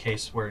to be the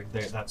case where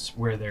that's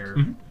where they're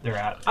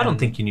at. I don't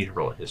think you need to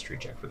roll a history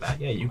check for that.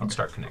 Yeah, you can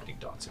start connecting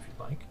dots if you'd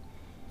like.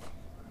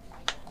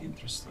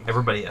 Interesting.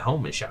 Everybody at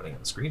home is shouting on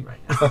the screen right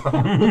now.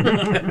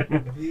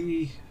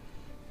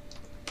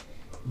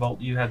 Bolt,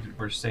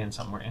 were saying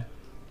something, weren't you?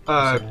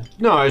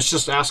 No, I was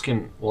just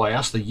asking. Well, I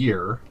asked the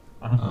year.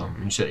 Uh-huh.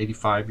 You said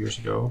 85 years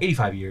ago.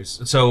 85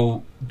 years.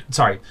 So,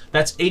 sorry,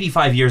 that's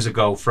 85 years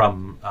ago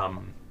from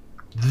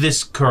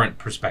this current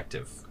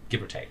perspective,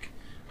 give or take.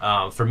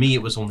 For me,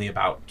 it was only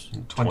about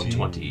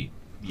 20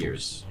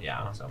 years.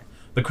 Yeah. So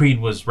the Creed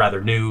was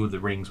rather new. The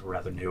rings were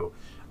rather new.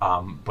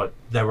 But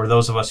there were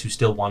those of us who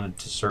still wanted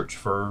to search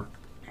for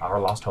our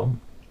lost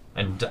home.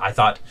 And I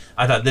thought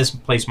this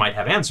place might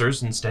have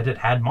answers. Instead, it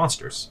had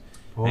monsters.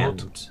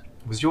 And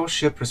Was your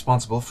ship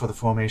responsible for the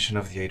formation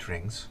of the 8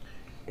 rings?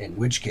 In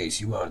which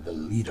case, you are the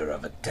leader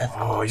of a death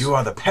cult. Oh, you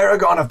are the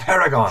paragon of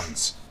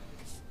paragons.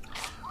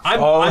 I'm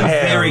hail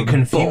very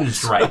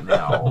confused right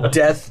now.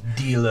 Death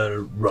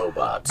dealer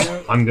robot.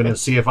 I'm gonna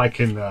see if I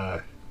can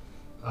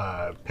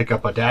pick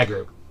up a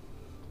dagger.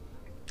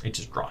 It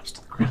just drops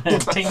to the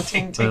ground. Ting,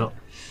 ting, ting.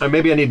 Well,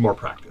 maybe I need more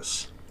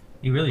practice.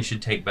 You really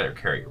should take better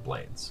care of your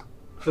blades.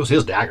 It was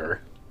his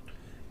dagger.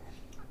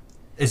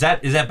 Is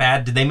that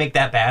bad? Did they make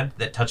that bad?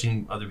 That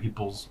touching other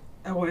people's?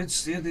 Oh, it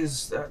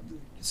is.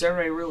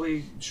 Sarai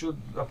really should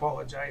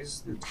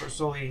apologize for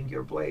sullying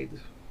your blade.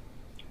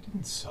 I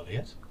didn't sully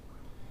it.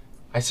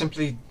 I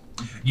simply...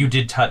 You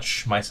did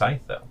touch my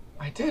scythe, though.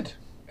 I did.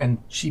 And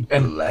She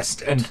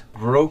blessed it. and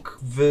broke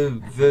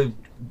the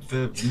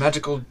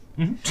magical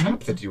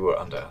trap that you were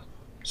under.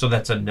 So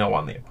that's a no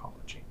on the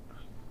apology.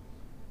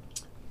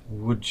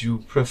 Would you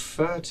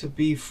prefer to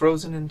be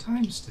frozen in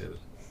time still?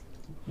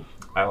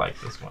 I like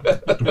this one.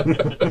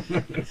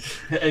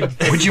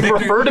 Would you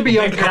prefer to be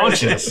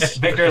unconscious?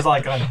 Victor's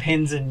like on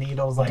pins and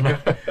needles, like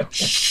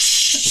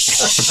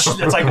it's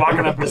like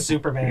walking up to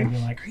Superman and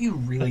being like, "Are you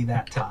really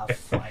that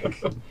tough?"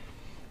 Like,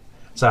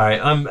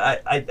 Sorry,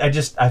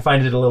 I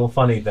find it a little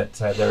funny that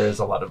there is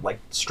a lot of like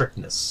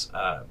strictness.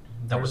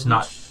 That was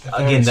not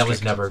again. That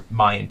was never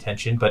my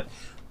intention, but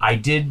I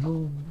did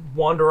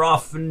wander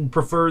off and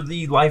prefer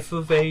the life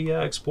of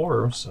a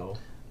explorer. So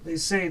They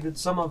say that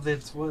some of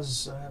it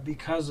was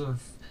because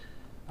of,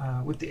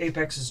 with the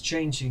apexes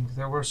changing,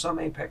 there were some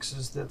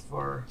apexes that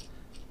were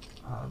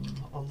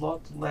a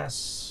lot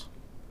less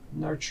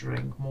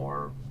nurturing,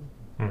 more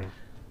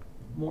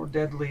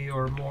deadly,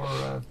 or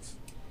more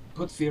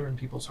put fear in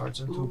people's hearts,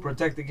 and to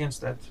protect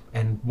against that.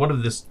 and what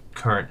of this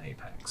current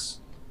apex?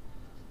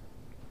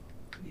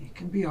 He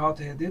can be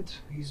hot-headed.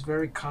 He's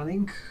very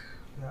cunning.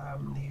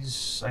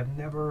 I've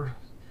never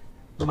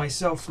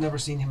myself never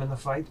seen him in a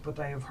fight, but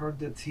I have heard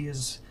that he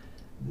is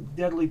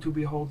deadly to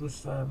behold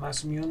with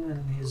Masamune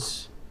and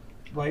his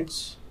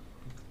blades.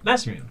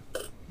 Masamune.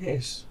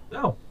 Yes.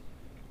 Oh.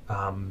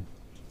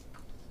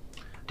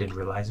 Didn't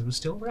realize it was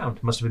still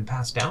around. Must have been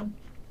passed down.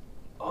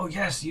 Oh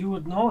yes, you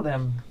would know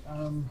them.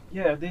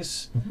 Yeah,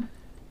 this.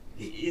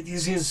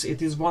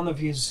 It is one of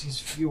his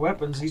few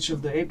weapons. Each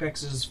of the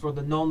apexes for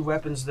the known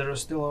weapons that are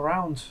still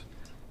around,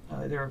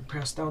 they're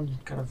passed down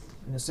kind of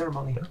in a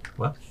ceremony.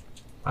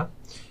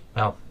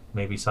 Well,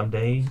 maybe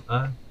someday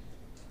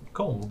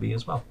Cole will be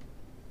as well.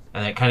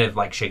 And it kind of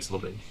like shakes a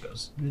little bit. He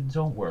goes,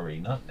 "Don't worry,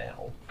 not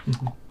now."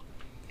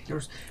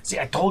 See,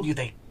 I told you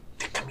they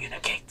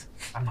communicate.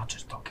 I'm not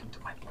just talking to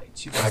my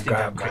blades. You guys I think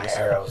I'm grab my crazy.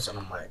 arrows and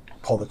I'm like,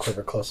 pull the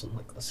quiver close and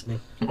like listening.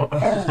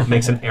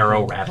 Makes an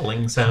arrow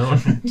rattling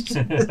sound. pluck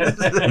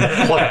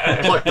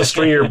the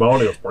string of your bow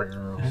and it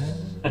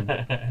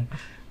goes.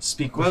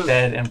 speak with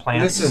dead and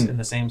plants listen. in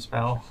the same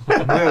spell.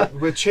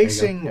 We're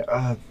chasing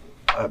a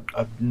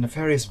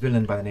nefarious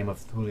villain by the name of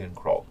Thulian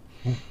Kroll.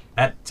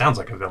 That sounds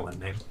like a villain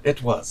name.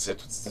 It's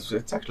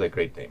actually a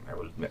great name, I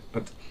will admit.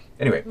 But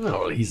anyway,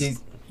 Oh, he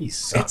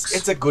sucks.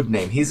 it's a good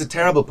name. He's a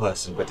terrible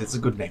person, but it's a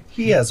good name.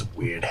 He has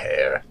weird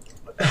hair.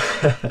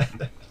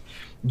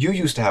 You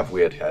used to have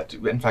weird hair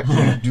too. In fact,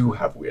 you do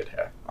have weird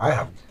hair. I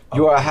have.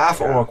 You are a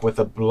half orc with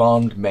a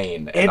blonde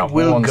mane and It a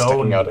will horn go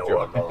sticking out of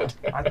your normal. head.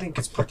 I think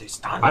it's pretty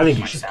stunning. I think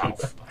you should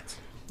myself,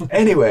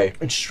 Anyway,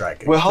 It's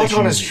striking. we're hot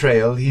on his Fiction-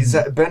 trail. He's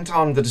bent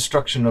on the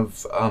destruction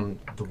of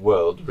the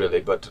world,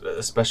 really, but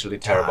especially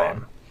Terabon.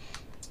 Time.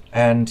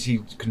 And he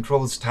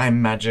controls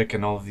time magic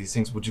and all of these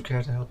things. Would you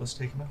care to help us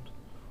take him out?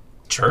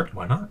 Sure,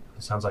 why not?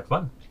 It sounds like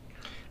fun.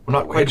 We're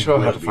not It quite sure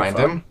how will to be find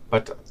fun. him,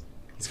 but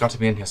he's got to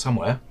be in here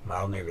somewhere.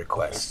 My only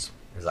request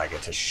is I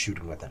get to shoot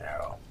him with an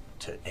arrow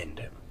to end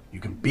him. You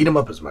can beat him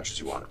up as much as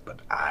you want, but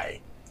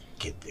I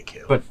get the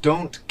kill. But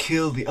don't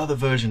kill the other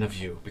version of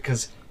you,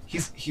 because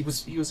he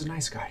was a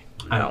nice guy.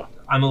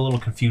 I'm a little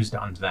confused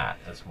on that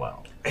as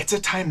well. It's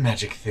a time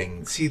magic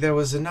thing. See, there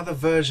was another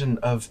version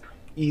of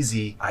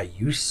Easy. I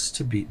used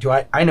to be. Do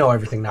I know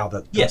everything now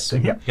that? Yes.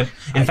 Yeah. Yep.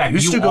 In fact,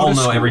 used you to go all to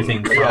know school.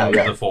 everything from Yeah.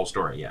 the full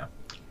story. Yeah.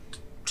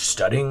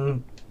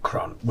 Studying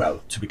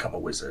to become a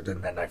wizard,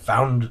 and then I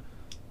found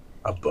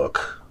a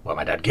book. Well,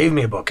 my dad gave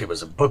me a book. It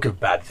was a book of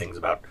bad things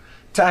about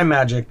time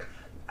magic,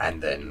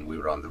 and then we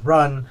were on the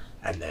run,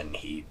 and then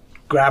he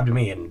grabbed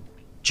me and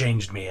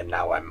changed me, and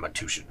now I'm a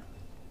Tushan.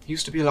 He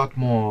used to be a lot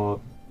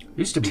more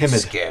Used to be timid,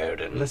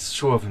 scared, and less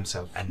sure of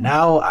himself.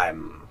 now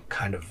I'm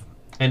kind of.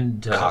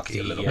 And Cocky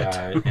a little bit.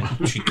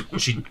 And she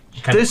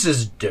kind This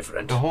is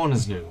different. The horn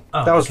is new.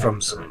 of. That was okay. from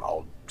some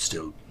old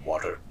still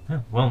water. Yeah,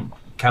 well,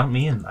 count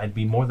me in. I'd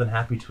be more than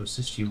happy to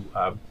assist you,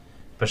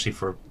 especially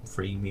for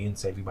freeing me and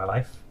saving my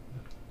life.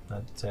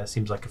 That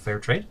seems like a fair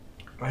trade.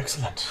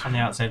 Excellent. On the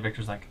outside,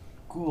 Victor's like,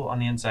 cool. On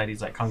the inside,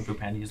 he's like Kung Fu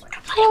Panda. He's like,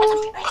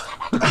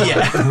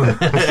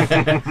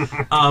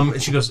 Yeah.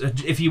 She goes,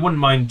 if you wouldn't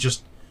mind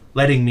just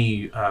letting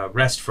me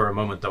rest for a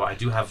moment, though, I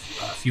do have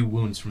a few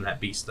wounds from that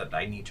beast that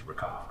I need to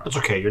recover from. That's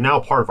okay. You're now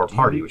part of our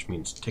party, which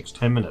means it takes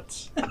 10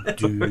 minutes.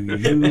 Do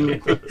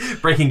you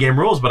Breaking game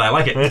rules, but I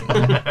like it.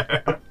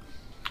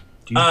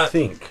 do you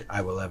think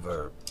I will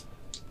ever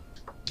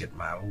get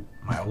my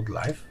old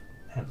life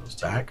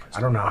back?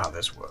 I don't know how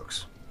this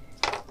works.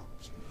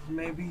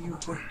 Maybe you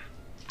could.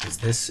 Is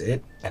this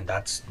it, and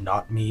that's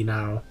not me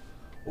now,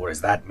 or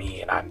is that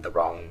me and I'm the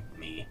wrong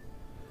me?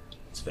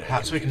 It's very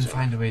Perhaps we can confusing.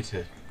 find a way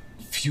to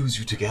fuse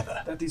you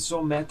together. That is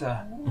so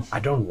meta. I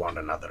don't want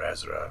another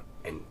Ezra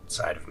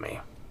inside of me.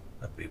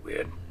 That'd be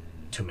weird.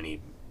 Too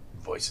many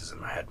voices in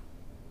my head.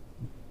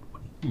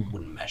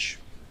 Wouldn't mesh.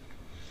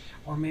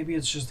 Or maybe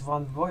it's just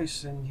one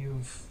voice and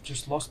you've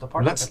just lost a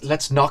part of it.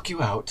 Let's knock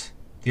you out,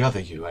 the other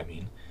you, I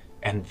mean,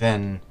 and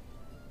then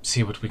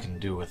see what we can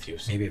do with you.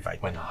 Maybe if I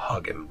when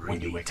hug him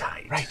when you really wake up.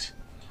 tight. Right.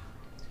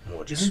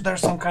 Or just, Isn't there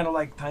some kind of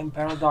like time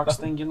paradox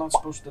thing? You're not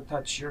supposed to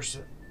touch your.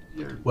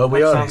 well, we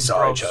that already sounds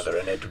saw gross. each other,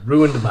 and it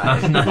ruined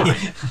my.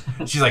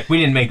 She's like, we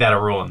didn't make that a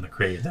rule in the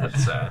creed.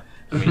 That's, I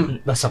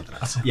mean, That's something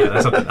else. yeah,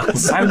 that's something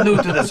else. I'm new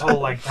to this whole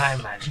like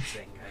time magic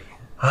thing.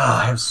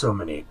 I have so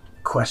many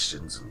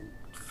questions and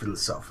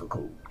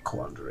philosophical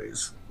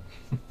quandaries.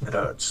 It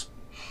hurts.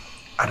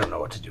 I don't know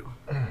what to do.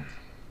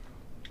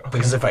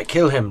 Because if I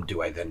kill him,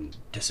 do I then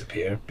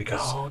disappear?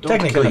 Because No, don't kill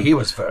technically him. he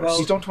was first. Well,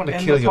 You don't want to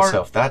and kill the part-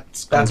 yourself.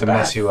 That's going That's to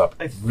mess bad. you up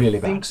I really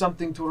think bad.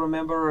 something to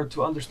remember or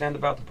to understand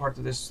about the part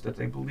of this that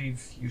I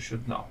believe you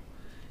should know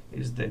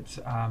is that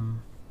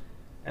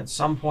at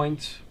some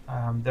point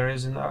there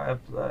is I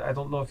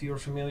don't know if you're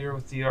familiar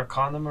with the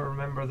Arcanum or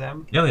remember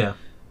them. Oh, yeah.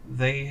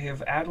 They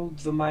have addled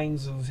the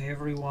minds of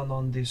everyone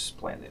on this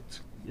planet,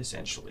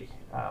 essentially.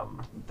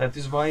 That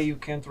is why you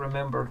can't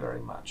remember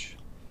very much.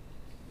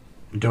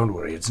 Don't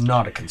worry, it's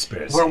not a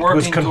conspiracy. We're it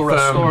was working to confirmed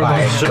restore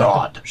by those-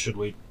 God. Should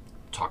we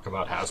talk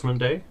about Hasmon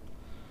Day?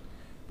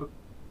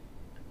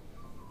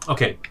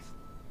 Okay.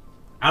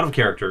 Out of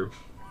character,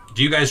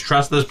 do you guys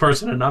trust this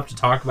person enough to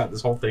talk about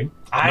this whole thing?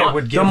 I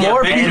would give The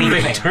more Victor, people,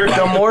 Victor.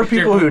 the more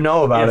people who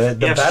know about it,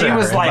 the if better. she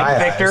was in like, my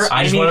Victor, eyes. I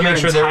I just need wanna your make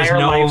sure there's entire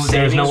no- life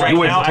there's no savings way right you now.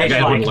 wouldn't I'd take be it.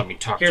 You like, wouldn't let me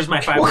talk. here's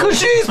my 5 Well, because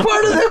she's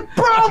part of the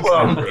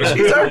problem.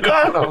 She's our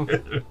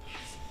condom.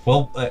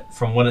 Well,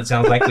 from what it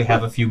sounds like, we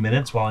have a few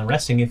minutes while I'm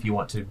resting if you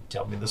want to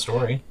tell me the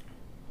story.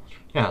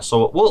 Yeah,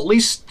 so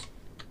let's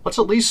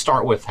at least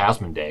start with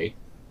Hasmon Day,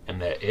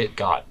 and that it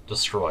got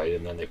destroyed,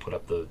 and then they put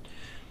up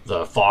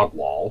the fog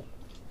wall.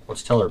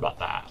 Let's tell her about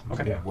that.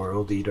 Okay.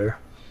 World Eater,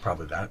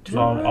 probably that too.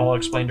 So I'll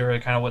explain to her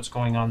kind of what's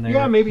going on there.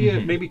 Yeah,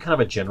 maybe kind of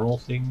a general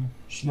thing.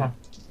 Yeah.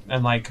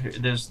 And like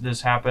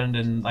this happened,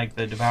 and like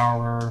the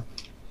Devourer,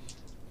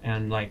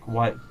 and like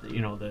what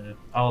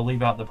I'll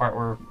leave out the part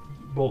where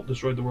Bolt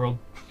destroyed the world.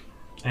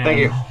 And Thank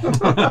you.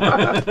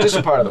 Just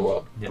a part of the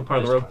world. Yeah, part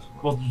of the world.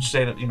 We'll just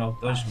say that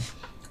those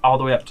all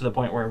the way up to the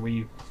point where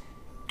we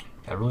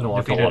I really don't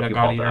want to tell a defeated lot a of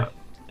people god about eater.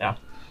 that. Yeah.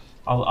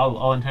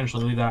 I'll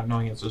intentionally leave that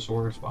knowing it's a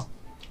sword as well.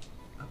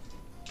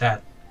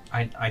 That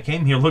I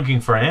came here looking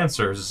for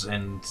answers,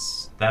 and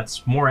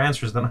that's more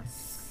answers than I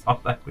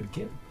thought I would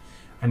give.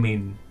 I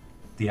mean,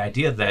 the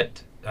idea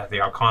that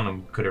the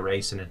Arcanum could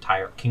erase an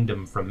entire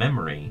kingdom from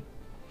memory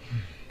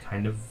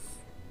kind of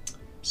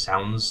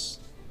sounds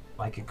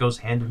like it goes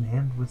hand in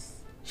hand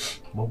with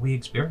what we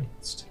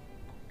experienced.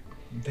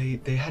 They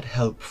had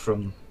help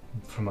from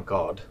a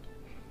god.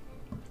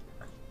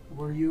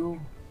 Were you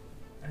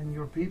and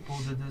your people,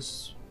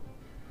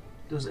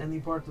 does any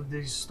part of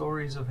these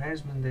stories of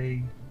Hasmon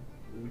Day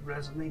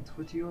resonate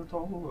with you at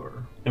all,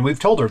 or? And we've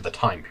told her the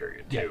time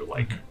period too.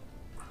 Like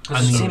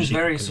Because it seems she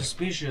very can-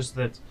 suspicious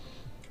that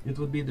it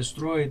would be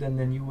destroyed and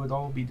then you would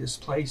all be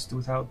displaced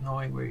without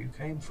knowing where you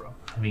came from.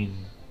 I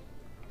mean,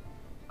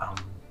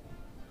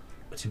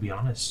 to be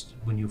honest,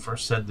 when you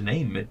first said the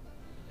name, it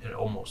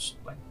almost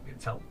like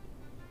it felt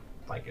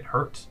like it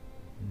hurt,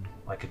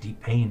 like a deep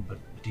pain, but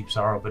a deep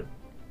sorrow. But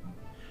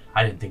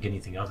I didn't think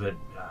anything of it.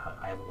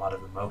 I have a lot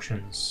of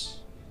emotions.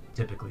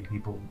 Typically,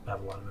 people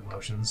have a lot of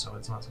emotions, so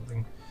it's not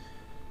something.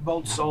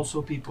 Bolt's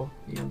also people.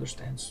 He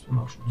understands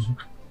emotions.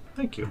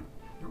 Thank you.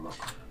 You're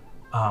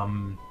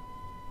welcome.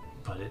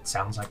 But it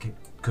sounds like it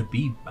could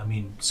be. I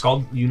mean,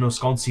 Scald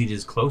Seed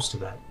is close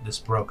to this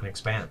broken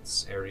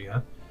expanse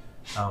area.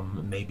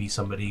 Maybe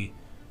somebody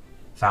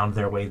found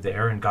their way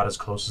there and got as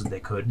close as they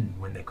could, and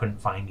when they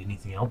couldn't find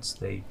anything else,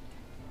 they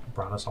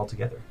brought us all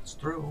together. It's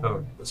true.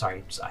 Oh,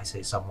 sorry, I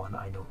say someone.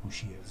 I know who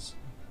she is.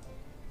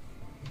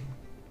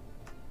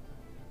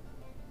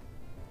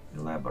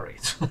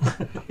 Elaborate.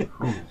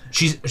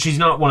 She's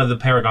not one of the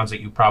paragons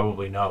that you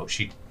probably know.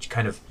 She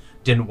kind of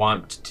didn't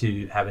want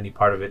to have any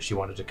part of it. She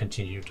wanted to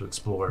continue to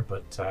explore,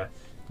 but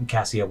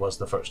Cassia was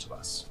the first of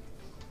us.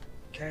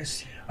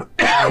 Cassia.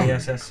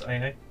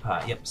 ASSIA.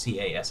 Yep,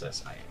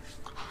 Cassia.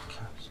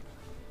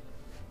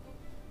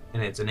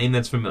 And it's a name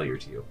that's familiar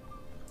to you.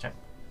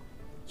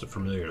 Is it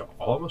familiar to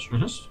all of us? Or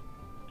Mhm. just...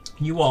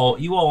 You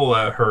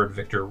all heard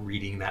Victor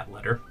reading that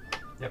letter.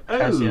 Yep.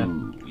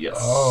 Cassia. yes.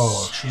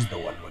 Oh, she's the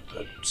one with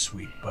the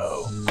sweet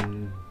bow.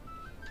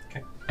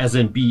 As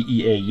in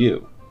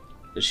Beau.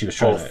 That she was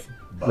trying Both.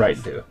 to write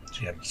into.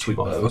 She had Sweet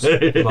bows.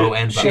 Bow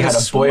and She bow. had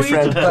a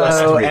boyfriend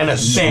bow and a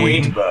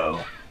sweet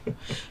bow.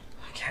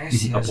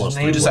 Cassia's Uplost.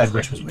 name. We decided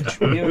which was which.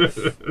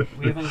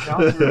 We've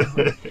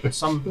encountered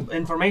some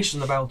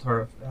information about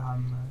her,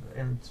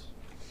 and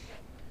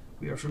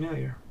we are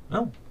familiar.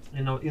 Oh.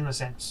 In a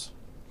sense.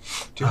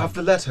 Do you have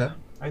the letter?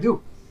 I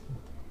do.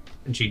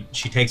 And she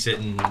takes it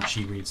and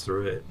she reads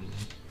through it. And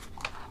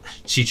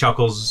she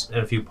chuckles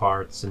at a few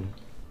parts, and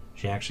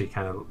she actually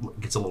kind of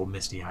gets a little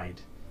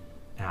misty-eyed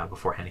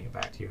before handing it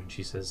back to you. And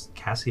she says,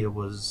 Cassia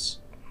was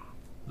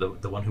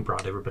the one who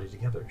brought everybody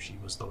together. She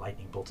was the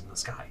lightning bolt in the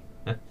sky.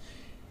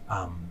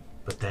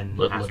 But then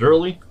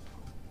Literally?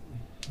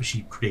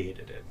 she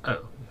created it.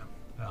 Oh.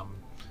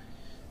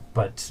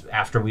 But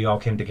after we all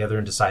came together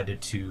and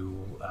decided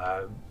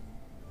to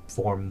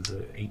form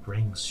the 8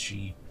 Rings,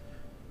 she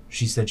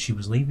said she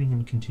was leaving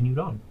and continued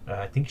on.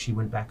 I think she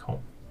went back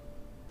home.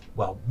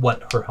 Well,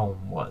 what her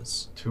home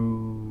was.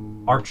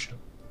 To Archdom.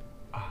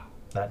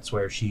 That's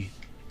where she,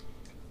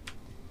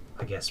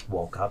 I guess,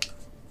 woke up.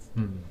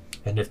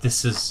 And if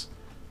this is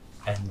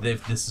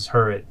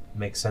her, it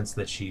makes sense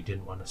that she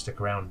didn't want to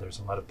stick around. There's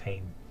a lot of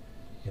pain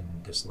in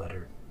this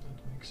letter.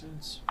 That makes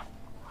sense.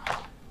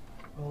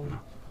 Well,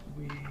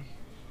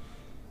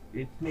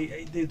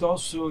 it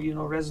also,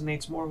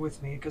 resonates more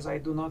with me because I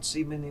do not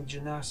see many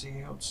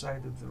Genasi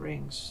outside of the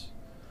rings.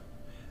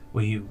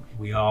 We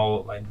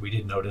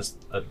did notice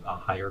a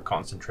higher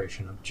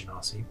concentration of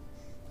Genasi.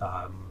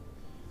 A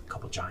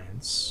couple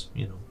giants,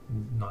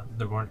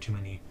 there weren't too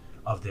many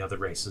of the other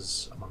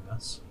races among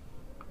us.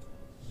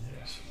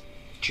 Yes.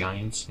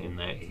 Giants in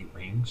the 8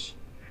 Rings.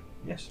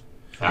 Yes.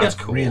 That's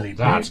Yeah, cool. Really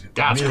That's big,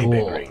 that's really cool.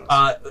 big rings.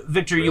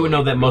 Victor, you would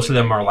know that most of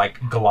really them are like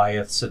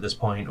Goliaths at this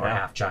point, or Yeah.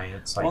 half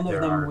giants. Like One of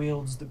there them are.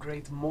 wields the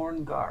Great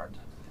Morn Guard.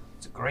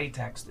 It's a great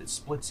axe that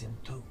splits in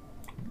two.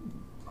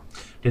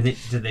 Did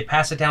they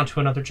pass it down to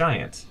another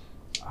giant?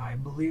 I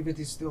believe it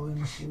is still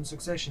in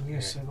succession,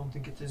 yes. I don't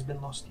think it has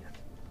been lost yet.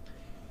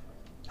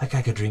 That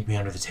guy could drink me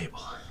under the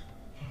table.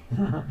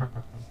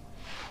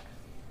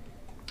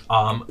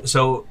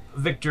 So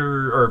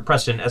Victor or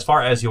Preston, as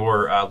far as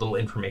your little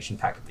information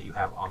packet that you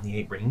have on the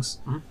 8 Rings,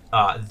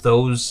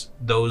 those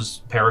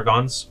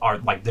paragons are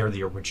like they're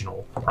the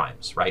original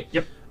primes, right?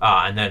 Yep.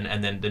 And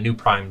then the new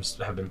primes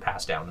have been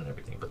passed down and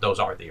everything, but those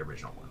are the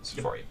original ones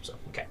for you. So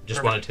okay,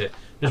 just wanted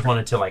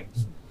to like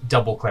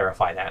double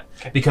clarify that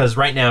because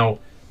right now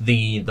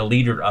the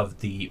leader of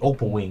the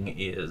Opal Wing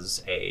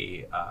is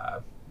a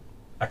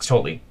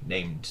Axtoli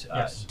named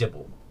Yes.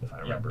 Dibble, if I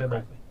remember Bibble.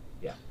 correctly.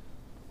 Yeah.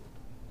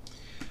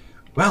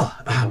 Well,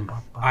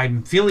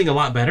 I'm feeling a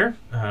lot better.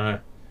 I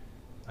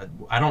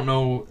don't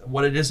know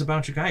what it is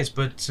about you guys,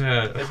 but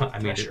I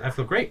mean, I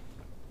feel great.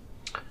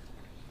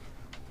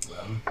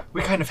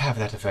 we kind of have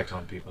that effect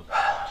on people.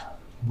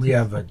 We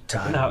have a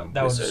time No,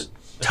 that was- wizard,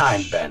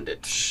 time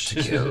bandit to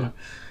kill.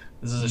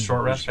 This is a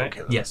short rest, right?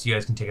 Kill him. Yes, you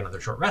guys can take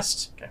another short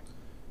rest. Okay.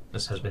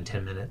 This has been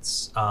 10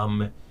 minutes.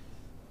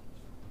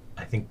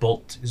 I think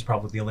Bolt is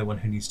probably the only one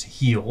who needs to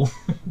heal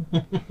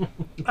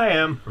I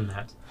am. from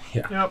that.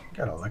 Got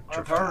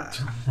electrified.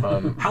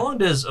 How long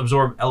does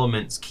absorb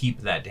elements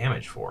keep that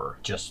damage for?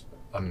 Just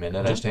A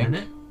minute, Just I a think.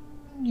 minute?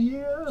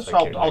 yes. So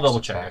I can, I'll like, double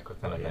sit check. back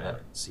within a Yeah,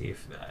 minute. see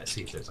if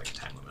there's like a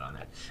time limit on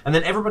that. And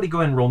then everybody go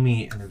ahead and roll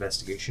me an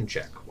investigation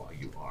check while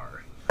you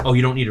are. Oh,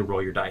 you don't need to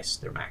roll your dice;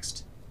 they're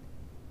maxed.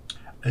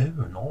 Oh,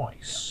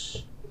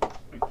 nice.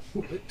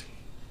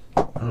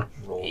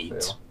 Roll 8.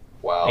 fail.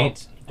 Wow.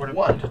 8. What are,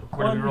 One.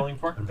 what are we rolling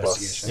for?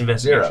 Investigation.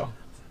 Investigation. 0.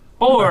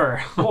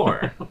 4.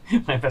 4.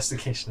 My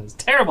investigation is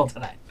terrible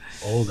tonight.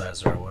 Old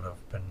Ezra would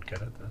have been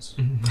good at this.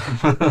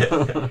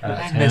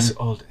 I miss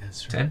old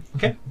Ezra. 10.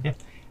 Okay. Yeah.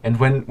 And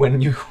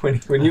when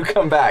you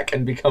come back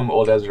and become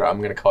old Ezra,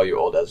 I'm gonna call you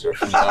old Ezra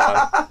from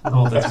now on.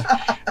 Old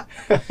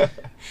Ezra.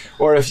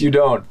 Or if you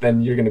don't,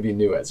 then you're gonna be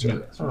new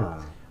Ezra.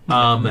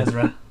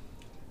 Ezra.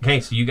 Okay,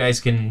 so you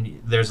guys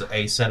can. There's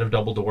a set of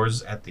double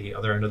doors at the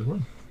other end of the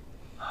room.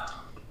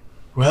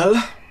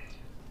 Well,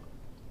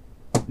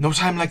 no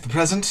time like the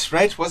present,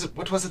 right?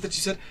 What was it that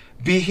you said?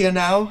 Be here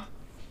now.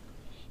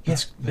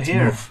 Yes. Be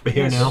here. Be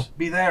here now.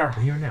 Be there.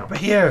 Be here now. But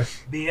here,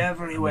 Be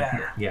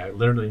everywhere. Yeah, I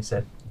literally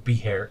said be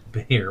here,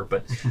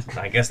 but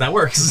I guess that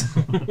works.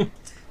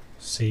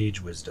 sage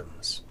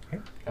wisdoms.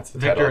 That's the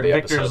title of Victor, the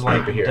Victor's episode.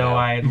 like Be here now.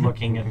 doe-eyed,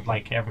 looking at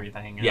like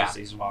everything as Yeah.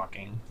 he's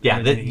walking. Yeah,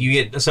 Everything you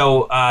he's- get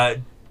so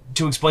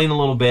to explain a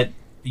little bit,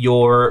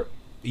 your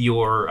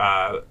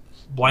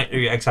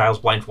exile's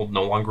blindfold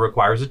no longer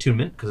requires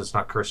attunement because it's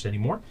not cursed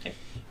anymore,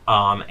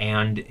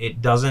 and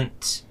it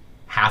doesn't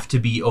have to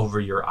be over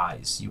your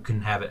eyes. You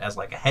can have it as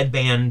like a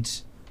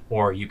headband,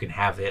 or you can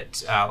have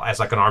it as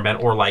like an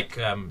armband, or like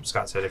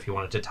Scott said, if you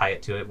wanted to tie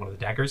it to one of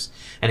the daggers,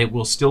 and it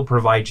will still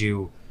provide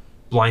you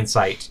blind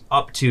sight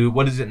up to,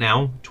 what is it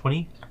now,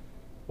 20,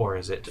 or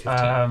is it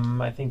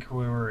 15? I think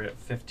we were at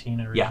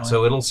 15 originally. Yeah,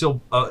 so it'll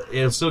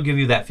still give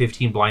you that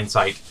 15 blind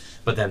sight,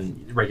 but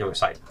then regular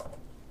sight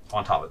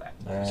on top of that.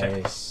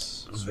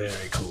 Nice.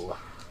 Very cool.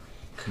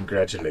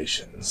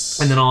 Congratulations.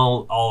 And then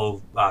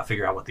I'll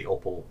figure out what the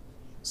opal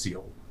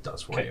seal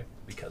does for Okay. you,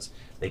 because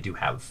they do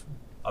have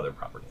other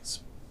properties.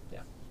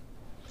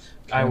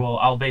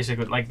 I'll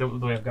basically, like the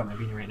way I've got my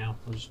beanie right now,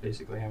 I'll just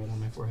basically have it on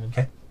my forehead.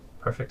 Okay.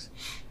 Perfect.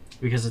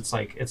 Because it's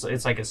like it's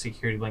like a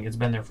security blanket. It's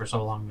been there for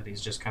so long that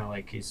he's just kind of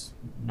like he's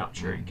not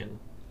sure he can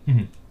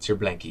It's your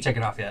blankie. take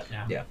it off yet.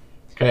 Yeah. Yeah.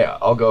 Okay,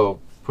 I'll go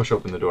push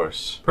open the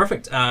doors.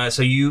 Perfect.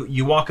 So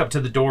you walk up to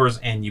the doors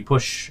and you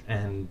push,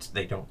 and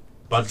they don't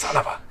budge.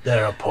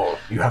 They're a pull.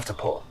 You have to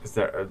pull. Is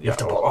there? have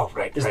to pull. Oh,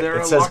 right. Is right. there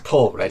it a says lock-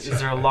 pull right Is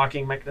there a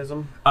locking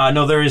mechanism?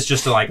 No, there is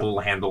just a little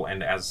handle,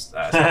 and as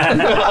it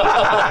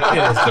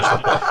is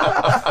just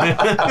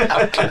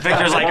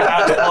Victor's like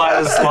about to pull out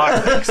his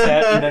lock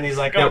set, and then he's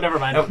like, "Oh, Yep. never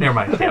mind." Nope, never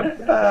mind.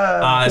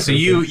 Yep. So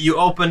you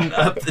open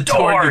up the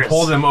door, you Doors.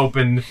 pull them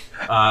open,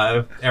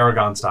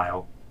 Aragon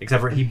style. Except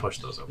for he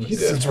pushed those open. You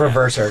did. It's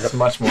reverse It's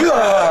much more. And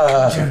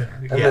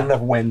Yeah. then the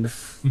wind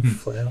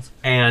flails.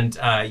 And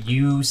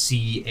you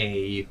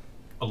see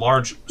a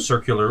large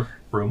circular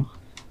room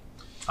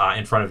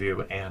in front of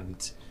you,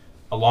 and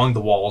along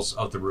the walls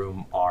of the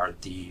room are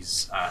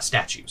these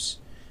statues.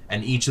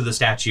 And each of the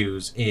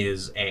statues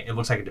it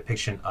looks like a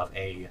depiction of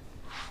a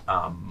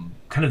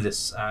kind of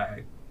this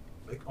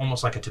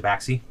almost like a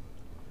tabaxi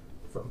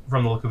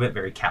from the look of it,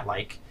 very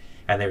cat-like.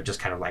 And they're just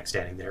kind of like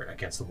standing there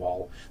against the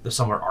wall. There's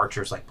some are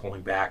archers like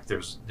pulling back.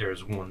 There's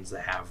ones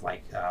that have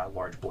like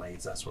large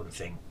blades, that sort of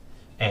thing.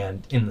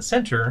 And in the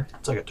center,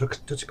 It's like a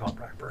Tootsie Pop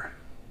wrapper.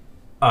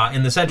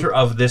 in the center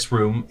of this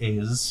room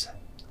is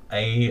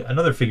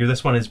another figure.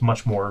 This one is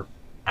much more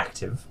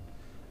active.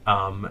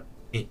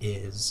 It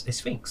is a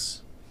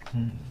sphinx,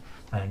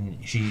 and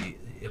she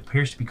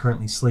appears to be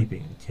currently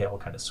sleeping, tail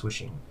kind of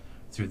swishing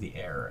through the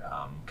air,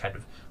 kind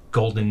of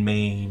golden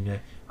mane,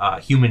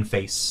 human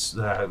face,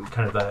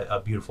 kind of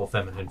a beautiful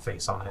feminine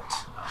face on it.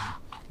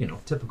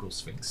 Typical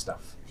sphinx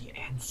stuff. The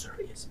answer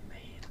is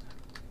made.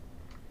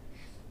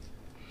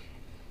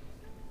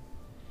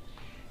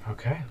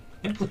 Okay.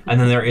 And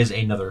then there is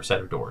another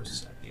set of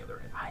doors at the other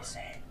end. I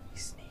say we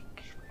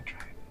sneak and try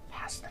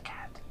past the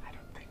cat. I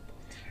don't think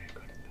Bolt's very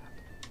good at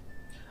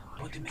that.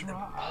 Put him in the.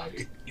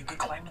 You can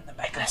climb in the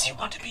back. Unless you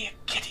want to be a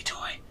kitty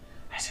toy,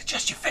 I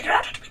suggest you figure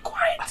out how to be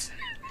quiet.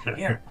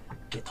 Here,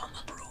 get on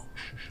the broom.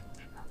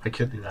 I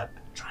could do that.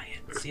 Try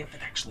it. See if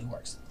it actually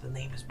works. The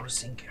name is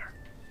Brasinker.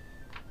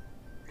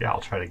 Yeah, I'll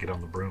try to get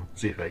on the broom,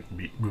 see if I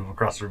can move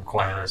across the room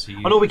quietly. So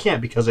you- Oh no, we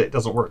can't because it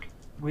doesn't work.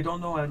 We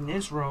don't know in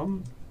this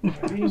room.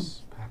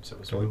 Perhaps it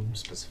was room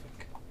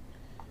specific.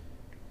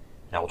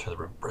 Now we'll try the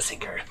broom.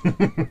 Brasinker.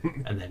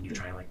 And then you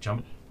try and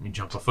jump. You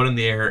jump a foot in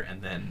the air,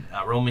 and then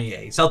roll me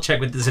a stealth check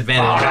with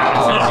disadvantage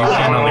as you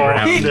land on the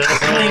ground.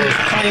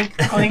 Clink,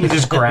 clink, clink.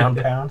 Just ground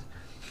pound.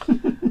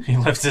 He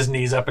lifts his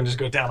knees up and just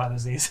goes down on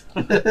his knees.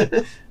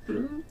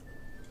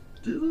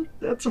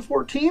 That's a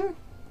 14.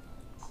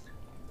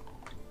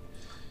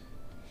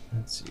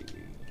 Let's see.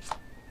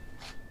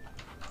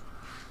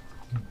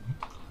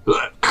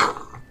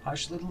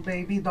 Hush, little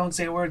baby. Don't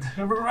say a word.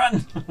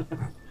 Run.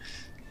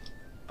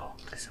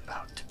 Bolt is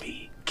about to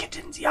be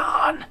kitten's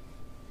yawn.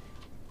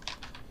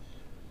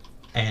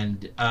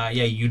 And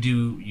you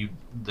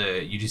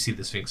do see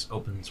the Sphinx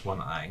opens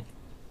one eye,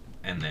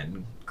 and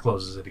then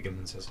closes it again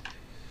and says,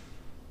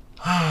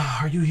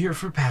 "Are you here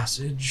for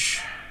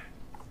passage?"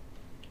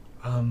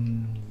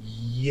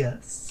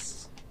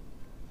 Yes.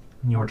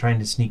 You were trying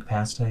to sneak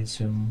past, I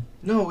assume.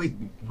 No, we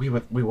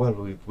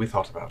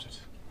thought about it,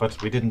 but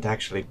we didn't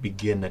actually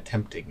begin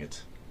attempting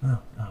it. Oh,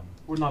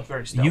 We're not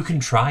very stealthy. you can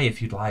try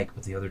if you'd like,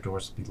 but the other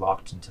doors will be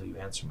locked until you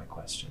answer my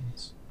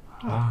questions.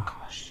 Oh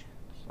gosh.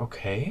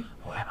 Okay.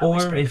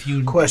 Or if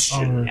you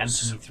Question.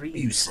 Anthony 3.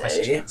 You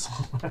say?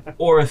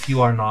 or if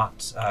you are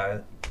not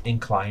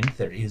inclined,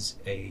 there is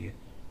a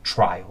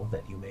trial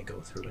that you may go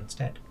through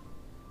instead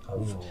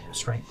of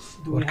strength.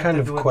 Do we What have kind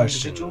to of do it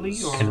questions?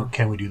 individually, or-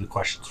 Can we do the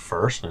questions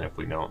first, and if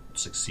we don't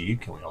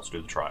succeed, can we also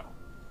do the trial?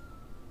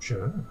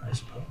 Sure, I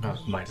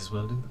suppose. Might as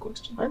well do the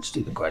question. Let's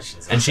do the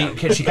questions. And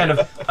she kind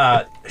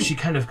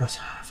of goes,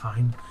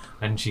 fine,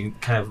 and she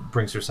kind of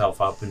brings herself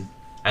up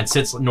and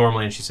sits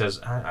normally, and she says,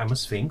 I'm a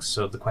sphinx,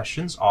 so the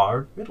questions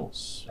are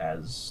riddles,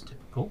 as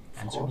typical.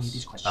 Answer me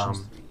these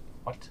questions.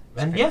 What?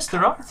 And yes,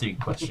 there are 3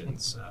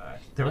 questions.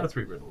 There are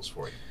 3 riddles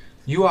for you.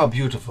 You are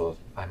beautiful,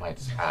 I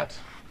might add.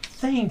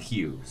 Thank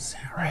you.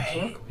 Sarah.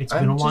 It's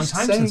I'm been a long just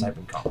time saying- since I've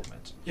been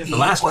complimented. Yeah, The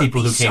last would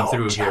people be who came so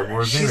through here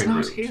were jealous. very She's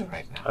not rude. here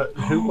right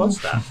now. Who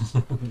was that?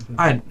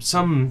 I had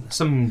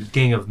some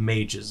gang of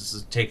mages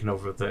has taken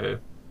over the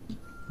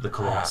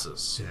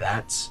Colossus. So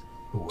that's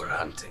who we're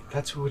hunting.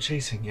 That's who we're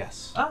chasing,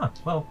 yes.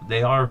 Well,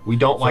 they are We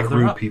don't like further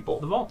rude up people.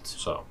 the vault.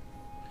 So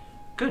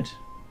Good.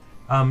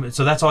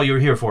 So that's all you're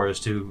here for, is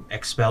to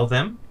expel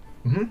them?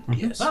 Mm-hmm.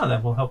 Yes.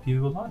 That will help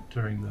you a lot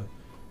during the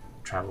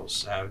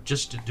travels.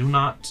 Just do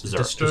not is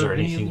disturb there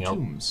any of anything the else?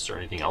 tombs. Is there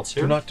anything else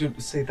here? Do not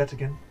say that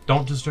again.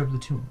 Don't disturb the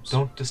tombs.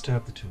 Don't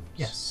disturb the tombs.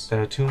 Yes.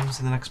 There are tombs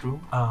in the next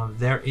room?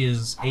 There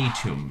is a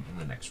tomb in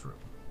the next room.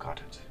 Got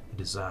it.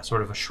 It is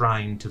sort of a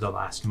shrine to the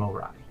last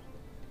Morai.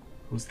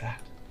 Who's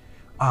that?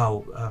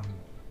 Oh,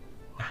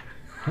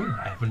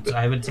 I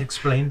haven't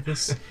explained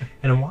this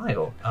in a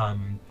while.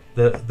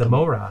 The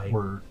Morai.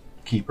 We're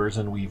keepers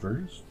and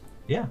weavers.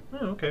 Yeah,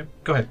 Oh, okay.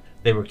 go ahead.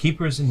 They were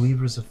keepers and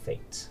weavers of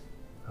fate.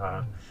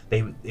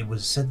 It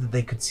was said that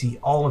they could see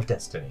all of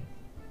destiny.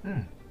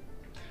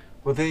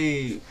 Were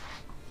they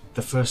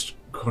the first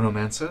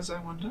chronomancers,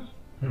 I wonder?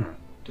 Hmm.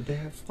 Did they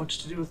have much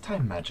to do with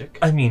time magic?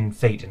 I mean,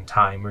 fate and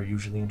time are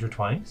usually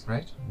intertwined.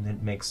 Right? And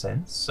it makes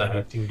sense.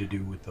 Anything to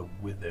do with the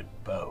withered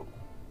bow.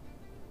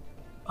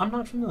 I'm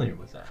not familiar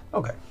with that.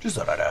 Okay, just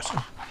thought I'd ask.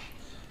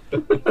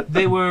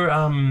 They were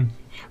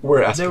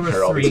We're asking there were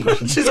her all these 3.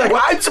 questions. She's like,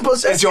 well, I'm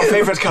supposed to. It's your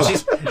favorite color.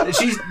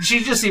 she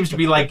just seems to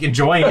be like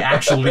enjoying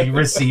actually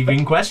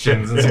receiving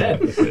questions instead.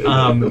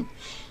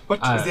 What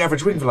is the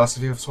average wind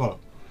velocity of a swallow?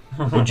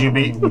 Would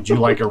you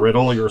like a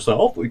riddle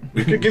yourself? We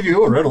could give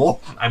you a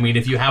riddle. I mean,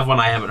 if you have one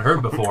I haven't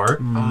heard before,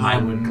 I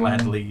would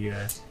gladly.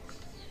 A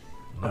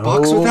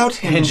box without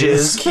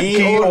hinges,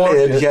 key or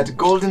lid, yet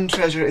golden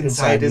treasure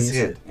inside is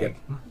hid. Yep.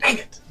 Dang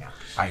it!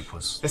 I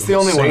was. It's the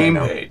only one I same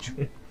know. page.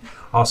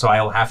 Also,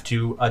 I'll have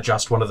to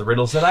adjust one of the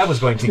riddles that I was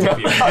going to give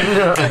you.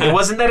 It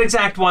wasn't that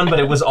exact one, but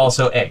it was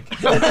also egg.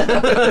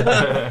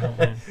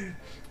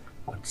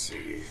 Let's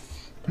see.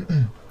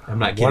 I'm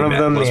not kidding. One of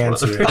them, was the one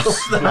answer the riddles.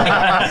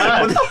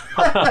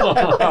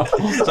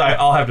 Sorry,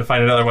 I'll have to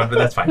find another one, but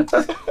that's fine.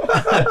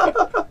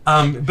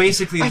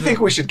 Basically, I think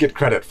we should get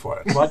credit for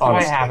it. What do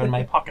honestly. I have in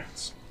my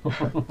pockets?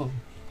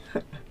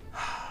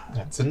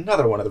 That's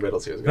another one of the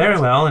riddles he was going very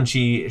to well, and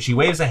she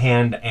waves a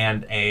hand,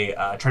 and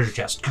a treasure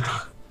chest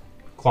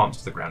clomps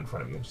to the ground in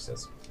front of you, and she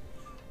says,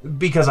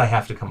 "Because I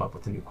have to come up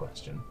with a new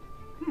question.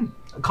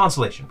 A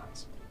consolation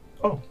prize."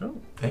 Oh, no,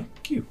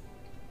 thank you.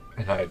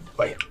 And I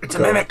It's a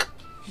mimic.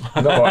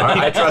 No,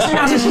 I trust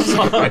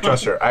her. I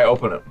trust her. I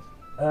open it.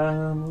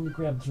 Let me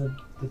grab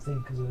the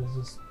thing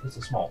because it's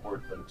a small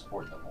hoard, but it's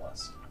hoard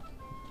nonetheless.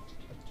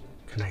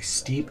 Can I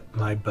steep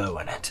my bow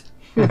in it?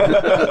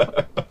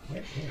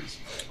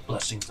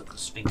 Blessings of the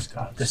Sphinx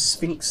gods. The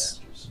Sphinx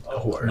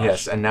hoard.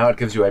 Yes, and now it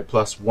gives you a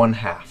plus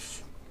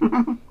 1/2.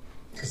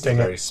 It's a Dang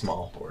it. very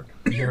small hoard.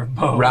 Your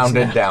bow.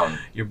 Rounded down.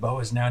 Your bow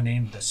is now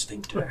named the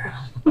Sphincter.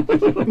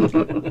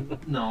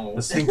 No.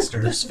 The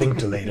Sphinxter. The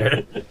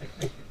Sphinctulator.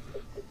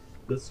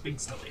 The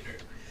Sphinxtulator.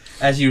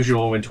 As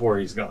usual when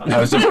Tori's gone. I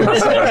was just going to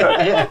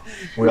say,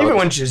 we all Even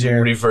when just she's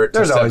here, revert to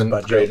there's always 7th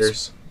budgets.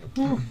 graders.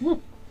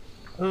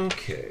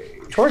 Okay.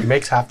 Tori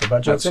makes half the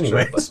budgets That's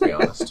anyway. true, let's be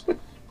honest.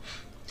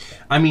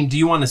 I mean, do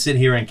you want to sit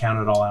here and count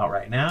it all out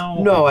right now?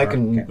 No, I or-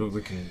 can. okay.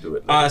 We can do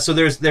it. Later. So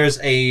there's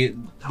a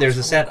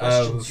set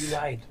Questions, of you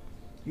lied.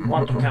 You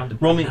want them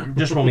counted. roll me a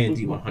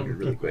D100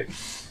 really quick,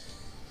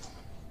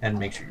 and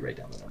make sure you write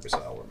down the number so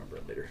I'll remember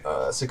it later.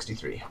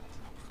 63.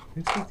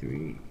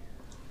 63.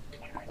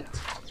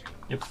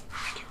 Yep.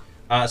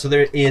 So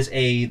there's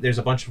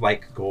a bunch of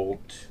like gold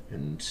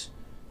and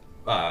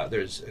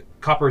there's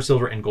copper,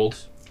 silver, and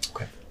gold.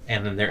 Okay.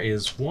 And then there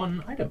is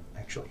one item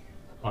actually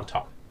on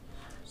top,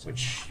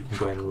 which you can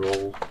go ahead and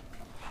roll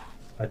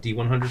a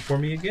D100 for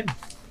me again.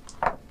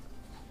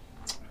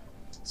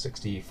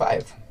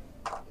 65.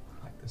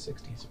 Like the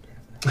 60s,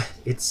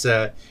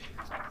 apparently.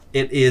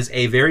 It is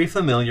a very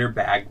familiar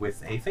bag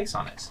with a face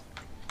on it.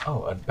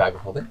 Oh, a bag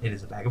of holding? It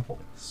is a bag of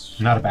holding.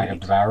 Not a bag of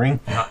devouring.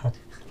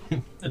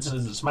 Is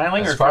it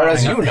smiling or As far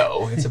as frowning? you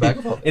know, it's a bag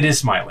of holding. It is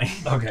smiling.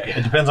 Okay.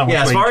 It depends on which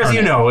Yeah, as way far as turn you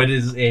it. know, it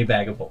is a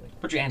bag of holding.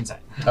 Put your hands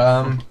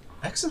out.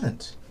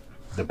 Excellent.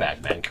 The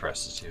bagman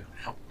caresses you.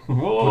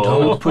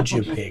 Don't put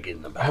your pig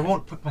in the I bag.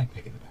 won't put my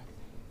pig in the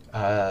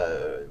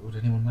bag. Would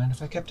anyone mind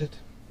if I kept it?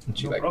 And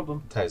she No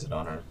problem. ties it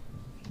on her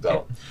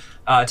belt.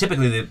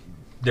 Typically,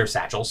 they're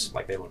satchels,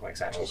 like they look like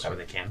satchels, or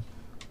they can.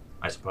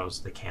 I suppose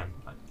they can.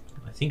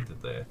 I think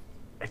that the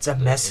It's a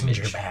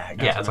messenger image-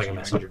 bag. Yeah, it's like a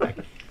messenger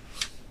bag.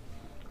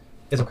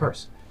 It's a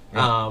purse.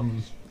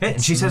 And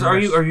she says, "Are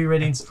you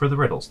ready for the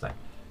riddles thing,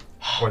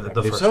 or the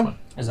believe first so. one?"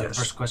 Is that the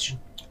first question?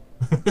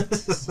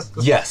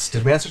 Yes.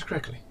 Did we answer it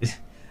correctly?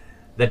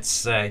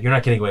 That's you're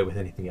not getting away with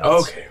anything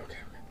else. Okay.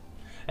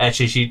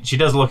 Actually, she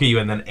does look at you,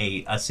 and then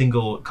a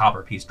single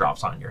copper piece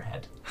drops on your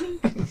head.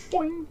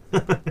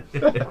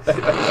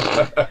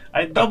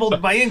 I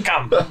doubled my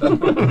income.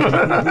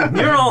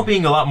 You're all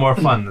being a lot more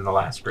fun than the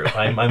last group.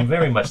 I'm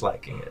very much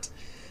liking it.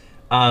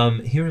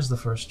 Here is the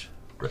first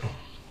riddle.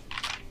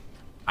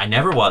 I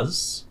never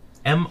was,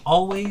 am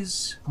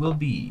always, will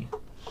be.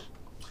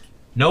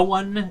 No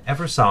one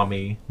ever saw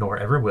me, nor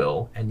ever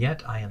will, and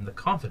yet I am the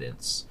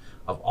confidence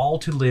of all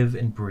to live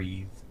and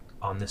breathe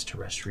on this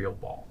terrestrial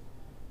ball.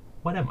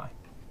 What am I?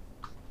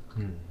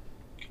 Can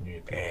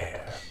you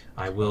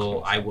I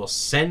will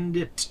send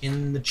it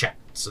in the chat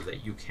so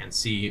that you can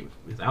see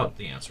without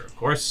the answer, of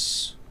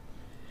course.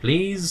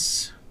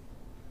 Please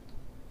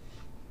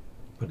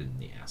put it in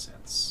the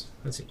assets.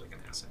 That seems like an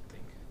asset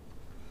thing.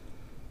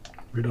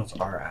 Riddles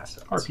are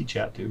assets. RP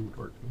chat too would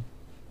work.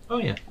 Oh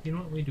yeah, you know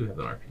what? We do have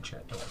an RP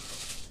chat. Don't worry.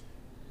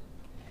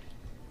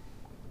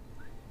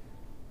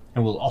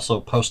 And we'll also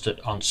post it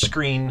on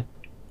screen.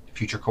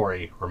 Future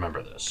Corey,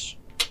 remember this.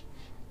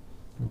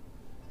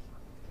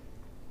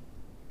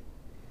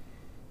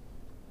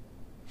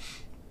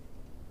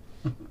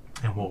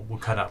 And we'll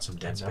cut out some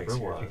dead space Never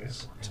here. if you guys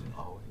was, want to. and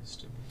always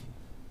to be.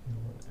 No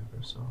one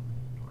ever saw me,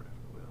 nor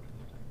ever will, and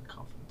yet I am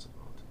confident of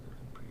all to live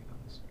and breathe on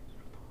this.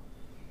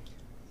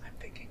 I'm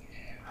thinking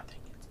air. I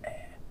think it's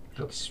air.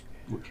 That's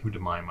what came to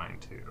my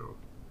mind too.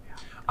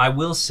 I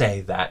will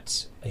say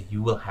that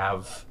you will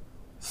have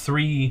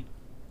 3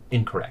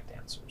 incorrect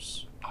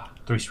answers.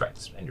 3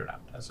 strikes and you're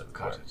out, as it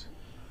Got were.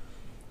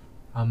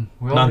 it.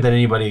 We all, Not that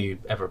anybody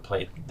ever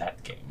played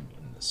that game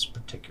in this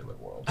particular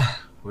world.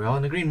 we all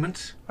in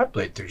agreement. I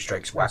played 3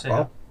 strikes whack Say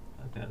ball.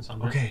 I think that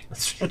sounds right. Okay.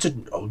 It's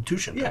an old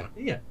Tushan thing.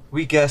 Yeah.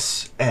 We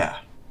guess air.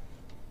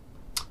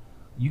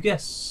 You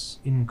guess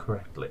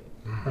incorrectly.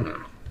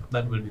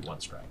 That would be 1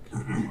 strike.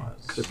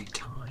 Could be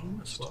time.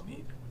 Must to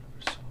me, no one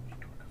ever saw me,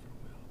 nor ever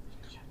will,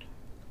 and yet I am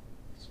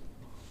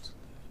to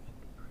live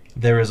and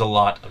breathe. There is a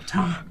lot of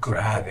time.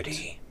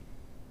 Gravity.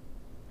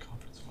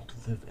 Confidence of all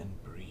to live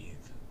and breathe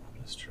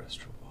on this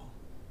terrestrial ball.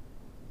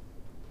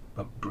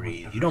 But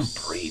breathe. You don't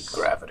breathe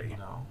gravity.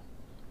 No.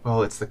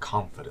 Well, it's the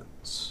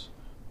confidence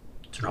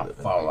To not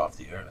fall off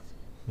the earth.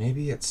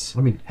 Maybe it's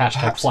I mean, hashtag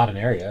Perhaps. flat an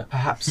area.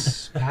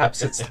 perhaps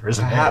it's There is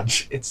an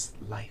perhaps it's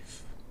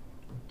life.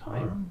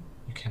 Time.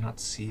 You cannot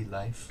see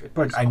life. It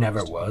But is I never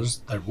always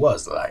to be. was. There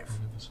was No life.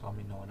 one ever saw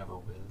me, no one ever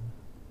will.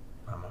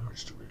 I'm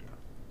always to be.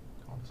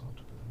 Confidence of all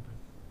to live and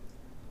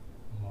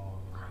breathe. Oh.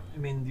 I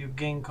mean, you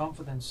gain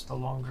confidence the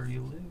longer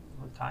you live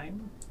with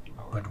time.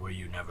 But where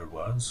you never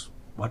was?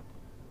 What?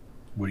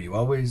 Where you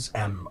always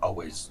am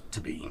always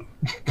to be.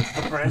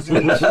 The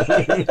present.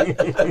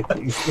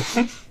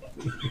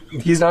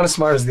 He's not as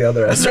smart as the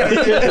other Ezra.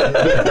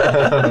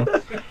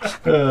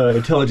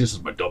 Intelligence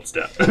is my dump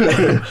step.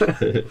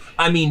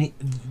 I mean,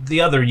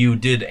 the other you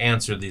did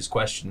answer these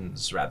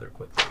questions rather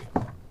quickly.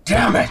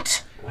 Damn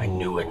it! I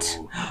knew it.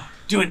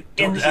 Do an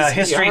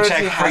history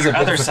check for your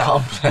other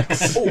self.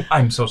 complex. Oh,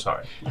 I'm so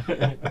sorry.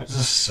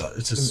 It's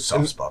a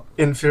soft spot.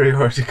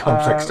 Inferiority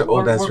complex to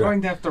old we're Ezra.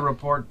 going to have to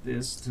report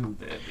this to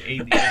the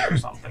ADA or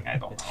something. I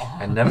don't know.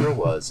 I never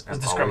was,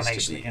 and There's always to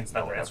discrimination be. against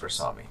No other one ever Ezras.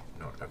 saw me,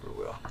 nor ever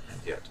will,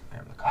 and yet I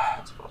am the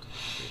confidence of all to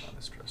breathe on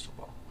this terrestrial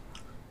ball.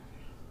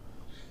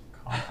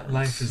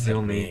 Life is the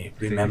only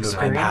thing Remember my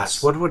experience.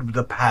 past. What would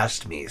the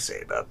past me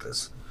say about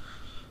this?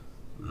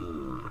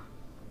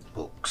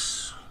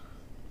 Books.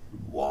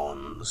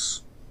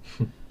 Wands.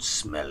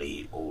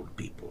 Smelly old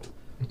people.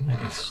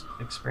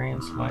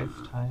 Experience,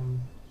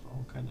 lifetime,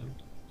 all kind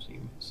of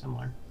seem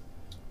similar.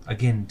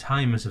 Again,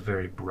 time is a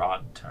very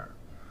broad term.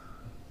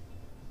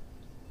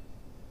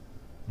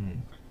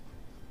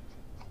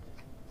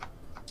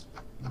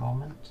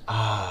 Moment,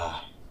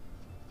 Ah,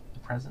 the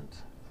present.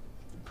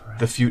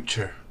 the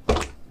future.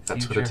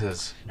 That's what it Future.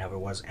 is. Never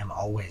was, am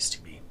always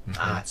to be.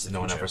 It's the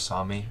No one future. ever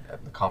saw me, and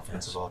the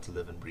confidence of all to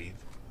live and breathe.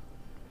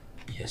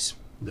 Yes,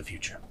 the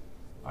future.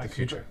 I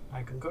future.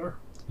 I concur.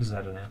 Is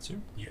that an answer?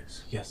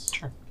 Yes. Yes.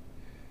 Sure.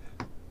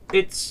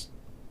 It's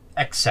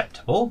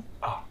acceptable.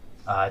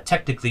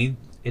 Technically,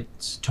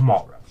 it's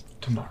tomorrow.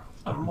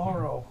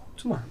 Tomorrow.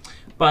 Tomorrow.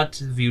 But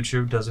the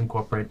future does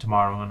incorporate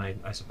tomorrow, and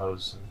I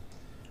suppose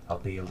I'll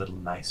be a little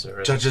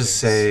nicer. as Judges things-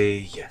 say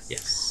yes.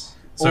 yes.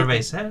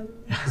 Survey says.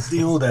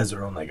 The old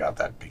Ezra only got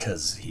that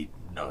because he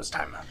knows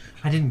time magic.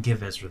 I didn't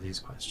give Ezra these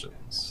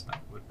questions.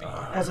 That would be.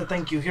 As a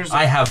thank you, here's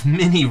I have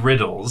many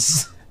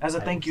riddles. as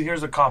a thank you,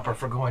 here's a copper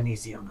for going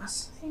easy on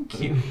this.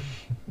 Thank you.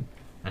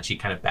 And she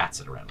kind of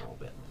bats it around a little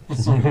bit.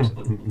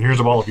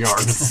 Here's a ball of yarn.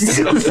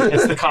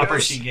 It's the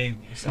copper she gave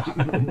me. So.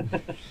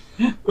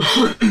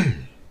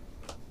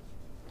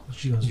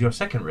 She goes, your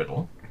second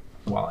riddle,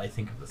 while I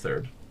think of the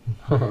third,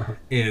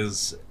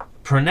 is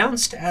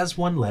pronounced as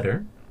one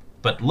letter,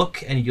 but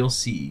look and you'll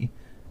see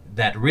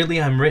that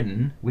really I'm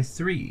written with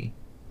 3.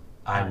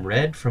 I'm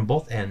read from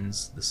both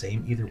ends, the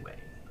same either way.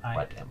 Aye.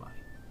 What am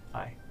I?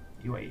 Aye.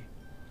 UAE.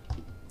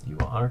 You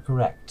are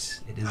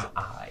correct. It is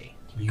I.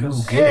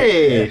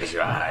 Hey!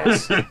 Your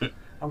eyes.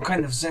 I'm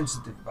kind of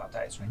sensitive about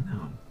eyes right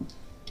now.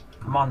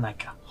 I'm on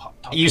like a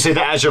hot topic. You say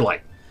that as you're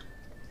like,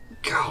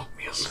 go,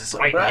 Miss,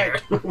 right there.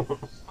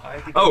 I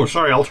think Oh,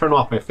 sorry, I'll turn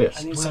off my I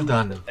fist. need Well some.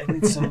 done. I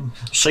need some.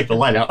 Shake the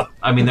light out.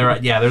 I mean,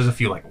 there's a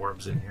few like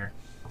orbs in here.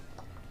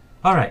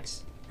 All right,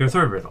 your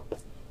third riddle.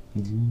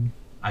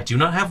 I do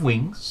not have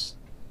wings,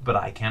 but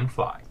I can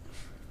fly.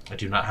 I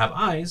do not have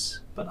eyes,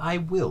 but I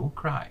will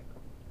cry.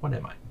 What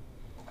am I?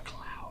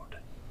 Cloud.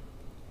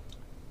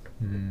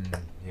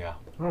 Yeah.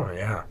 Oh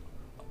yeah.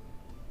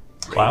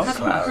 Cloud?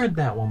 I've heard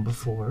that one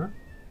before.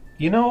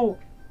 You know,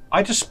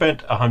 I just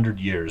spent 100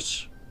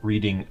 years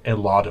reading a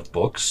lot of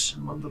books.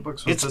 One of the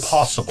books was It's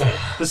possible.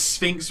 The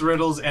Sphinx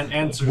riddles and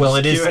answers. Well,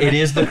 it Q&A.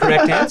 is the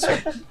correct answer.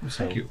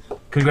 Thank you.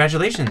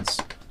 Congratulations.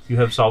 You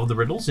have solved the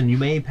riddles, and you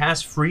may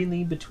pass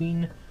freely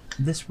between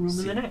this room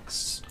and the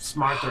next.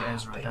 Smarter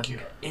Ezra. Thank Doesn't you.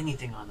 get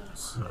anything on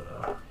us.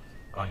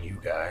 On you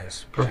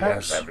guys.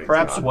 Perhaps, She has everything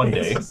perhaps on one me.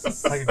 day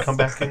I could come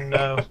back and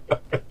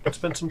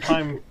spend some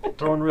time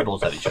throwing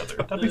riddles at each other.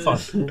 That'd be fun.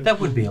 That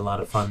would be a lot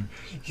of fun.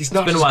 He's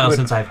It's been a while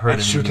since I've heard at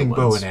any shooting new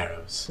bow ones. and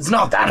arrows. It's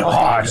not that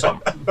hard.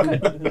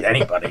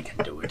 Anybody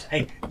can do it.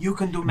 Hey, you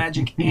can do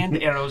magic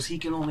and arrows. He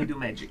can only do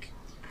magic.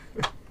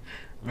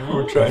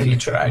 We're If trying you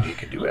to tried, you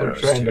could do We're arrows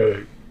trying too.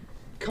 to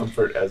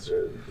comfort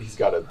Ezra. He's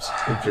got an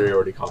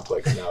inferiority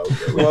complex now.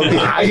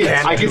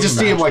 I can just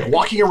see him like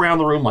walking around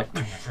the room, like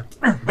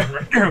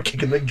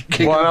kicking the.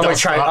 Well, I'm like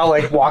dust trying. up. I'll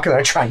like walk and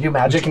I try and do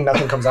magic and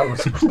nothing comes out.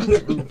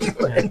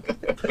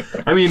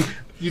 I mean,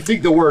 you'd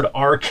think the word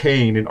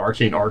arcane and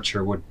arcane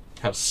archer would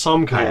have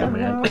some kind of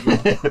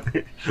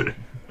man.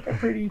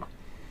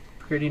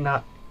 pretty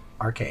not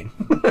arcane.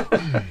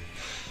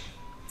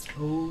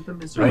 Oh, the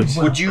misery.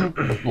 Would you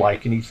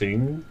like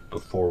anything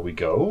before we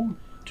go?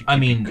 To I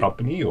keep mean- you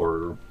company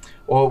or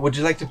Or would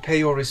you like to pay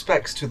your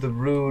respects to the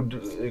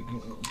rude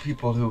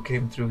people who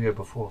came through here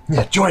before?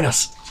 yeah, join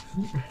us.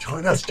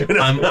 Join us. Join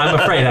us. I'm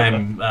afraid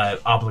I'm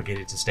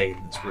obligated to stay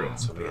in this room.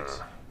 So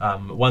yes.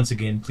 Once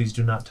again, please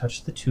do not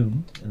touch the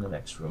tomb in the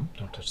next room.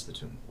 Don't touch the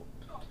tomb.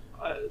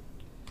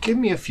 Give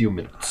me a few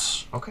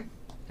minutes, Okay.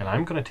 and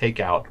I'm going to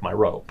take out my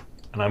rope,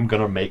 and I'm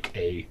going to make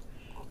a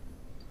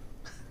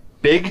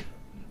big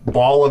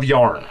ball of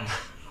yarn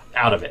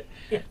out of it.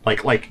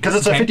 Like, because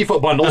it's a Okay.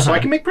 50-foot bundle, so I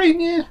can make pretty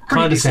decent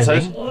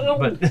Condescending, size.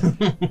 but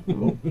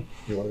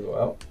You want to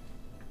go out?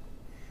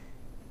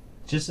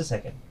 just a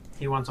second.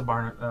 He wants a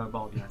ball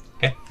of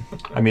yarn.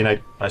 I mean,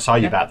 I saw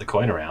you bat the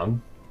coin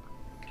around.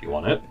 Do you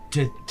want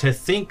it? To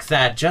think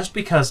that just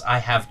because I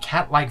have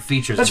cat-like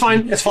features, That's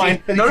fine. It's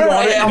fine. No,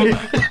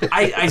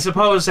 I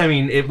suppose. I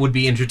mean, it would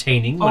be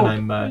entertaining when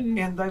I'm.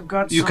 And I've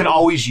got You some, can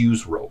always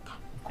use rope.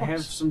 I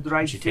have some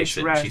dried She takes fish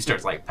it. wrapped. She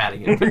starts like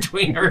patting it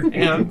between her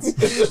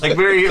hands, like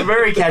very,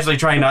 very casually,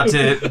 trying not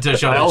to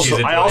show that she's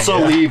enjoying I also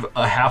it. leave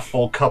a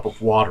half-full cup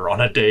of water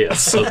on a dais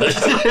so that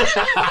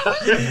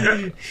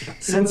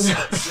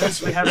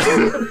Since we have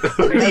some,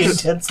 The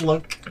intense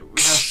look. we have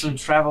some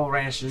travel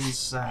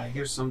rations.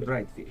 Here's some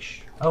dried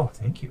fish. Oh,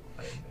 thank you.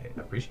 I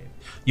appreciate it.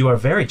 You are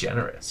very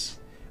generous.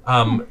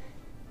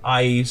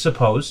 I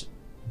suppose,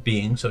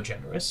 being so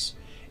generous,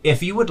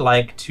 if you would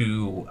like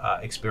to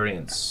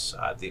experience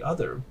the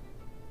other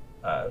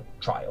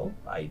trial,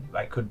 I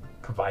could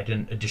provide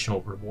an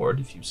additional reward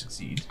if you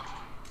succeed.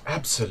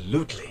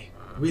 Absolutely.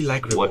 We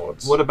like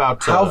rewards. what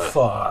about How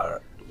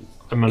far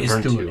I'm gonna is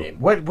turn to Thunin?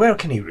 Where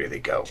can he really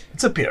go?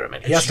 It's a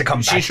pyramid. He has to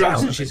come She back shrugs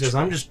down. and she says,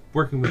 "I'm just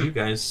working with you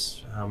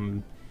guys.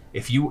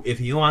 If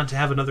you want to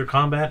have another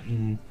combat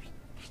and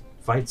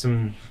fight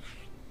some,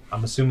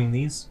 I'm assuming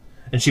these."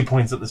 And she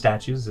points at the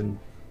statues, and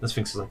the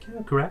Sphinx is like,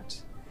 "Yeah,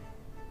 correct."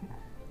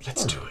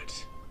 Let's do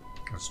it.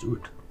 Let's do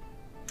it.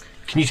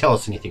 Can you tell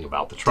us anything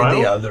about the trial?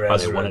 the other Are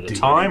they Ezra one at a do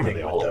time? Are anything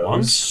they with all at those?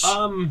 once?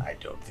 I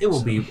don't think It will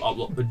so.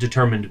 be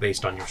determined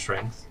based on your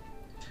strength.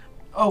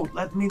 Oh,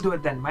 let me do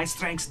it then. My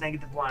strength's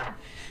 -1.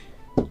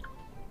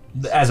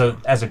 As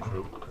a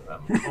group.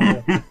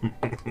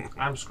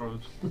 I'm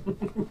screwed.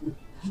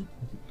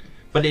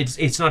 But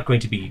it's not going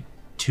to be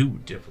too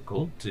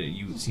difficult.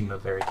 You seem a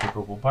very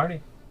capable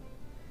party.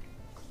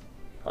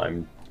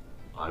 I'm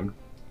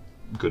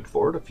good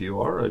for it if you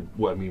are.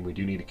 I mean, we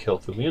do need to kill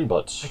Thulian,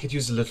 but I could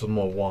use a little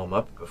more warm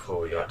up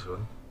before we got to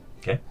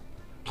him.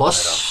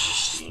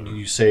 plus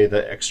you say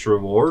the extra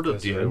reward at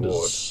There's the a end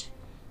reward.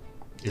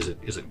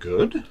 is it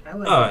good?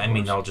 I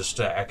mean, I'll just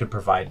I could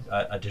provide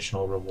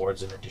additional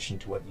rewards in addition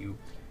to what you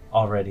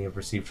already have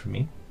received from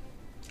me.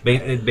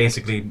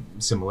 Basically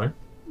similar.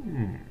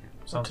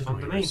 Sounds Did fun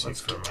we to me. receive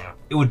from you?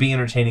 It would be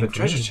entertaining. The for me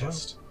treasure as well.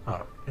 chest.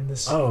 In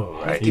this Oh,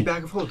 right. hefty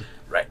bag of holding.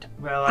 Right.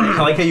 Well,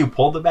 I like how you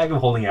pulled the bag of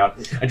holding out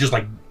and just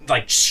like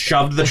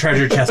shoved the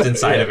treasure chest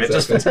inside Yeah, of it.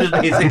 exactly. Just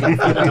basically.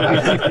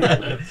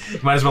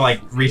 Might as well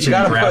like reach in You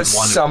and gotta grab put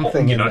one.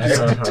 something and, in you know,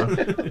 there.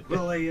 just-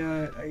 well,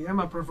 I am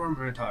a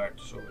performer at heart,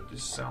 so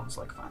this sounds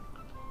like fun.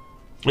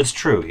 It's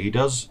true. He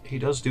does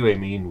do a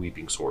mean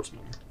weeping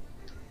swordsman.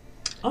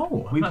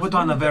 Oh, We put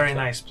on a very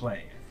nice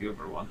play. If you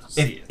ever want to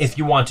see it. If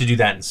you want to do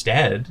that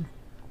instead.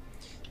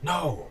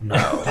 No.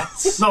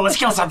 That's No, let's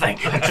kill something.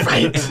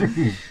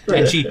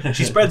 and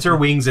she spreads her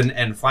wings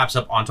and flaps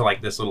up onto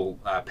like this little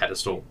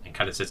pedestal and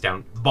kind of sits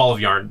down. The ball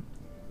of yarn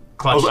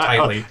clutched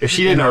tightly. If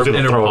she didn't, I was in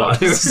going to her throw it up.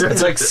 paws.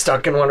 It's like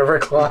stuck in one of her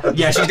claws.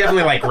 Yeah, she's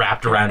definitely like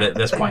wrapped around it at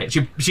this point.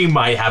 She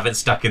might have it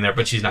stuck in there,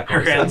 but she's not Her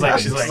going to. hands like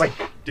she's like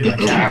doing that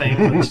cat thing,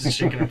 and she's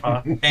shaking her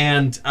paw.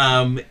 And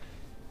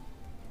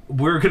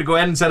we're going to go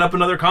ahead and set up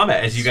another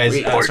combat as you guys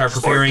start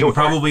preparing,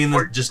 probably in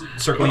the just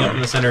circling up in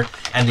the center,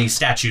 and these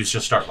statues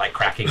just start like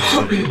cracking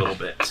and moving a little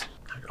bit.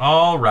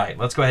 All right,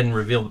 let's go ahead and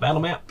reveal the battle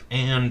map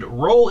and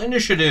roll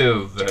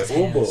initiative.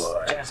 Oh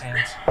boy. Jazz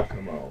hands.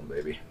 Come on,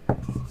 baby.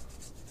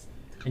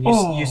 And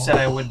you said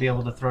I would be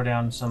able to throw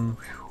down some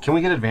Can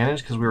we get advantage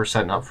because we were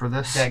setting up for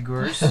this?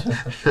 daggers.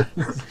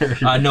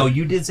 No,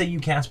 you did say you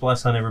cast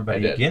Bless on everybody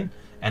I did. again,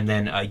 and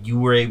then you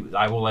were able,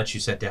 I will let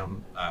you set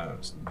down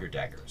your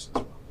daggers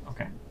as well.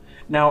 Okay.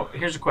 Now,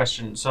 here's a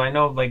question. So I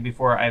know, like,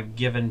 before I've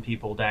given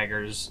people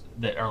daggers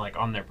that are, like,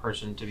 on their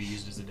person to be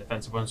used as a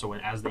defensive one, so when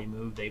as they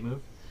move, they move.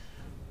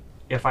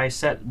 If I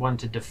set one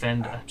to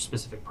defend a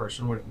specific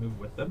person, would it move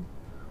with them?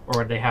 Or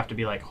would they have to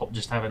be, like,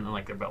 just have it in,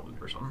 like, their belt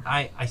loop or something?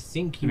 I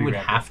think you Be would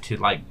rapid. have to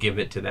like give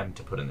it to them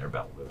to put in their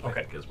belt loop.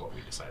 Okay. I think is what we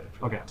decided.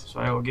 For Okay, that. so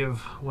I will give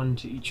one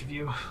to each of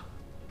you.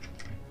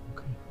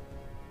 Okay.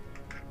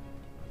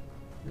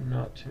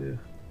 Not to...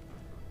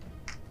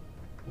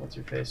 What's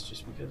her face,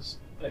 just because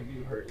I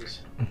view her as...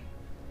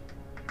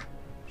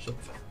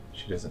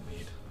 She doesn't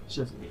need.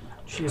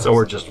 So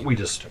we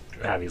just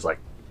have these like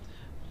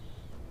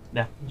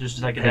Yeah,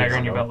 just like a dagger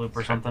in your belt loop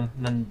or something.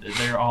 And then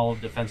they're all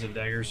defensive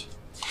daggers.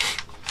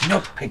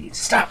 No, Piggy,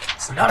 stop.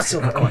 It's not a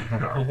silver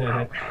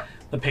coin.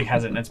 The pig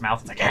has it in its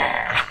mouth. It's like,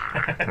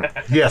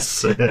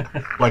 yes,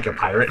 like a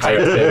pirate.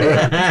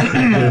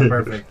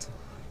 Perfect.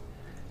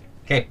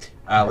 Okay,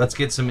 let's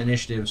get some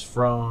initiatives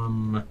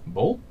from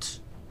Bolt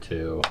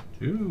 2.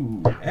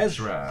 to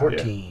Ezra.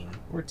 14.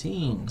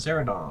 14.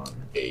 Zeradon.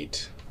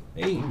 8.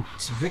 8.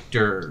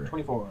 Victor.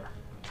 24.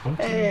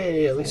 20.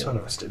 Hey, at least one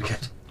of us did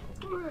good.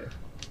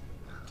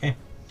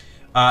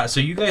 So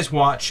you guys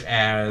watch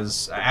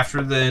as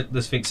after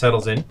the Sphinx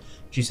settles in,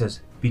 she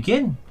says,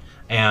 "Begin,"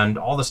 and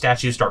all the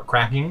statues start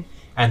cracking,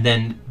 and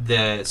then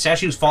the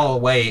statues fall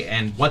away,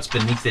 and what's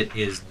beneath it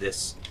is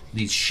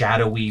these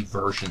shadowy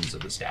versions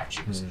of the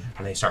statues,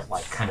 and they start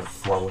like kind of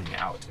flowing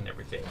out and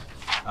everything.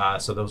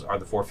 So those are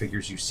the 4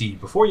 figures you see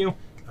before you.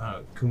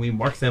 Can we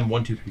mark them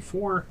 1, 2, 3,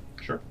 4?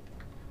 Sure.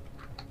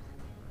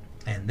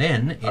 And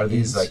then Are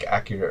these is- like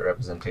accurate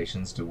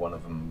representations? Do one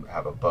of them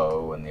have a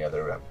bow and the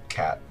other a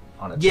cat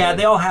on its Yeah, head?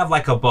 they all have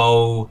like a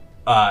bow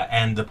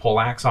and the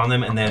poleaxe on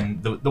them, and then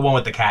the one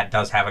with the cat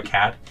does have a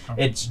cat.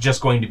 It's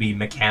just going to be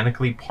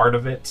mechanically part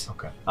of it.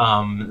 Okay.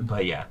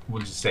 But yeah,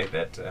 we'll just say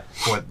that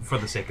for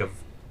the sake of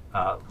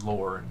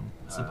lore and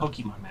It's the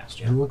Pokemon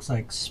Master. It looks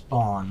like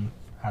Spawn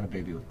had a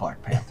baby with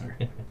Black Panther.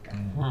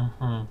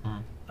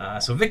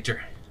 so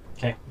Victor.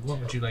 'Kay. What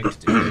would you like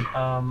to do?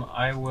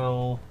 I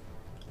will...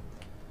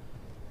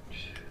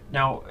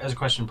 Now, as a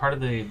question, part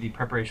of the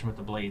preparation with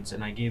the blades,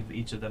 and I gave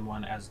each of them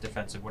one as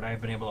defensive, would I have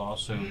been able to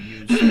also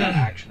use that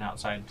action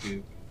outside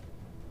to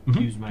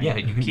use my Yeah,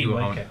 you can key do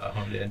blade? a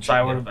honed edge. So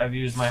I've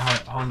used my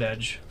honed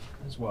edge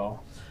as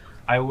well.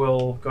 I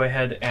will go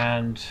ahead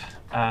and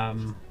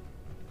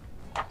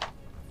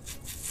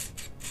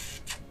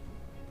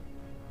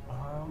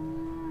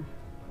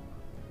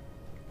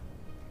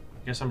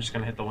I guess I'm just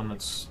gonna hit the one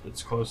that's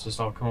closest.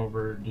 I'll come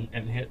over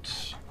and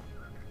hit,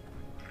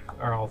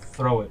 or I'll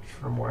throw it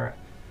from where.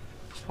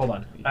 Hold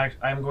on.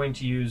 I'm going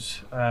to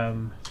use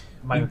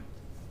my.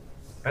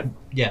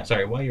 Yeah,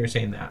 sorry. While you were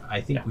saying that, I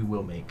think Yeah. we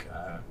will make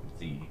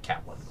the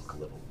cat one look a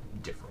little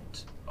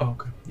different. Oh,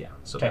 okay. Yeah,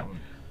 so Okay. that one.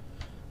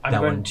 I'm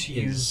that going one to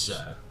is use.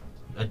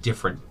 a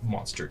different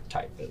monster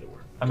type, as it were.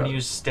 I'm going to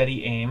use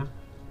steady aim,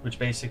 which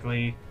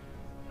basically,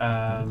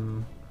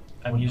 I'm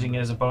using it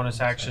as a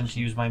bonus action to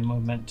use my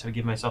movement to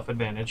give myself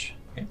advantage.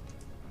 Okay.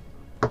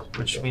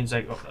 Which means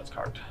I, oh, that's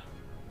carved.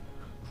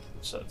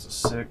 So it's a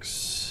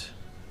 6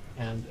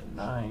 and a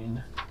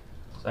 9.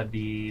 So that'd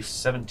be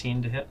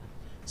 17 to hit.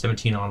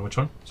 17 on which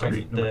one?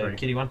 Sorry, The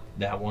kitty one.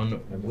 that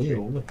one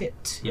will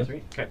hit. Yep.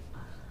 3. Okay.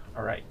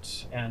 All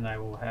right, and I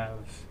will have.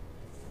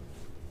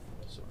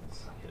 So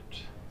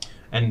hit.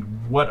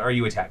 And what are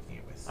you attacking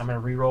it with? I'm gonna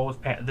re-roll with.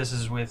 This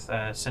is with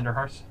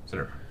Cinderhearth.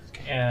 Consider.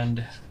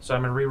 And so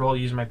I'm going to re-roll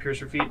using my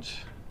Piercer Feat,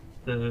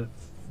 the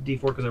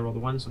D4 because I rolled a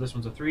 1, so this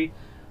one's a 3.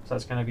 So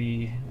that's going to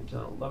be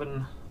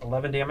 11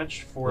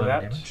 damage for 11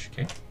 that, damage.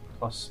 Okay.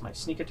 plus my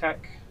sneak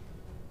attack,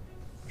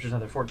 which is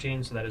another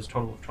 14, so that is a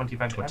total of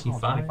 25 damage.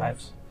 25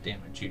 25s.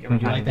 damage. You Yeah, we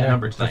do like that. that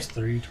number That's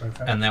tonight. 3,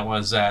 25. And that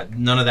was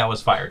none of that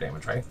was fire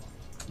damage, right?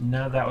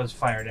 None of that was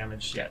fire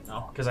damage yet,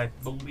 no, because I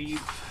believe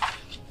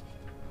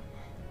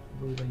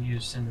I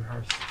used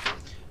Cinderhearth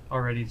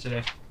already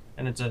today,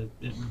 and it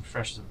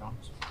refreshes the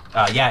bones.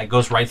 Yeah, it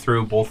goes right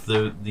through both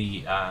the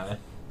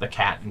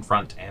cat in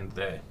front and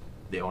the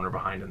the owner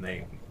behind, and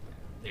they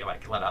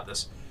like let out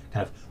this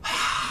kind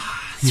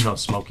of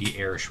smoky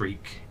air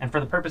shriek. And for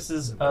the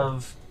purposes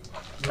of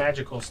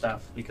magical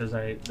stuff, because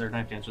they're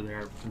knife dancer, they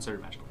are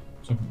considered magical.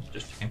 So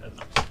just to keep that in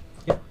mind.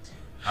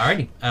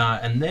 Alrighty,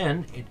 and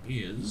then it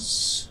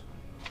is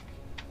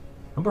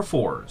number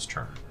 4's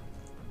turn.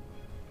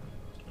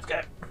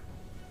 Okay.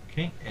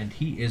 Okay, and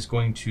he's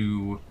going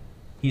to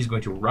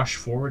rush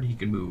forward. He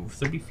can move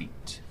 30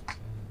 feet.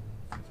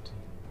 15,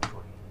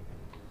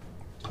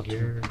 20.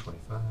 Here,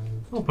 25.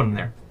 We'll put him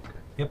there.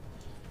 Yep.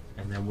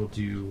 And then we'll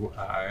do.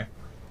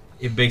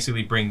 It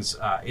basically brings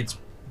its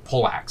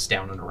poleaxe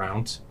down and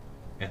around,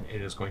 and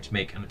it is going to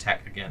make an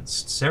attack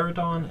against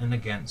Ceradon and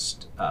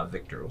against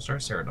Victor. We'll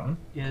start Ceradon.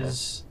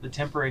 Is the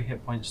temporary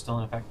hit point still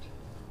in effect?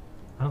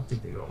 I don't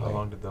think they go away. How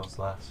long did those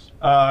last?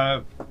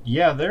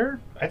 Yeah,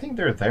 I think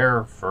they're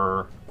there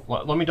for.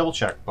 Let me double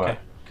check, but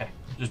Okay.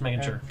 Just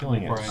making sure.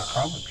 feeling before it's I-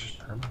 probably just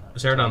permanent.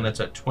 Ceradon, that's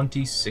a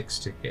 26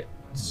 to hit.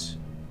 Sheesh.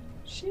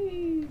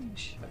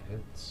 That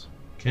hits.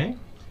 Okay.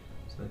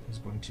 So that is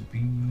going to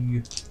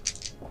be.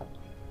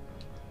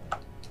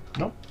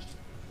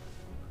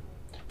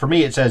 For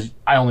me, it says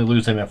I only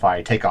lose them if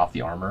I take off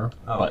the armor,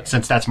 Oh, but okay.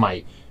 since that's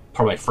my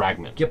part of my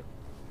fragment. Yep.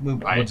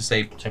 Move. I- We'll just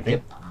say. Same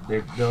thing.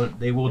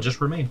 They will just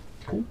remain.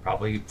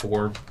 Probably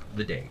for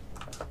the day.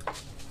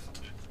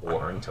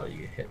 Or until you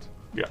get hit.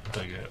 Yeah,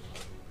 until you hit.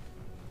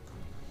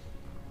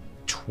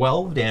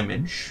 12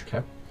 damage.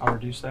 I'll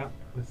reduce that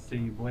with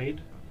the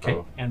blade. Okay.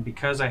 Oh. And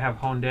because I have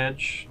honed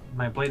edge,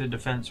 my bladed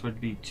defense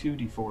would be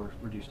 2d4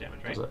 reduced damage,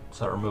 right? Does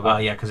that remove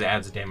Yeah, because it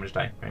adds a damage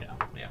die. Right?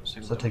 Yeah. Yeah.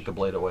 Does that take the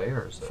blade away,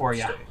 or is it 4,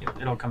 yeah. stay?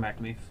 It'll come back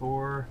to me.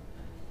 4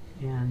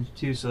 and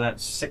 2, so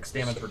that's 6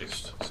 damage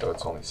reduced. So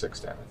it's only 6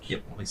 damage.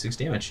 Yep. Only 6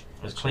 damage.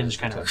 It's clean, just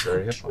kind of.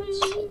 Temporary hit points.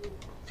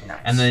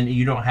 And then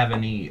you don't have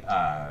any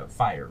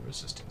fire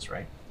resistance,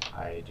 right?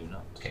 I do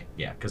not. Okay.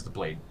 Yeah, because the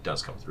blade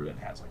does come through and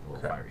it has like a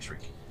little Okay. fiery shriek.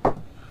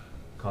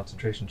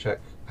 Concentration check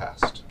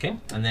passed. Okay.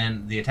 And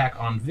then the attack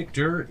on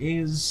Victor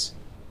is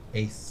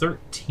a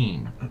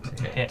 13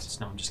 to hit. Hits.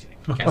 No, I'm just kidding.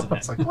 Okay.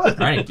 It's like, All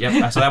right.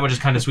 Yep. So that one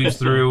just kind of sweeps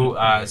through.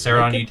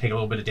 Ceradon, you take a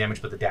little bit of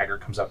damage, but the dagger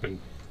comes up and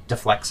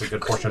deflects a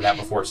good portion of that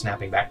before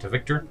snapping back to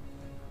Victor.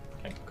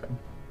 Okay.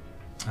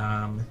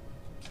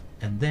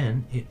 And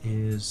then it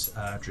is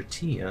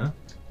Dratia,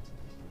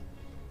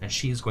 and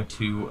she is going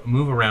to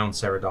move around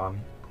Ceradon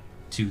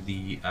to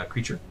the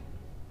creature.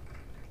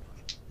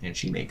 And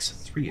she makes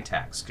 3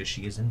 attacks because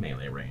she is in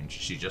melee range.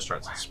 She just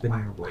starts spinning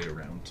her blade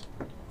around.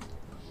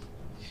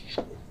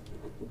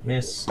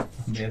 Miss,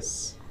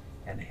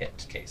 and a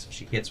hit. Okay, so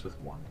she hits with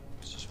 1.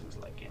 It's just with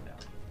his leg game down.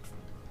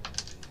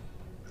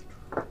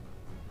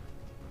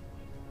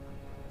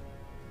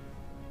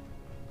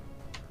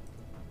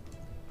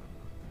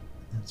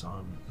 That's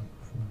on.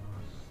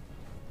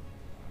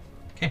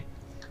 Okay.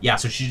 Yeah,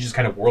 so she just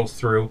kind of whirls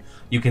through.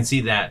 You can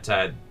see that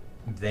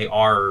they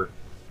are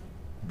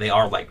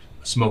like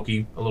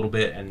smoky a little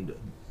bit, and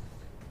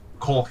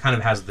Cole kind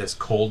of has this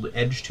cold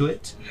edge to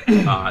it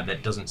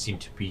that doesn't seem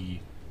to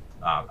be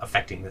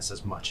affecting this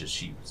as much as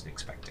she was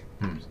expecting.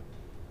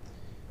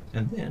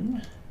 And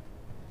then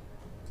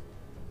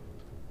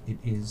it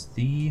is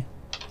the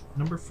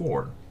number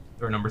 3,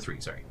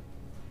 sorry.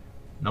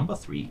 Number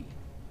 3.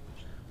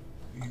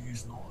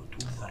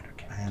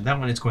 And that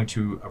one is going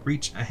to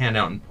reach a hand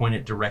out and point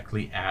it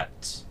directly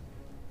at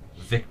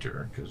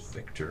Victor, because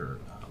Victor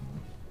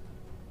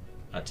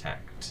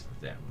attacked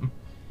them.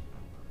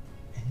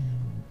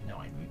 And now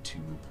I need to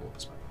pull up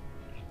his map.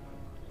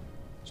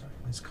 Sorry,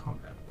 his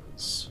combat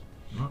was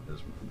not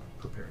as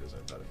prepared as I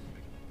thought it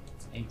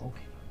would be. Hey,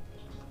 okay.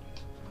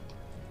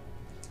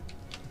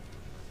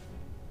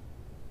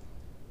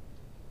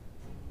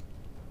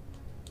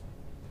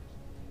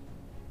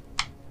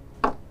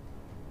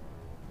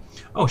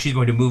 Oh, she's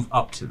going to move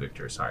up to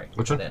Victor, sorry.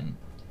 Which one? Then,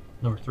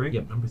 Number 3?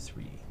 yep, number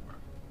 3.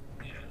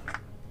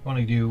 Want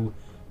to do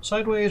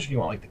sideways, or do you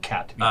want like the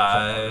cat to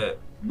be?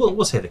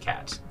 We'll say the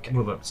cat.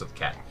 Move up to the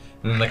cat.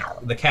 And then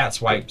the cat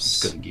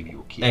swipes. It's gonna give you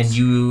a kiss. And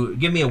you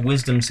give me a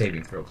wisdom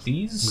saving throw,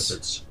 please. with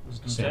its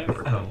Okay, sand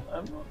for tongue.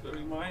 I'm not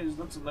very wise.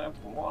 That's a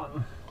natural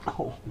 1.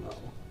 Oh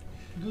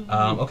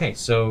no. Okay,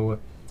 so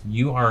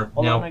you are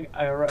Hold now on,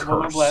 I roll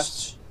my cursed.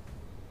 blast.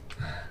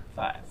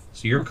 5.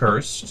 So you're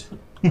cursed.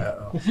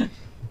 Uh-oh.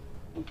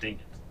 Dang it.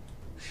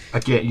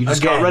 Again, you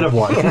just got rid of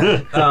one.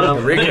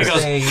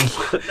 Let's say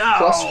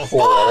Plus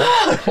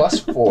 4. Plus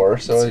 4,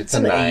 so it's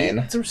a 9.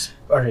 It's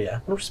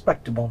a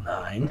respectable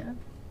 9.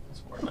 That's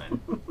 4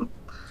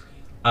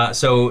 9.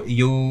 so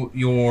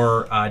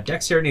your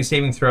dexterity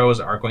saving throws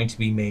are going to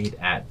be made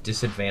at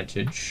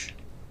disadvantage.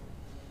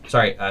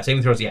 Sorry,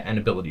 saving throws, yeah, and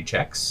ability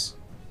checks.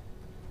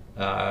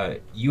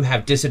 You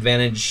have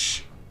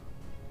disadvantage.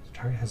 The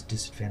target has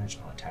disadvantage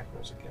on attack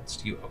rolls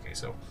against you. Okay,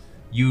 so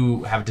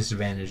you have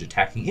disadvantage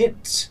attacking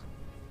it.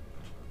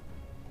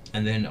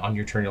 And then on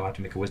your turn, you'll have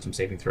to make a wisdom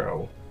saving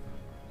throw.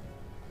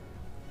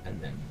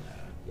 And then,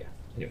 yeah.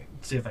 Anyway,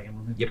 Let's see if I can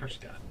remove Yep. the curse.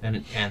 Got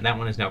it. and that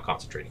one is now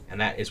concentrating, and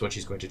that is what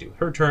she's going to do.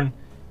 Her turn,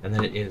 and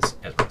then it is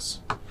Ezra's.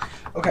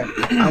 Okay,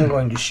 I'm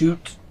going to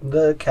shoot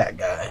the cat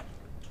guy.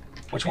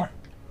 Which one?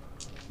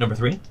 Number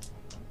 3.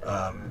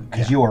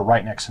 Because you are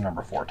right next to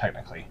number 4,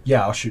 technically.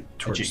 Yeah, I'll shoot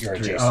towards You're 3.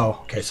 adjacent. Oh,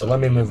 okay. So let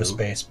me move a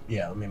space.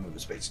 Yeah, let me move a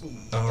space.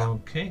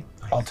 Okay.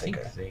 I'll think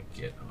take it. they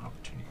get an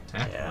opportunity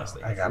attack Yeah, unless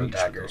they I got a reach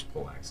with dagger. those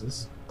pole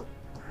axes.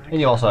 And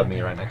you also have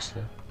me right next to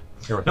you.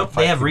 You're within Nope, they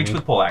 5 have feet reach of me.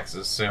 with pole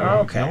axes, so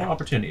Okay. no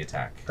opportunity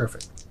attack.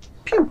 Perfect.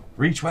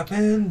 Reach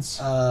weapons.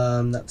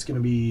 That's gonna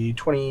be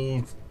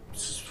 25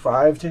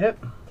 to hit.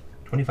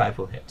 25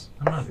 will hit.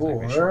 I'm not exactly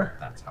Four. sure if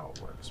that's how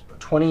it works, but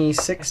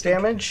 26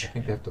 damage. I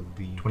think they have to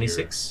leave.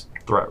 26.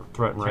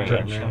 Threat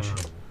range.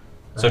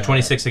 So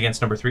 26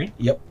 against number 3.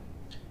 Yep.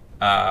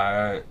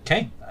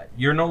 Okay.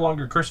 You're no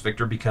longer cursed,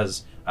 Victor,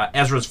 because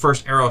Ezra's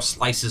first arrow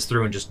slices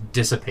through and just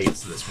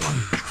dissipates this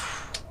one.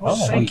 Oh,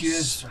 thank you,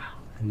 Nice. Ezra.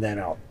 And then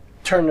I'll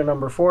turn to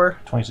number 4.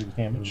 26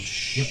 damage.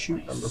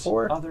 Shoot number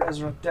 4. Other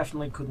Ezra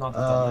definitely could not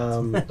have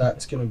done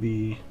That's gonna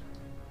be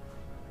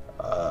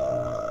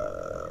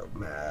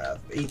math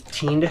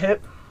 18 to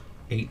hit.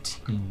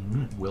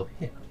 18 will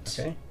hit.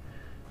 Okay.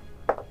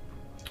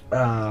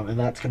 And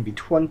that's gonna be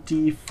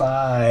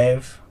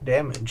 25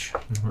 damage.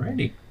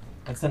 Alrighty. that.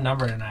 That's the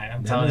number tonight.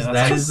 I'm That telling is- you.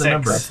 that That's is the six.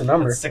 number. That's the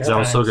number. That's 6 That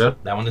was so times. good.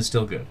 That one is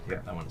still good. Yeah,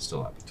 that one is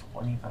still up.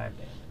 25 damage.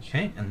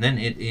 Okay, and then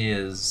it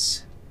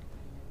is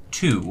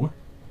 2.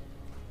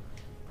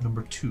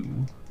 Number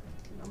 2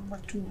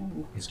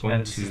 is going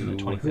That is in the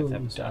to 25th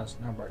episode. Does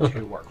number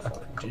 2 work for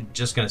him?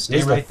 just going to stay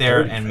This is the right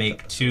there 35th and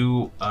make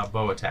 2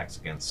 bow attacks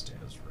against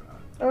Ezra.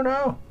 Oh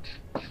no.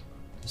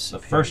 The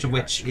first of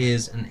which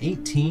is an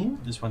 18,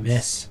 This one's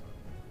Miss.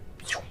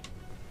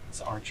 It's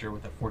Archer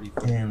with a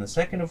 44. and the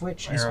second of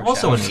which is Arrow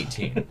also an shadows.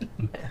 18.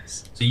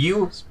 So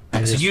you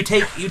I So just- you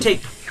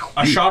take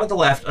a shot at the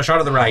left, a shot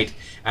at the right,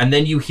 and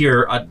then you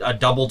hear a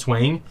double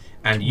twang,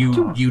 and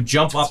you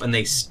jump up and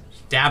they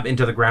stab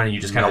into the ground, and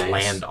you just kind of Nice.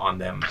 land on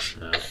them.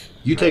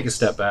 You take a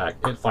step back,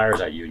 it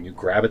fires at you, and you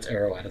grab its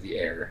arrow out of the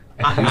air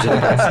and use it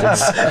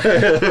against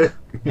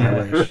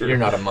it. You're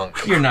not a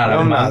monk. You're not a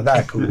I'm not monk.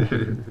 that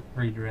cool.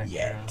 Redirect.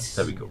 Yet. arrows.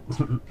 That'd be cool.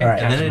 All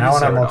right, And then it now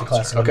is I'm Sauron's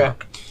multiclassing. turn.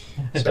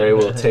 Okay. So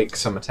we'll take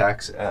some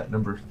attacks at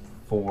number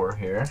 4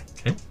 here.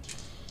 Okay.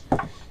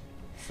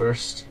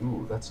 First,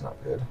 ooh, that's not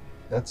good.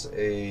 That's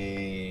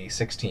a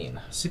 16.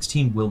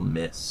 16 will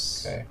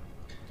miss. Okay.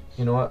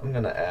 You know what? I'm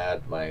gonna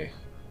add my.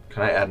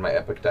 Can I add my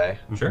epic die?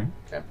 Sure.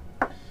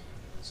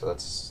 So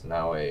that's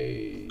now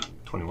a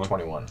 21.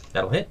 21.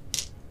 That'll hit.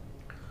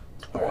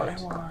 All right.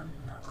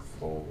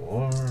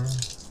 4.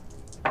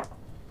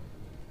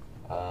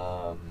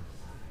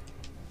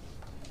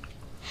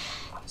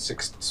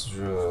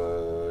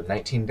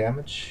 19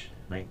 damage.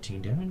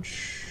 19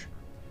 damage.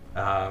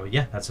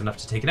 Yeah, that's enough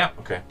to take it out.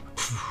 Okay.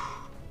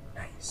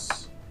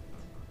 Nice.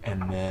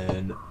 And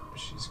then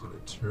she's gonna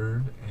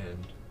turn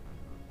and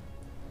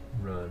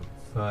run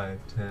 5,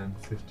 10,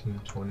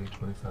 15, 20,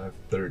 25,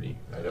 30.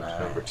 Right up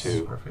to number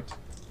 2 Perfect.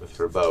 with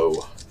her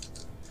bow.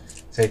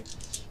 Say,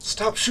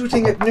 stop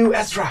shooting at New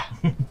Ezra!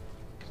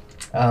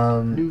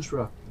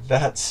 Newsra.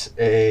 That's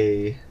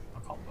a.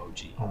 I'll call him OG.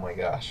 Oh my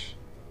gosh.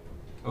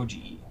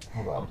 OGE.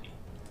 Hold on.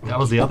 That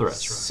was the other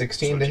Ezra.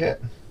 16 to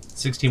hit.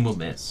 16 will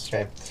miss.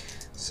 Okay.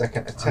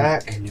 Second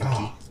attack.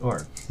 Oh,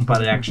 Or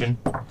butt action.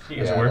 As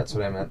yeah, it were. that's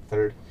what I meant.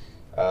 Third.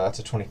 That's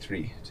a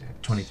 23 to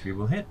hit. 23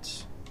 will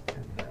hit.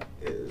 And that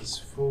is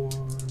for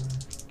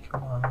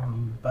Come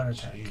on, butter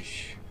attack.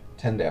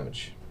 10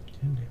 damage.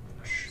 10 damage.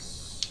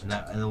 And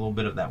a little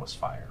bit of that was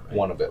fire, right?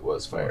 One of it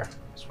was fire.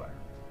 Was fire.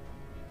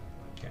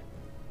 Okay.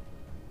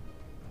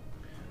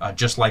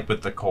 Just like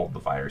with the cold, the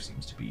fire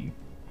seems to be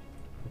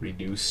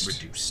Reduced.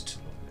 reduced.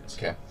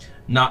 Okay.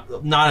 Not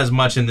as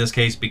much in this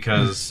case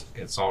because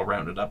it's all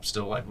rounded up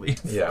still, I believe.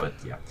 Yeah. But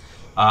yeah.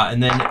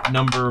 And then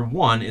number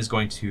 1 is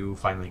going to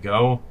finally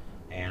go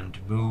and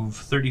move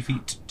 30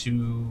 feet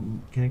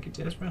to. Can I get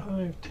to Ezra?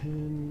 5,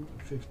 10,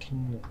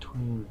 15,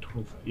 20,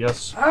 25.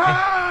 Yes.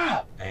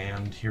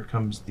 And here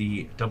comes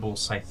the double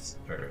scythe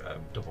or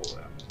double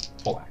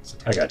pole axe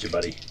attack. I got you,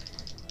 buddy.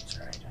 That's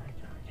all right.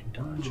 I can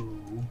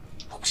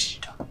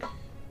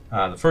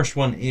dodge. The first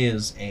one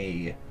is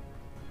a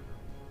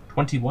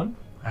 21.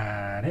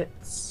 And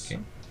it's.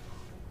 Okay.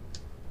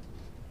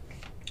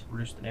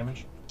 Reduce the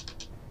damage.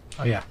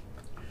 Oh yeah.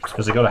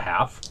 Does it go to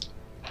half?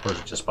 Or is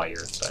it just by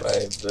your By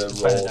dice? the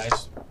Just by the roll.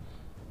 dice.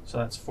 So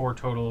that's 4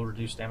 total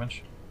reduced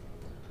damage.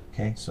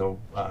 Okay, so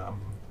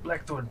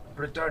Blackthorn,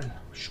 return.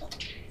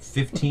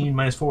 15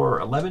 minus 4,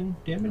 11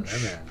 damage.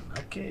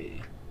 Okay.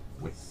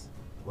 With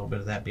a little bit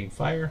of that being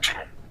fire.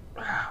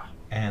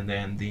 And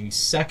then the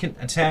second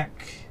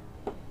attack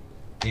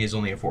is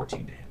only a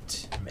 14 to hit.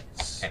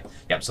 Miss. Okay.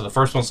 Yep, so the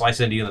first one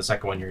slices into you, and the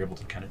second one you're able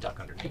to kind of duck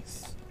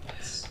underneath.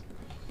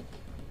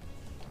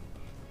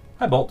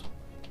 Hi, Bolt.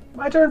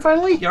 My turn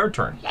finally? Your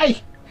turn.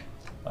 Yay!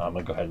 I'm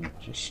going to go ahead and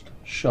just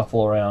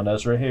shuffle around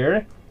Ezra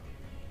here.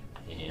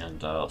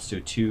 And let's do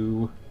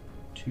two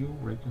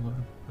regular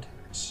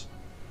attacks.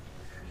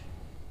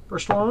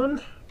 First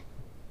one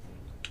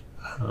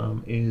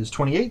is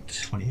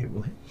 28. 28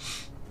 will hit.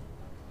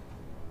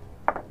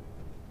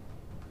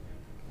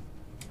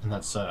 And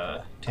that's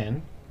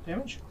 10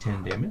 damage.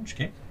 10 damage,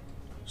 okay.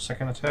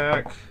 Second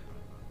attack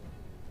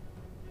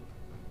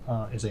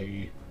is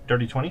a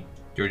dirty 20.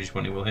 Dirty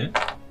 20 will hit.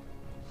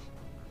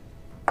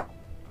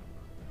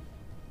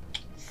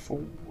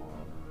 For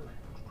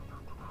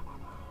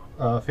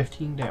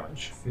 15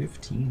 damage.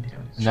 15 damage.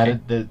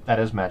 And that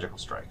is magical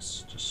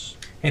strikes. Just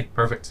Hey,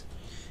 perfect.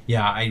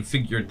 Yeah, I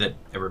figured that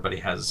everybody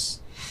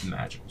has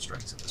magical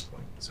strikes at this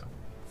point, so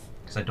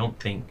because I don't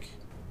think.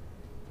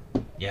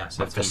 Yeah,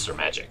 my fists are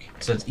magic.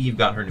 since Eve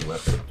got her new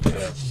weapon.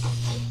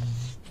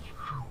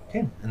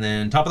 Okay, and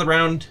then top of the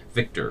round,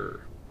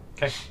 Victor.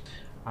 Okay.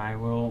 I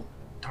will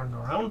turn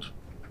around.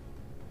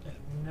 Every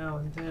now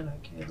and then I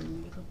get a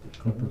little bit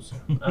closer.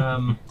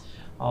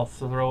 I'll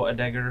throw a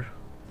dagger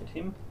at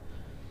him.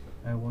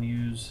 I will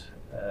use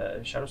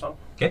Shadow Song.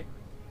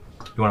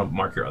 You want to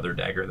mark your other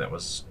dagger that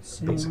was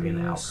basically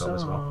in the alcove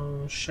as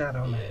well?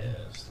 Shadow Man.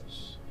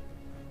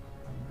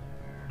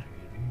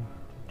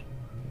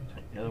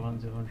 The other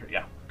one's 100.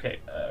 Yeah. Okay.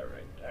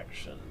 Right.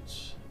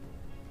 Actions.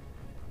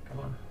 Come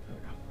on. There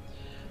we go.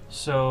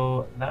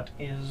 So that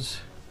is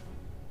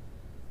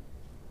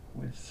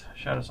with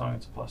Shadow Song.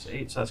 It's a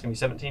 +8, so that's gonna be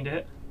 17 to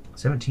hit.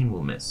 17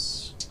 will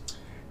miss.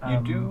 You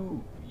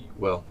do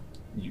well.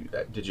 You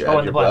did you Oh, add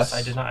and your the bless.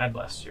 bless? I did not add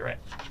bless. You're right.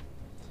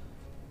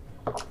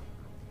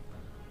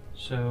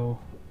 So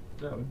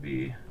that would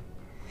be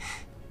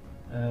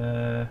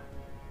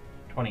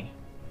 20.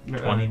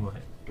 20 will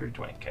hit. 30,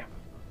 20. Okay.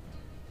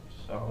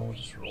 So we'll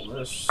just roll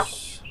this.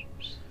 So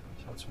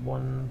that's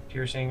 1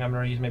 piercing. I'm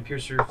gonna use my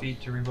piercer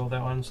feat to reroll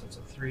that one. So that's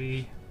a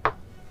 3,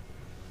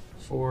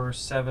 4,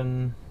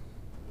 7.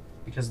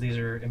 Because these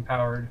are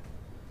empowered.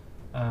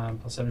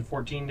 +7,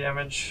 14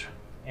 damage.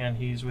 And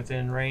he's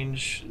within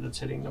range that's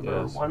hitting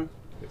number Yes. 1.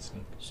 Good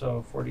sneak.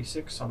 So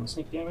 46 on the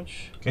sneak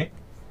damage.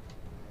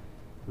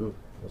 Ooh,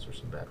 those were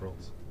some bad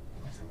rolls.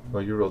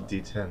 Well, you rolled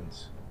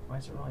d10s. Why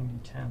is it rolling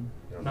d10?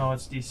 don't No,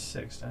 it's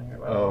d6 down here.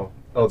 Oh,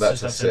 It's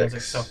that's a just up to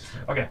 6. So,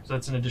 okay, so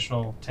that's an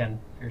additional 10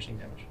 piercing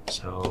damage.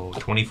 So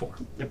 24.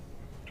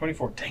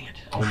 24. Dang it.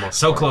 Almost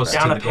so close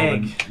Down to a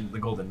the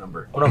golden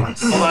number. Hold on.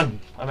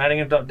 I'm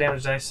adding a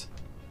damage dice.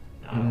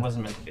 No, it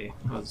wasn't meant to be. It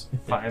was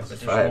 5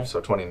 additional. 5,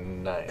 so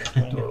 29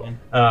 total.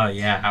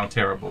 Yeah, how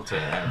terrible to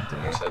add.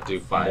 Yes, I do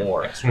 5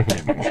 more. extra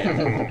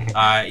damage.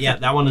 Yeah,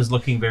 that one is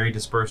looking very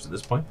dispersed at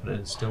this point, but it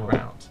is still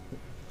around.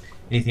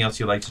 Anything else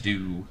you'd like to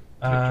do?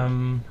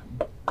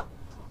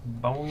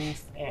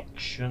 Bonus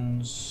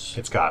actions.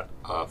 It's got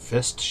a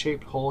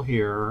fist-shaped hole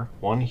here,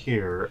 one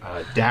here,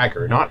 a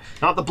dagger, not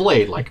the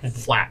blade, like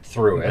flat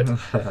through it.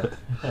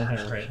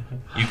 Right.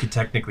 You could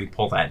technically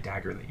pull that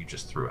dagger that you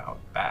just threw out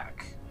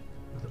back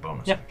with a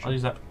bonus Yeah, action. I'll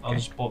use that. I'll Okay.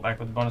 just pull it back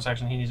with the bonus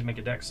action. He needs to make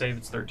a dex save.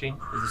 It's 13.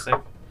 Is the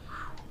save?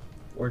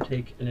 Or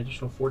take an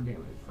additional 4 damage.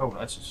 Oh,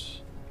 that's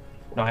just.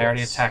 No, I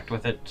already attacked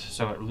with it,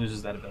 so it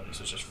loses that ability.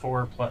 So it's just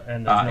 4 plus.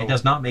 And there's no, It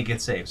does not make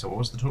it save. So what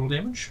was the total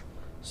damage?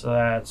 So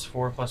that's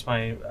 4 plus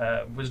my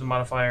wisdom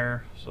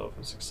modifier. So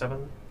it's 6,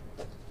 7.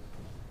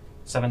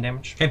 7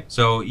 damage. Okay,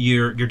 so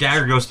your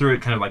dagger goes through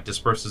it, kind of like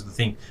disperses the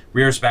thing,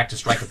 rears back to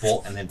strike a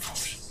bolt, and then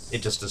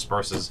it just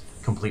disperses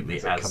completely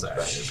as comes back. it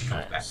comes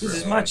back. This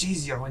is much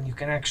easier when you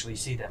can actually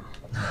see them.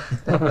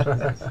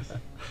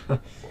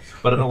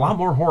 But a lot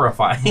more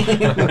horrifying.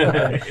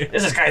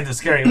 This is kind of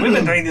scary. We've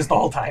been doing this the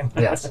whole time.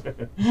 Yes.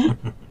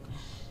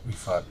 We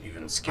fought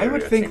even I scarier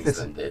would think things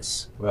that- than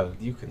this. Well,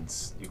 you can.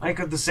 I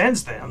could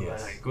sense them,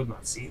 Yes. but I could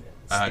not see them.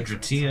 It's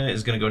different. Dratia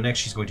is going to go next.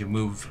 She's going to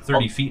move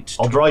 30 feet.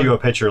 I'll draw you a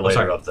picture later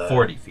sorry, of the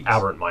 40 feet.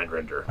 aberrant mind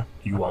render.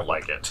 You won't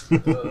like it.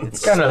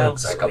 It's kind of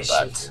Smells like a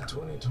squishy. butt.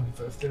 20,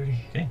 25, 30.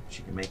 Okay,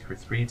 she can make her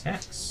 3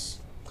 attacks.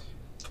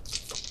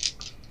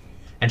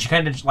 And she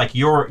kind of like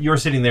you're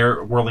sitting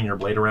there whirling your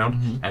blade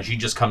around, and she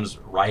just comes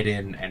right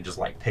in and just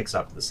like picks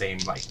up the same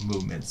like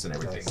movements and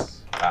everything.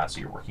 So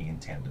you're working in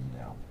tandem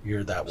now.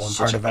 You're that one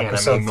Such part of an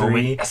episode anime 3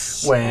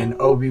 moment. when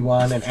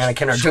Obi-Wan and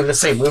Anakin are doing the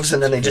same moves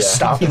and then they just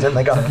stop and then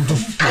they go.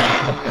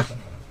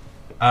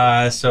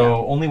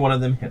 So only one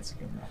of them hits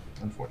again,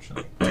 though,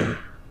 unfortunately.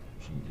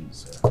 She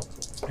is.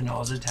 And all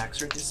his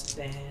attacks are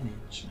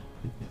disadvantage.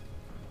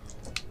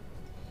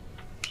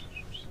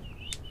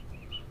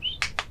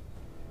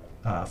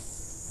 Uh,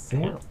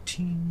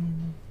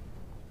 14.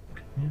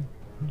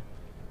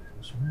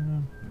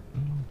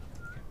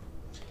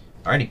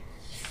 Alrighty.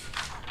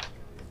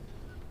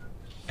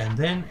 And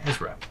then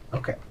Ezra.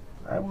 Okay,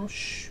 I will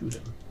shoot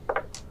him.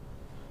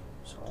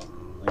 So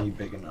only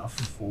big enough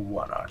for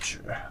one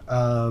archer.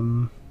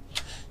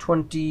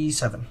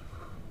 27.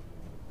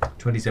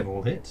 27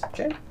 will hit.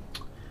 Okay.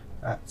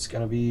 That's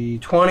gonna be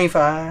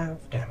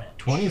 25 damage.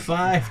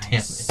 25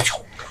 damage.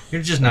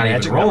 You're just not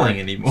Magic even rolling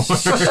anymore.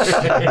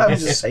 I'm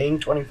just saying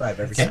 25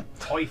 every Okay. time.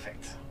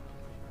 Perfect.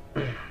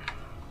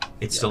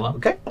 It's still up.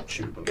 Okay,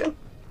 shoot him again.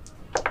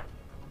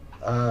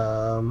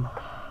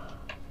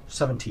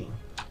 17.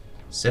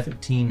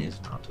 17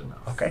 is not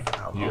enough. Okay.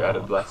 You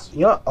added bless.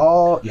 You know,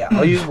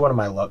 I'll use one of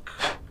my luck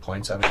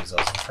points. I haven't used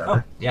those in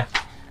forever. Yeah.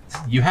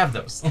 You have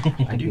those.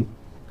 I do.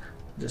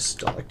 Just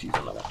don't like to use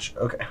them that much.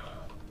 Okay.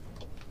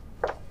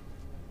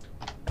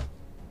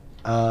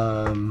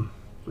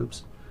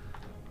 Oops.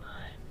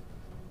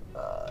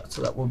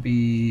 So that will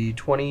be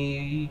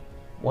 20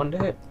 1 to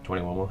hit.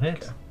 21 will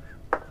hit.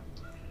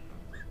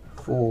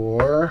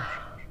 For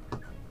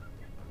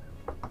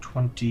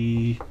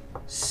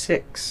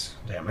 26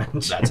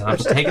 damage. That's enough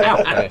to take it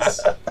out. Nice.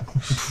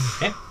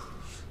 Okay.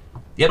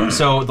 Yep,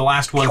 so the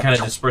last one kind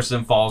of disperses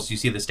and falls. You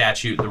see the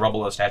statue, the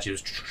rubble of the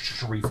statues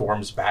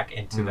reforms back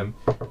into them,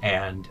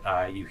 and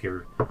you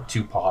hear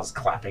two paws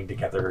clapping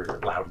together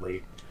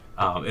loudly.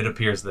 It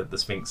appears that the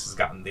Sphinx has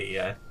gotten the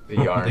yarn. The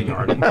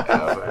yarn. out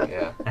of it,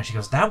 yeah. And she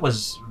goes, "That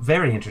was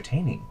very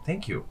entertaining.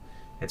 Thank you.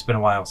 It's been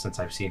a while since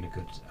I've seen a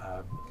good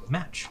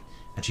match."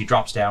 And she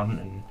drops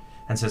down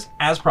and says,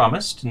 "As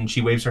promised," and she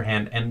waves her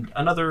hand, and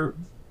another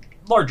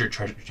larger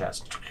treasure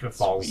chest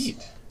falls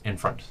in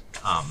front.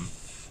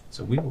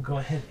 So we will go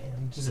ahead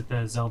and... Is it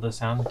the Zelda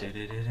sound? but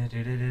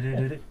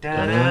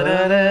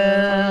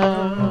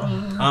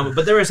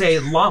there is a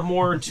lot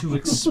more to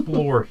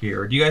explore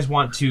here. Do you guys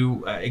want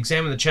to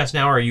examine the chest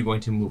now, or are you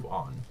going to move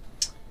on?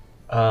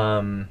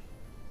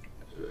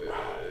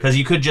 Because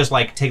you could just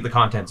like take the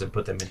contents and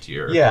put them into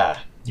your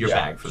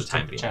bag for the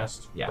time being.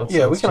 Chest. Yeah.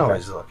 Yeah, we can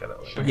always look at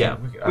it later. Yeah.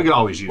 We can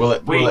always use Will it.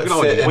 it, will Wait, it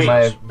no, fit in wait.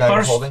 my bag of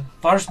First, holding?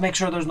 first, make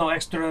sure there's no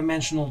extra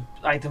dimensional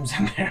items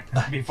in there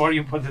before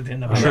you put it in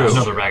the bag. True.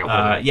 Another bag of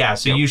holding. Yeah,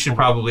 so you should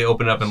probably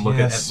open it up and look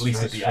at Yes,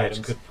 least at right, the right.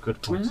 items.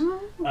 Good point.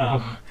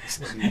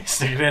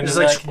 Stick it in It's his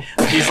like-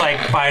 bag. He's like,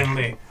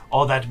 finally,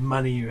 all that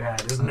money you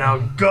had is now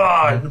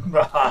gone.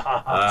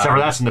 Except for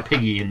that's in the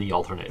piggy in the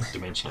alternate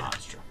dimension.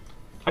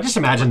 I just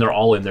imagine they're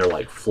all in there,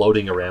 like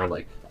floating around,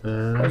 like.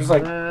 Just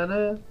like,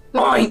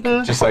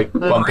 Just like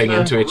bumping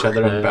into each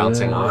other and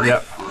bouncing off.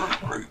 Yep.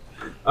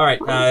 All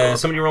right,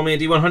 somebody roll me a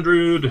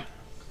D100.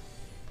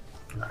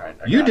 Alright,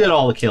 You did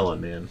all the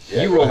killing, man.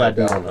 Yeah, you go roll ahead,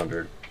 that Bill.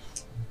 D100.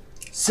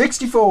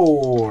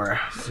 64.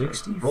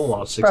 60. Roll a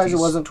lot of 60s. Surprised it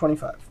wasn't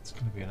 25. It's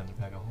gonna be another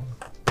bag of holding.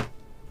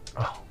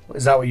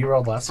 Is that what you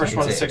rolled last First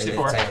time? one is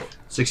 64.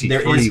 63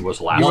 There is was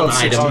the last One one.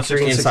 item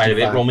 63 and inside of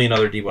it. 65. Roll me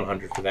another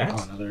D100 for that.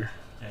 Oh, another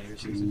Yeah, you're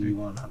 63.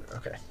 D100.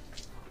 Okay.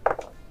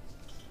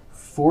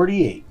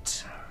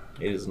 48.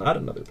 It is not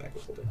another bag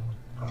of holding.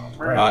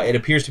 Alright. It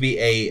appears to be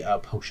a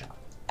potion.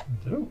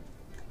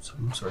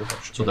 Some sort of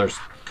potion. So there's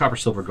copper,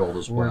 silver, gold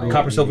as well.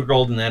 Copper, silver,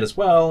 gold in that as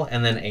well,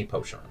 and then a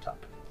potion on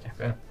top.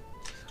 Okay.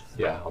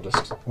 Yeah, I'll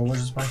just What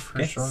was my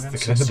first roll again?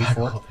 stick it in the bag of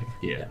 64? holding.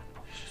 Yeah.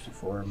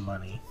 64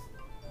 money.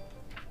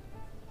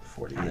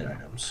 48 And then-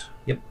 items.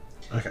 Yep.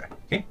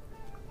 Okay.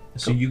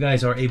 So you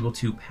guys are able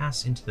to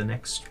pass into the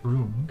next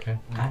room Okay.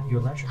 at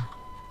your leisure.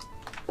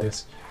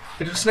 Yes.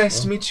 It was nice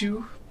to meet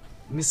you,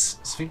 Miss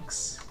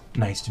Sphinx.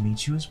 Nice to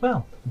meet you as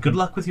well. Good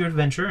luck with your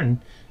adventure,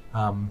 and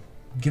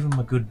give him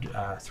a good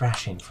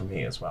thrashing for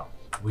me as well.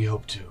 We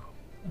hope to.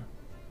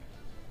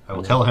 I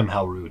will tell him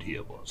how rude he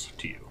was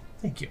to you.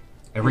 Thank you.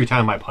 Every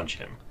time I punch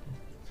him.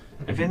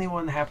 If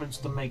anyone happens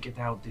to make it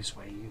out this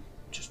way, you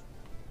just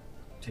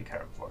take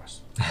care of it for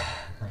us.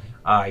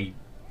 I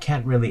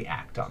can't really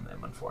act on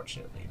them,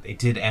 unfortunately. They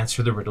did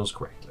answer the riddles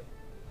correctly.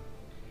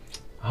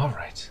 All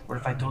right. What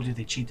if I told you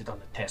they cheated on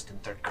the test in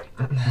 3rd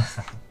grade?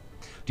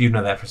 Do you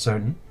know that for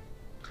certain?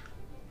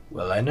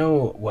 Well, I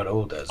know what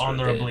old Ezra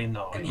Honorably, did,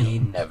 no. and he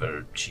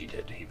never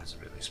cheated. He was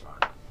really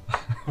smart.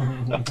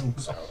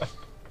 So,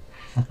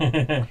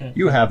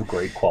 You have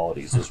great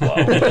qualities as well.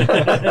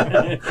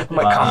 am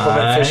I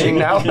compliment fishing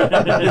now?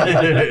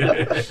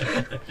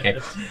 Okay.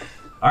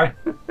 All right.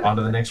 On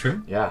to the next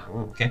room. Yeah.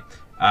 Okay.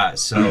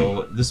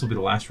 So this will be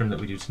the last room that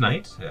we do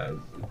tonight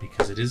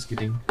because it is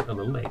getting a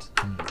little late.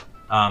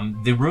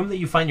 The room that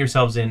you find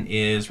yourselves in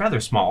is rather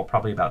small,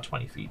 probably about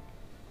 20 feet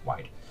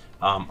wide.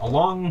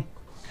 Along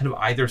kind of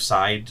either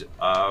side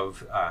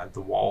of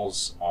the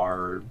walls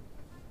are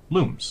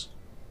looms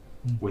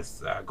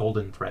with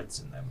golden threads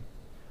in them.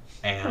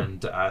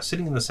 And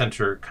sitting in the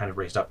center, kind of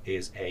raised up,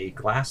 is a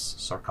glass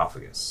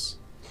sarcophagus.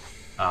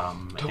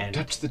 Don't And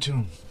touch the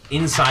tomb.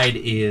 inside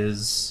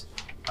is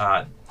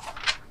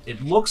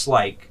it looks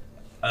like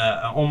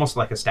almost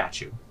like a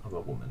statue of a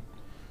woman.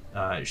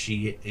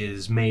 She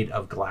is made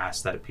of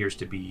glass that appears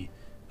to be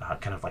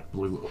kind of like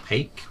blue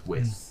opaque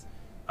with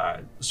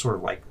sort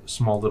of like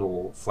small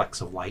little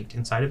flecks of light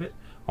inside of it,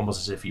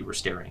 almost as if you were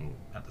staring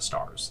at the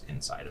stars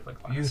inside of a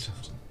glass.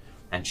 Beautiful.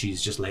 And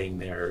she's just laying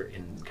there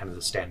in kind of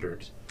the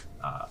standard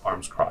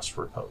arms crossed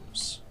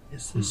repose.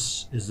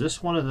 Is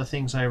this one of the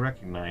things I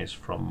recognize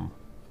from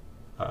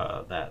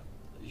that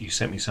you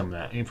sent me some of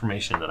that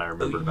information that I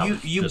remember about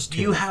You this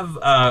you tomb? have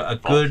a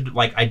good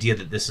like idea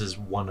that this is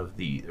one of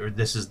the, or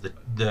this is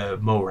the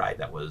Morai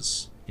that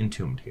was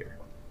entombed here.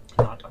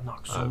 Not a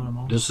Nox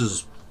Solomon. This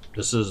is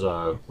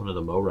one of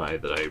the Morai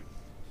that I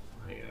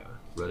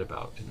read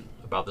about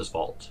about this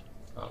vault.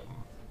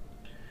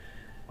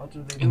 What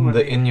do they do?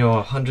 In your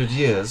 100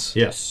 years.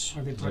 Yes,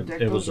 Are they it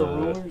protectors was or a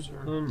rulers?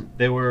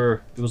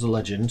 Or? it was a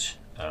legend,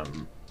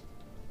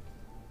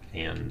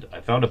 and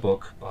I found a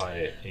book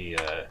by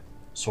a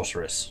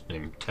sorceress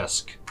named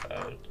Tesk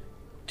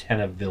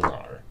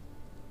Tenevilnar.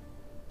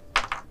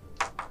 I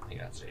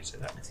think that's how you say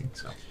that. I think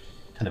so.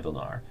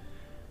 Tenevilnar,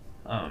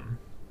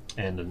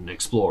 and an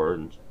explorer,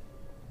 and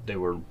they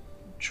were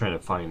trying to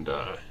find.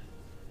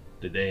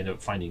 They ended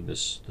up finding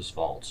this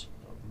vault.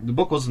 the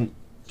book wasn't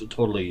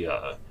totally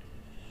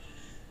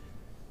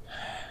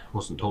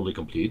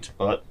complete,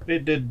 but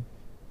it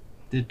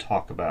did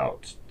talk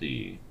about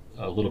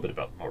a little bit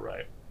about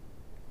Morai.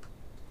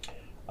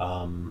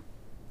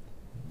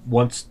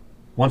 Once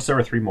there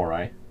were 3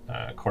 Morai.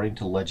 According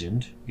to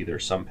legend, either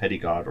some petty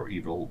god or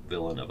evil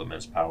villain of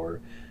immense power,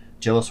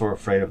 jealous or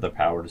afraid of their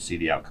power to see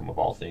the outcome of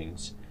all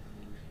things,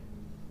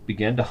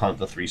 began to hunt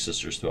the 3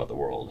 sisters throughout the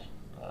world.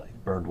 He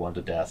burned one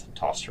to death and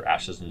tossed her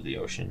ashes into the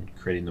ocean,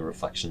 creating the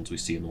reflections we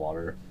see in the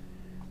water.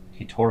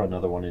 He tore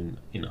another one in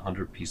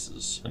 100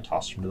 pieces and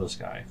tossed her into the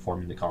sky,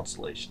 forming the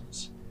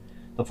constellations.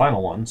 The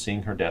final one,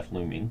 seeing her death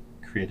looming,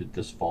 created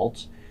this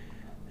vault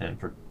and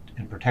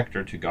protect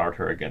her to guard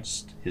her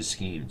against his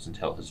schemes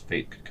until his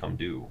fate could come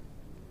due.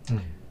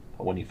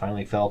 But when he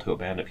finally fell to a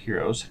band of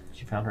heroes,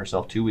 she found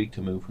herself too weak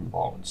to move from the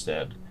vault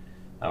instead.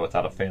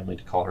 Without a family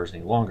to call hers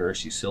any longer,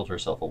 she sealed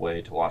herself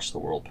away to watch the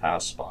world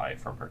pass by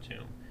from her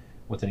tomb.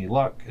 With any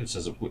luck, it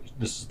says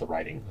this is the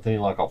writing. With any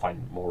luck, I'll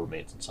find more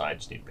remains inside.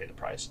 Just need to pay the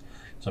price.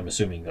 So I'm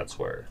assuming that's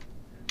where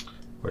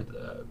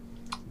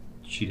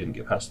she didn't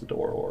get past the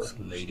door, or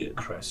Lady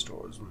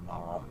Crestor's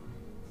mom.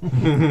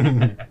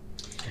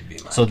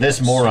 So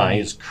this Morai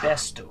is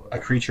Best door. a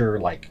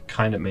creature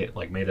kind of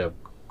made of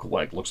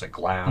looks like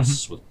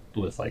glass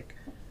with like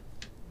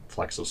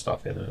flecks of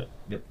stuff in it.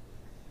 Yep.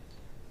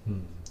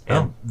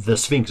 And the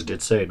Sphinx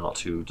did say not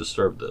to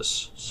disturb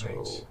this. So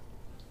Right.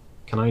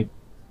 can I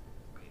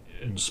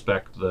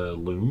inspect the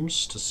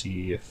looms to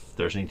see if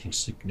there's anything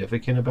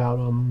significant about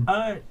them?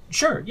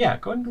 Sure. Yeah.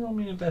 Go ahead and roll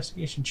me an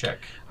investigation check.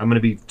 I'm going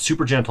to be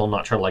super gentle,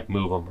 not try to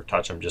move them or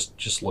touch them.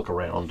 Just look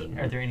around and.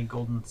 Are there any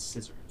golden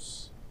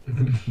scissors?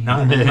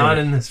 Not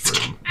in this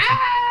room.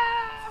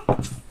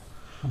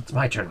 It's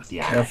my turn with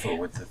the eye. Careful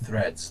with the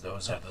threads.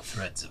 Those are the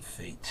threads of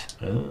fate.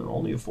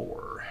 Only a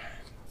 4.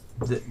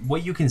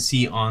 What you can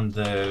see on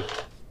the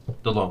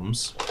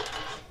loams,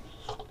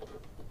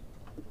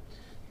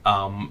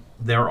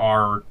 there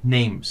are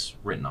names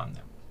written on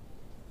them,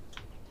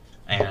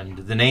 and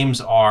the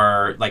names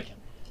are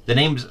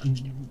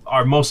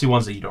mostly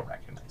ones that you don't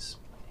recognize.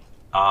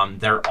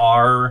 There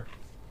are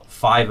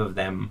 5 of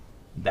them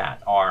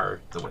that are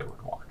the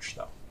Wayward Watch,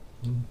 though.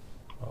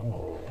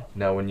 Oh.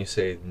 Now, when you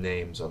say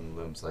names on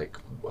the looms, like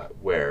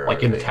where?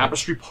 Like are in the they?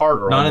 tapestry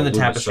part, or Not on in the loom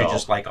tapestry, itself?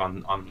 just like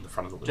on the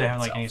front of the loom. Do they have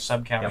like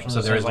itself. any subcaptions? Yep,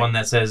 so there's one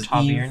that says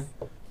top Eve. ear?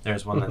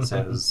 There's one that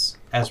says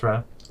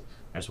Ezra.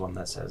 There's one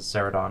that says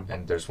Zeradon.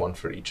 And there's one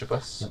for each of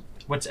us.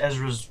 What's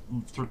Ezra's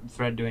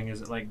thread doing?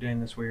 Is it like doing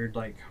this weird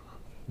like?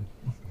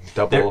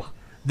 Double.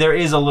 There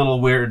is a little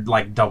weird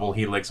like double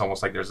helix,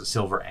 almost like there's a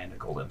silver and a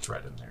golden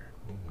thread in there.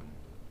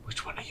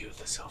 Which one are you?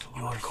 The silver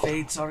one? Your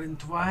fates are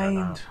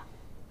entwined.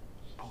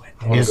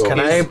 Can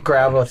I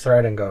grab a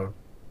thread and go?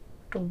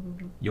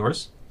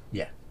 Yours?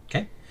 Yeah.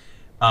 Okay.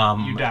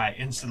 You die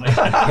instantly.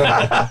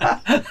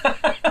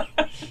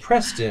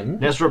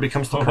 Preston, Ezra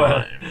becomes the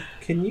prime.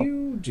 can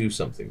you do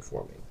something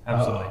for me?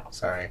 Absolutely. Oh,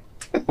 sorry.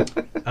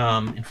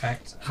 In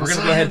fact, we're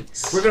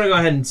gonna go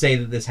ahead and say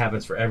that this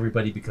happens for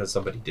everybody because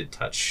somebody did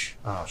touch.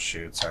 Oh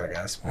shoot! Sorry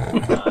guys.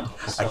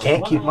 I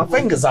can't keep my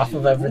fingers off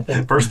of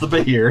everything. First the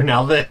beer,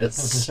 now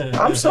this.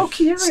 I'm so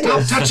curious.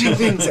 Stop touching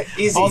things.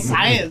 Easy. All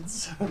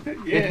science.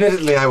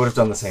 Admittedly, I would have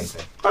done the same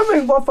thing. I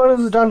mean, what fun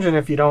is a dungeon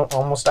if you don't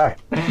almost die?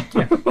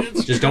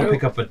 Just don't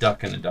pick up a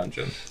duck in a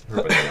dungeon.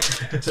 Everybody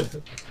knows.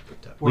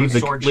 Leave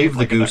sword the shaped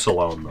like a goose duck.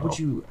 alone, though. Would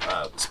you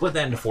split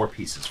that into 4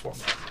 pieces for me?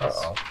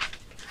 Uh-oh.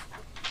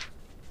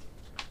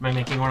 Am I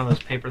making one of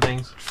those paper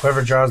things?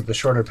 Whoever draws the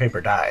shorter paper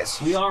dies.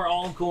 We are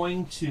all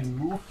going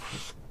to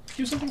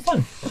do something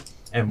fun.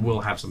 And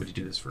we'll have somebody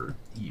do this for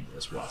Eve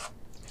as well.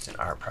 It's an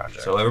art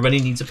project. So everybody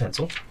needs a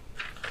pencil.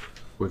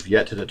 We've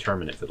yet to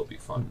determine if it'll be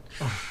fun.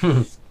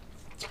 it's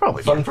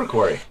probably Fun for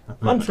Corey.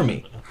 Fun for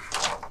me.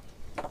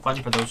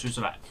 Fun for those who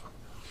survive.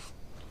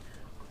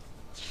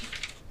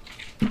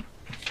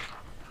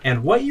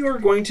 And what you are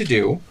going to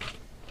do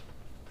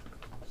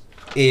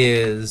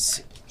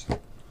is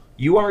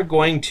you are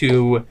going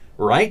to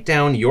write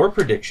down your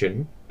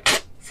prediction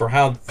for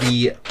how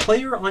the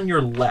player on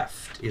your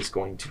left is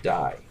going to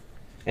die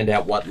and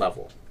at what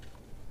level.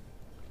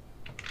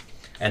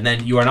 And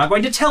then you are not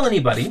going to tell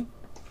anybody.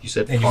 You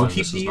said And you fun. will keep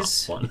This these-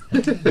 is not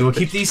fun. You will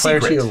keep these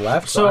player to your secret.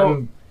 left.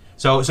 So-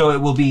 So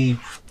it will be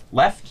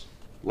left,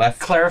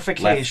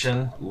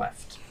 Clarification,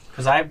 left.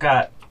 because I've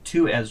got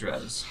 2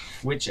 Ezras.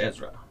 Which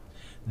Ezra?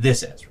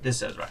 This Ezra.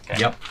 This Ezra. Okay.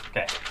 Yep.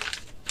 Okay.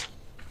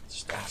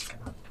 Just asking.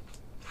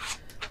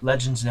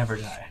 Legends never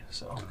die.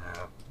 So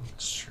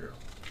It's true.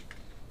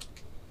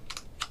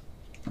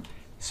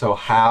 So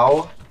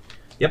how?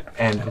 Yep.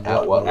 And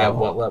at what At level?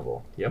 what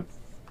level? Yep.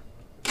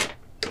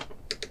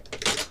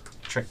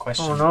 trick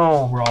question. Oh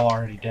no, We're all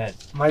already dead.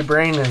 my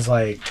brain is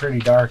like pretty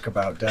dark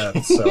about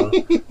death, so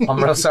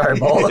I'm real sorry,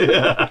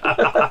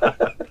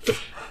 Bola.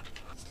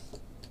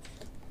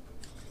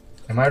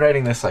 Am I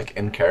writing this like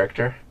in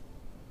character?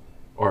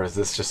 Or is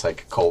this just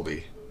like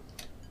Colby?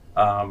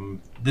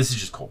 This is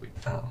just Colby.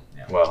 Oh.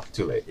 Well,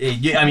 too late.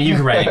 I mean, you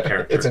can write it in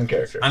character. It's in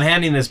character. I'm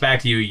handing this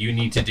back to you. You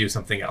need to do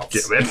something else.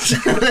 Damn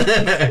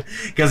it.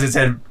 Because it's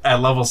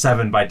at level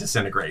 7 by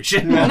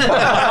disintegration.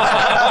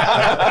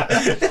 I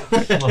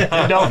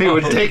didn't know if he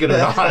would take it or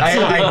not.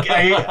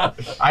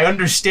 I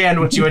understand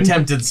what you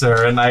attempted,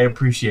 sir, and I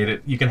appreciate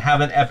it. You can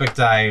have an epic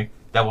die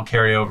that will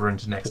carry over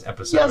into next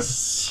episode.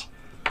 Yes.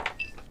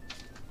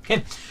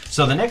 Okay,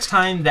 so the next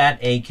time that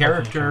a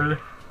character,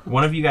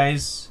 one of you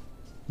guys,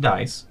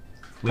 dies,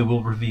 we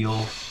will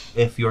reveal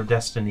if your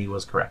destiny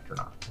was correct or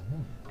not.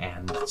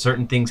 And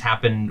certain things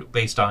happen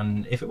based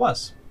on if it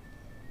was.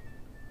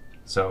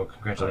 So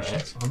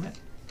congratulations on that.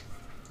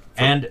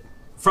 And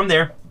from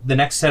there, the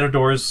next set of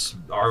doors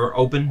are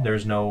open.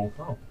 There's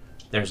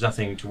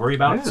nothing to worry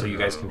about, so you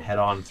guys can head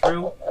on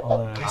through.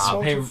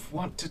 I'll pay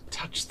want to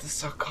touch the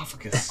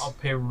sarcophagus. I'll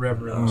pay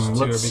reverence to her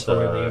let's,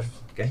 before we leave.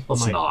 Okay.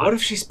 Let's not. What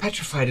if she's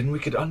petrified and we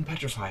could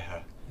unpetrify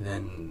her?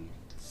 Then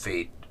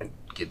fate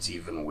gets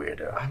even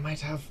weirder. I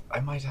might have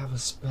a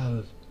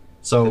spell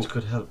So, that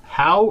could help.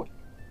 how,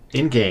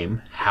 in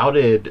game, how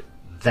did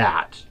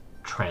that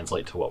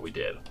translate to what we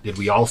did? Did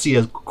we all see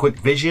a quick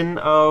vision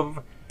of?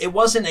 It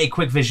wasn't a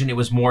quick vision. It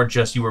was more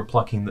just you were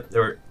plucking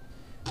or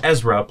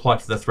Ezra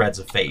plucked the threads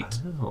of fate,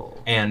 Oh.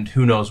 and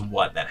who knows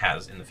what that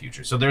has in the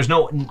future. So there's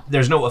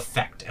no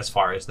effect as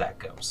far as that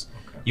goes.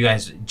 Okay. You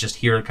guys just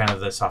hear kind of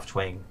the soft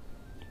twang.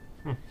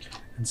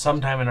 And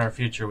sometime in our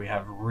future, we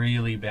have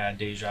really bad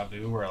deja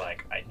vu where,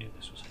 like, I knew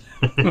this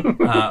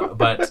was.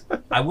 But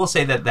I will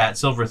say that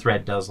silver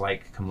thread does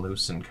like come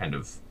loose and kind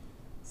of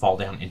fall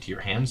down into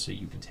your hand, so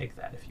you can take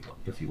that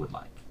if you would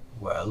like.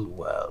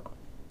 Well,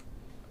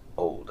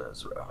 old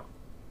Ezra.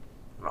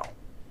 No,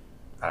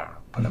 I don't know.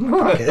 Put it in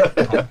my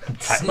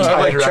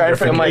pocket. Try to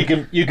put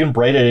my You can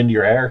braid it into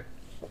your hair.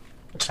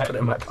 put it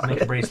in my Make a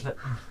pocket. bracelet.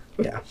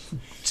 Yeah.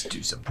 Let's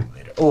do something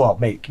later. Oh, I'll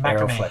make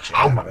arrow Macrame. fletching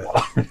out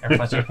of it. Air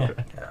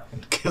fletcher.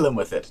 Kill him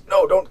with it.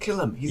 No, don't kill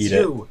him. He's Eat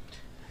it. you.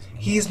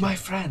 He's my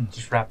friend.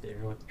 Just wrap the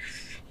arrow with.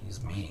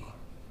 He's me.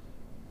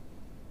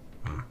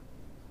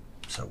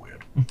 So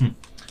weird.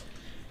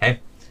 Okay.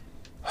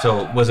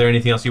 So was there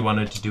anything else you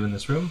wanted to do in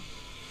this room?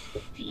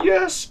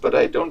 Yes, but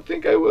I don't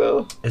think I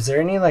will. Is there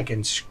any like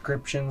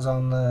inscriptions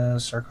on the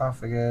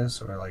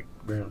sarcophagus or like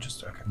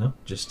just okay? No,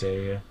 just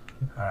a. All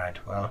right.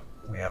 Well,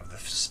 we have the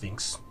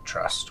Sphinx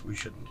trust. We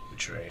shouldn't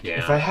betray it. Yeah.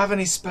 If I have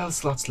any spell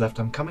slots left,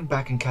 I'm coming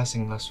back and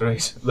casting lesser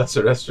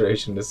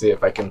restoration to see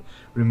if I can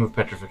remove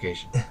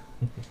petrification.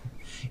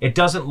 It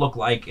doesn't look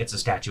like it's a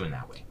statue in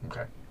that way.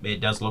 Okay. It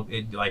does look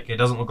it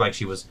doesn't look like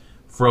she was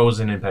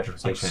frozen in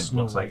petrification. Like It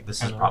looks Snow like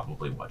this is White,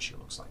 probably what she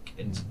looks like.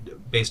 It's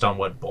based on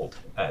what Bolt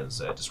has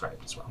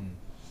described as well.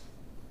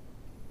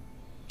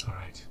 All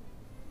right.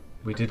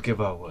 We did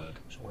give our word,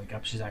 She'll wake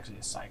up. She's actually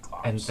a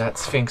cyclops. and that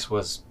Sphinx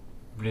was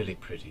really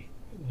pretty,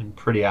 And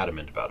pretty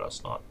adamant about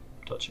us not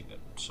touching it,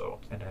 so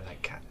and I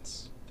like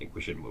cats. I think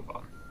we should move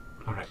on.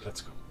 All right,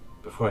 let's go.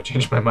 Before I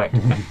change my mind.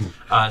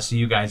 So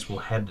you guys will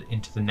head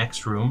into the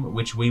next room,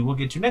 which we will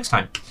get to next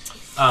time.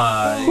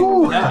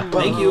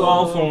 Thank you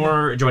all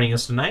for joining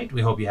us tonight.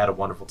 We hope you had a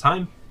wonderful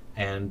time,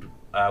 and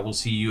we'll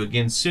see you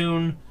again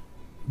soon.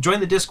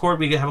 Join the Discord.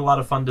 We have a lot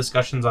of fun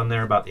discussions on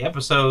there about the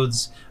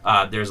episodes.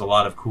 There's a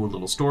lot of cool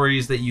little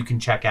stories that you can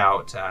check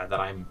out that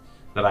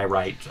I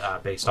write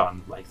based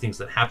on like things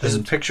that happen. There's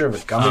a picture of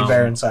a gummy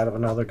bear inside of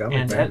another gummy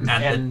and, bear.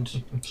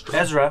 and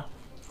Ezra.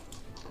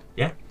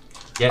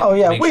 Yeah, Oh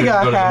yeah, make we sure to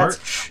got go to the hats.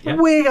 merch. Yeah.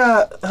 We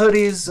got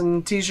hoodies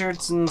and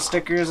t-shirts and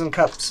stickers and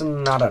cups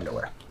and not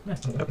underwear.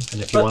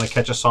 And if you want to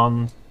catch us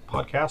on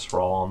podcasts, we're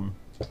all on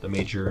the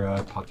major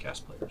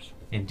podcast players.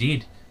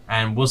 Indeed.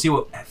 And we'll see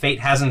what fate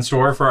has in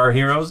store for our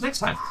heroes next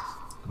time.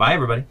 Bye,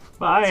 everybody.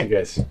 Bye. See you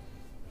guys.